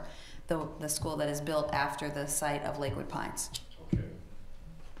for the school that is built after the site of Lakewood Pines. Okay.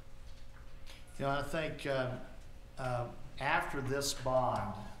 You know, I think after this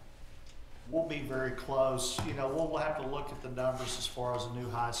bond, we'll be very close. You know, we'll have to look at the numbers as far as a new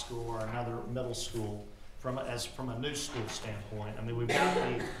high school or another middle school from a new school standpoint. I mean, we've got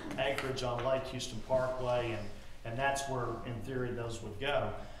the acreage on Lake Houston Parkway, and that's where, in theory, those would go.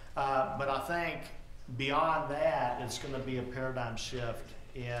 But I think beyond that, it's going to be a paradigm shift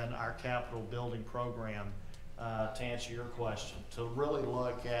in our capital building program, to answer your question, to really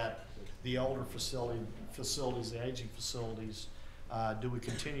look at the older facilities, the aging facilities. Do we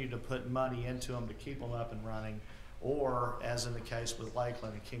continue to put money into them to keep them up and running? Or, as in the case with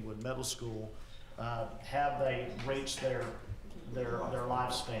Lakeland and Kingwood Middle School, have they reached their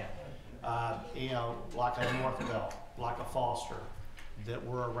lifespan? You know, like a Northville, like a Foster, that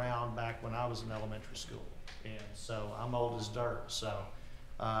were around back when I was in elementary school. And so I'm old as dirt. So,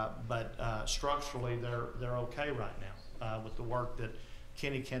 but structurally, they're okay right now with the work that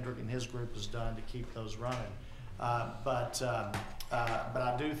Kenny Kendrick and his group has done to keep those running. But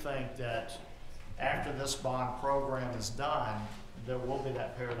I do think that after this bond program is done, there will be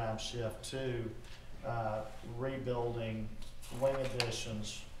that paradigm shift to rebuilding, wing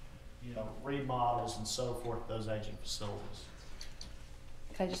additions, you know, remodels and so forth, those aging facilities.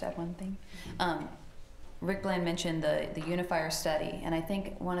 Could I just add one thing? Rick Bland mentioned the unifier study, and I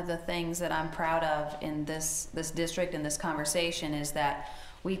think one of the things that I'm proud of in this district and this conversation is that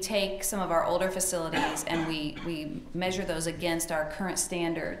we take some of our older facilities and we measure those against our current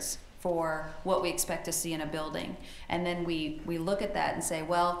standards for what we expect to see in a building. And then we look at that and say,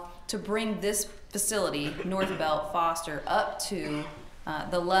 well, to bring this facility, North Belt Foster, up to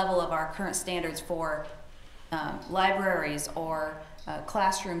the level of our current standards for libraries or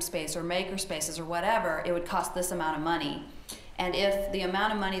classroom space or maker spaces or whatever, it would cost this amount of money. And if the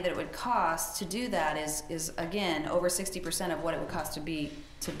amount of money that it would cost to do that is again over 60% of what it would cost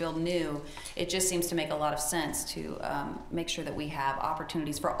to build new, it just seems to make a lot of sense to make sure that we have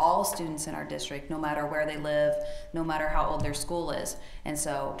opportunities for all students in our district, no matter where they live, no matter how old their school is. And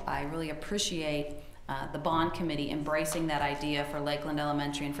so I really appreciate the bond committee embracing that idea for Lakeland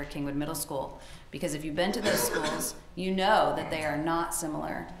Elementary and for Kingwood Middle School, because if you've been to those schools, you know that they are not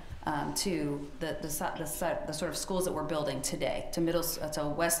similar to the sort of schools that we're building today, to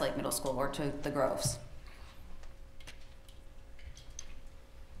Westlake Middle School or to the Groves.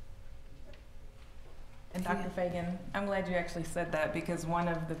 And Dr. Fagan, I'm glad you actually said that, because one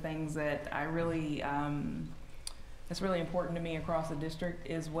of the things that I really, that's really important to me across the district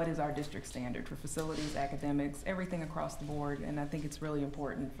is what is our district standard for facilities, academics, everything across the board. And I think it's really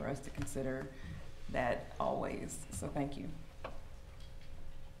important for us to consider that always. So thank you.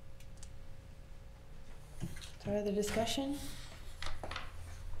 Is there other discussion?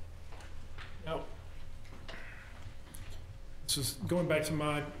 No. So going back to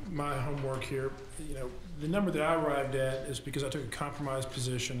my homework here, you know, the number that I arrived at is because I took a compromise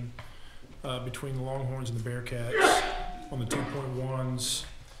position between the Longhorns and the Bearcats on the 2.1s,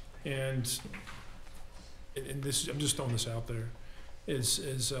 and this, I'm just throwing this out there,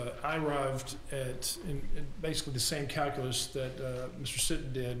 is I arrived at in basically the same calculus that Mr.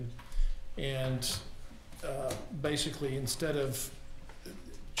 Sitton did, and basically instead of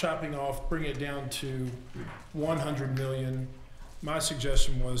chopping off, bring it down to 100 million. My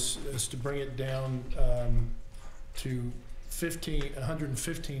suggestion was to bring it down to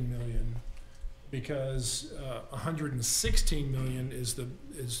 115 million, because 116 million is the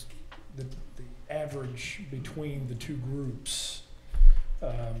average between the two groups,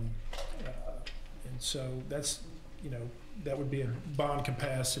 and so that's, you know, that would be a bond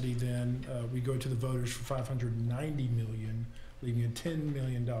capacity. Then we go to the voters for 590 million, leaving a $10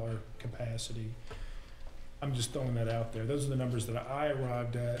 million capacity. I'm just throwing that out there. Those are the numbers that I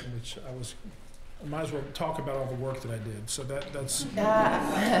arrived at, which I might as well talk about all the work that I did. So that's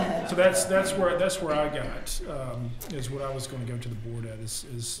where I got, is what I was going to go to the board at,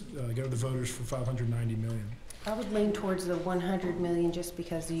 is go to the voters for 590 million. I would lean towards the 100 million, just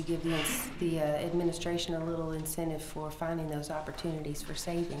because you give the administration a little incentive for finding those opportunities for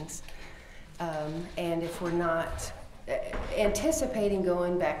savings. And if we're not anticipating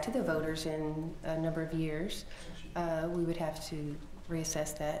going back to the voters in a number of years, we would have to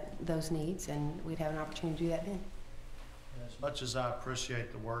reassess those needs, and we'd have an opportunity to do that then. As much as I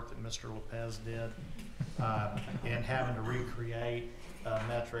appreciate the work that Mr. Lopez did in having to recreate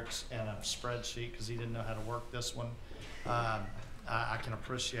metrics and a spreadsheet, because he didn't know how to work this one, I can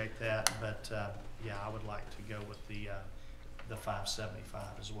appreciate that, but yeah, I would like to go with the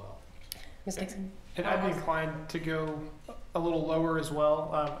 575 as well. Ms. Dixon? And I'd be inclined to go a little lower as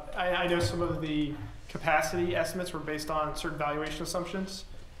well. I know some of the capacity estimates were based on certain valuation assumptions,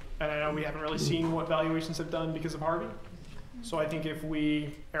 and I know we haven't really seen what valuations have done because of Harvey. So I think if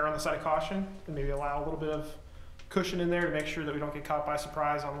we err on the side of caution and maybe allow a little bit of cushion in there to make sure that we don't get caught by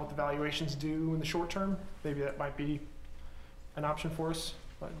surprise on what the valuations do in the short term, maybe that might be an option for us.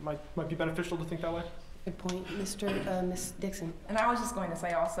 Might be beneficial to think that way. Good point, Ms. Dixon. And I was just going to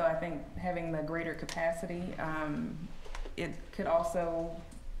say also, I think having the greater capacity, it could also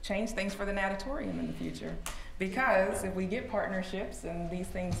change things for the natatorium in the future. Because if we get partnerships and these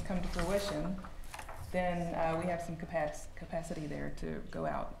things come to fruition, then we have some capacity there to go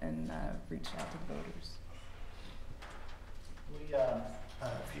out and reach out to the voters. We,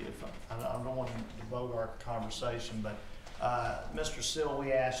 I don't want to devote our conversation, but Mr. Sill,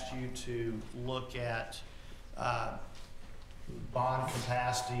 we asked you to look at bond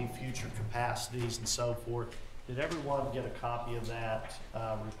capacity, future capacities, and so forth. Did everyone get a copy of that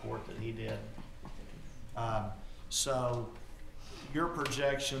report that he did? So your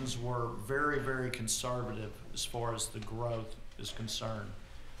projections were very, very conservative as far as the growth is concerned.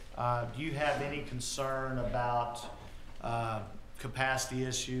 Do you have any concern about capacity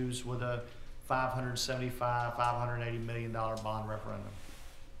issues with a $575, $580 million bond referendum?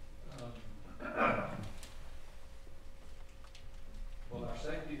 Well, our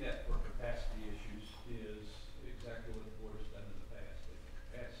safety net for capacity issues is exactly what the board has done in the past. If the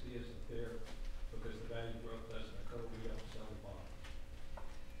capacity isn't there because the value growth doesn't occur, we don't sell the bond.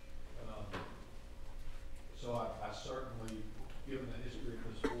 So I certainly, given the history of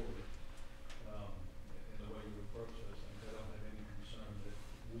this board,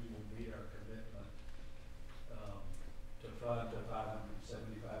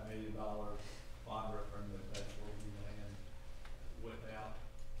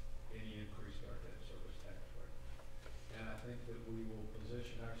 think that we will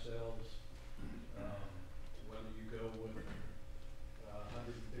position ourselves, whether you go with $115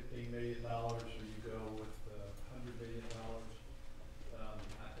 million or you go with $100 million,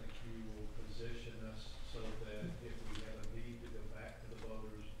 I think you will position us so that if we have a need to go back to the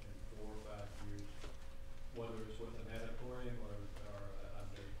voters in 4 or 5 years, whether it's with an auditorium or an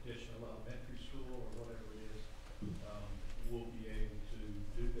additional elementary school or whatever it is, we'll be able to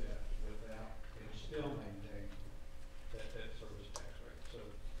do that without and still maintain that debt service tax rate. So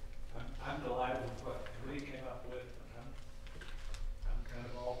I'm delighted with what we came up with. I'm kind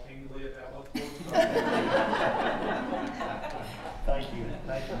of all tingly about what's going on. Thank you,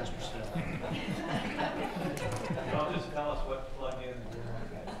 Mr. Still. Y'all just tell us what to plug in.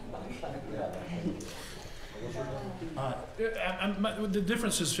 The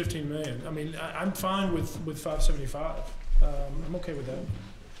difference is 15 million. I mean, I'm fine with 575. I'm okay with that.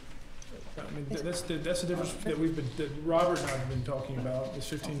 I mean, that's the difference that Robert and I have been talking about is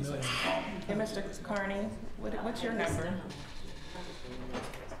 15 million. Hey, Mr. Carney, what's your number?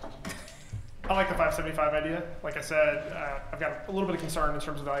 I like the 575 idea. Like I said, I've got a little bit of concern in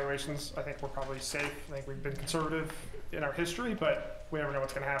terms of valuations. I think we're probably safe. I think we've been conservative in our history, but we never know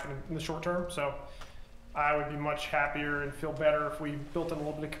what's going to happen in the short term. So I would be much happier and feel better if we built in a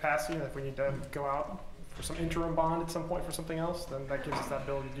little bit of capacity. And if we need to go out for some interim bond at some point for something else, then that gives us that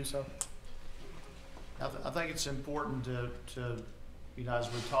ability to do so. I think it's important to, you know,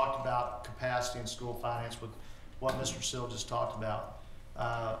 as we talked about capacity in school finance with what Mr. Sill just talked about,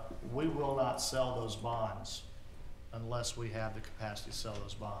 we will not sell those bonds unless we have the capacity to sell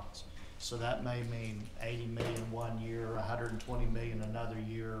those bonds. So that may mean 80 million one year, 120 million another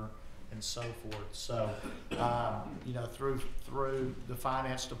year, and so forth. So, you know, through the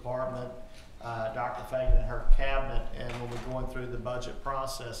finance department, Dr. Fagan and her cabinet, and when we're going through the budget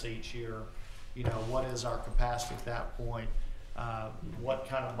process each year, you know, what is our capacity at that point? What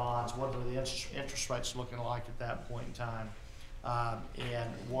kind of bonds, what are the interest rates looking like at that point in time? And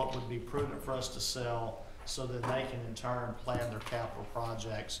what would be prudent for us to sell so that they can in turn plan their capital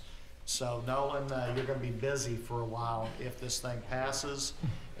projects. So Nolan, you're going to be busy for a while if this thing passes,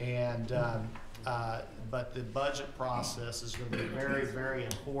 and but the budget process is going to be very, very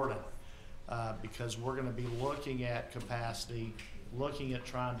important because we're going to be looking at capacity, looking at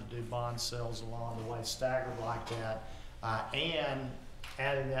trying to do bond sales along the way, staggered like that, and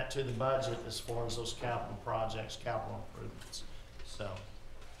adding that to the budget as far as those capital projects, capital improvements. So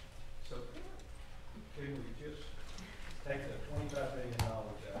can we just take the $25 million out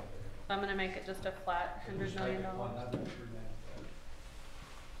of there? I'm gonna make it just a flat $100 million.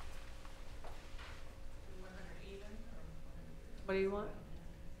 What do you want?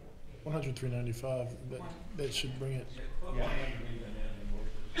 103.95. That should bring it. Yeah.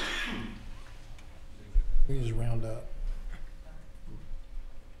 We can just round up.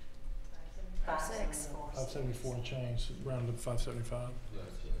 574 and change. Round up to 575.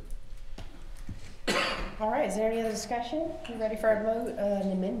 All right, is there any other discussion? You ready for a vote,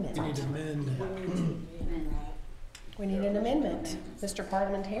 an amendment? We need to amend. We need an amendment. Mr.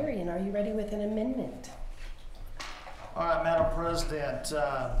 Parliamentarian, are you ready with an amendment? All right, Madam President,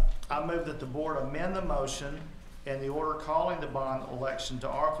 I move that the board amend the motion in the order calling the bond election to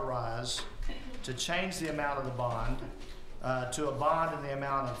authorize to change the amount of the bond to a bond in the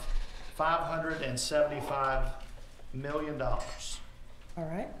amount of $575 million. All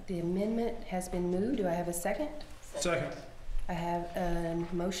right, the amendment has been moved. Do I have a second? Second. I have a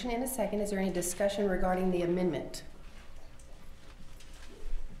motion and a second. Is there any discussion regarding the amendment?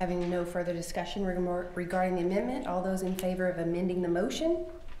 Having no further discussion regarding the amendment, all those in favor of amending the motion?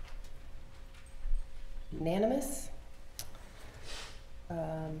 Unanimous?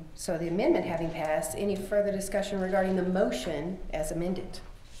 So the amendment having passed, any further discussion regarding the motion as amended?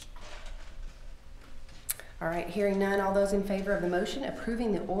 All right, hearing none, all those in favor of the motion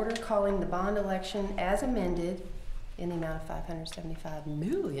approving the order calling the bond election as amended in the amount of $575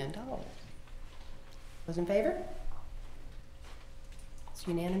 million. Those in favor? It's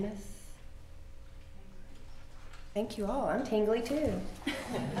unanimous. Thank you all. I'm tingly too.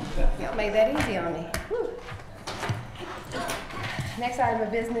 Y'all made that easy on me. Whew. Next item of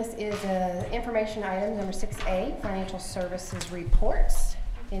business is information item number 6A, financial services reports.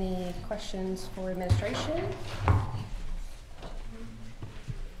 Any questions for administration? All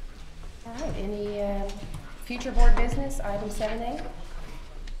right, any future board business, item 7A?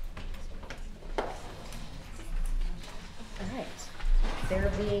 All right,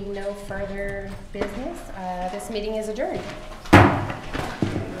 there being no further business, this meeting is adjourned.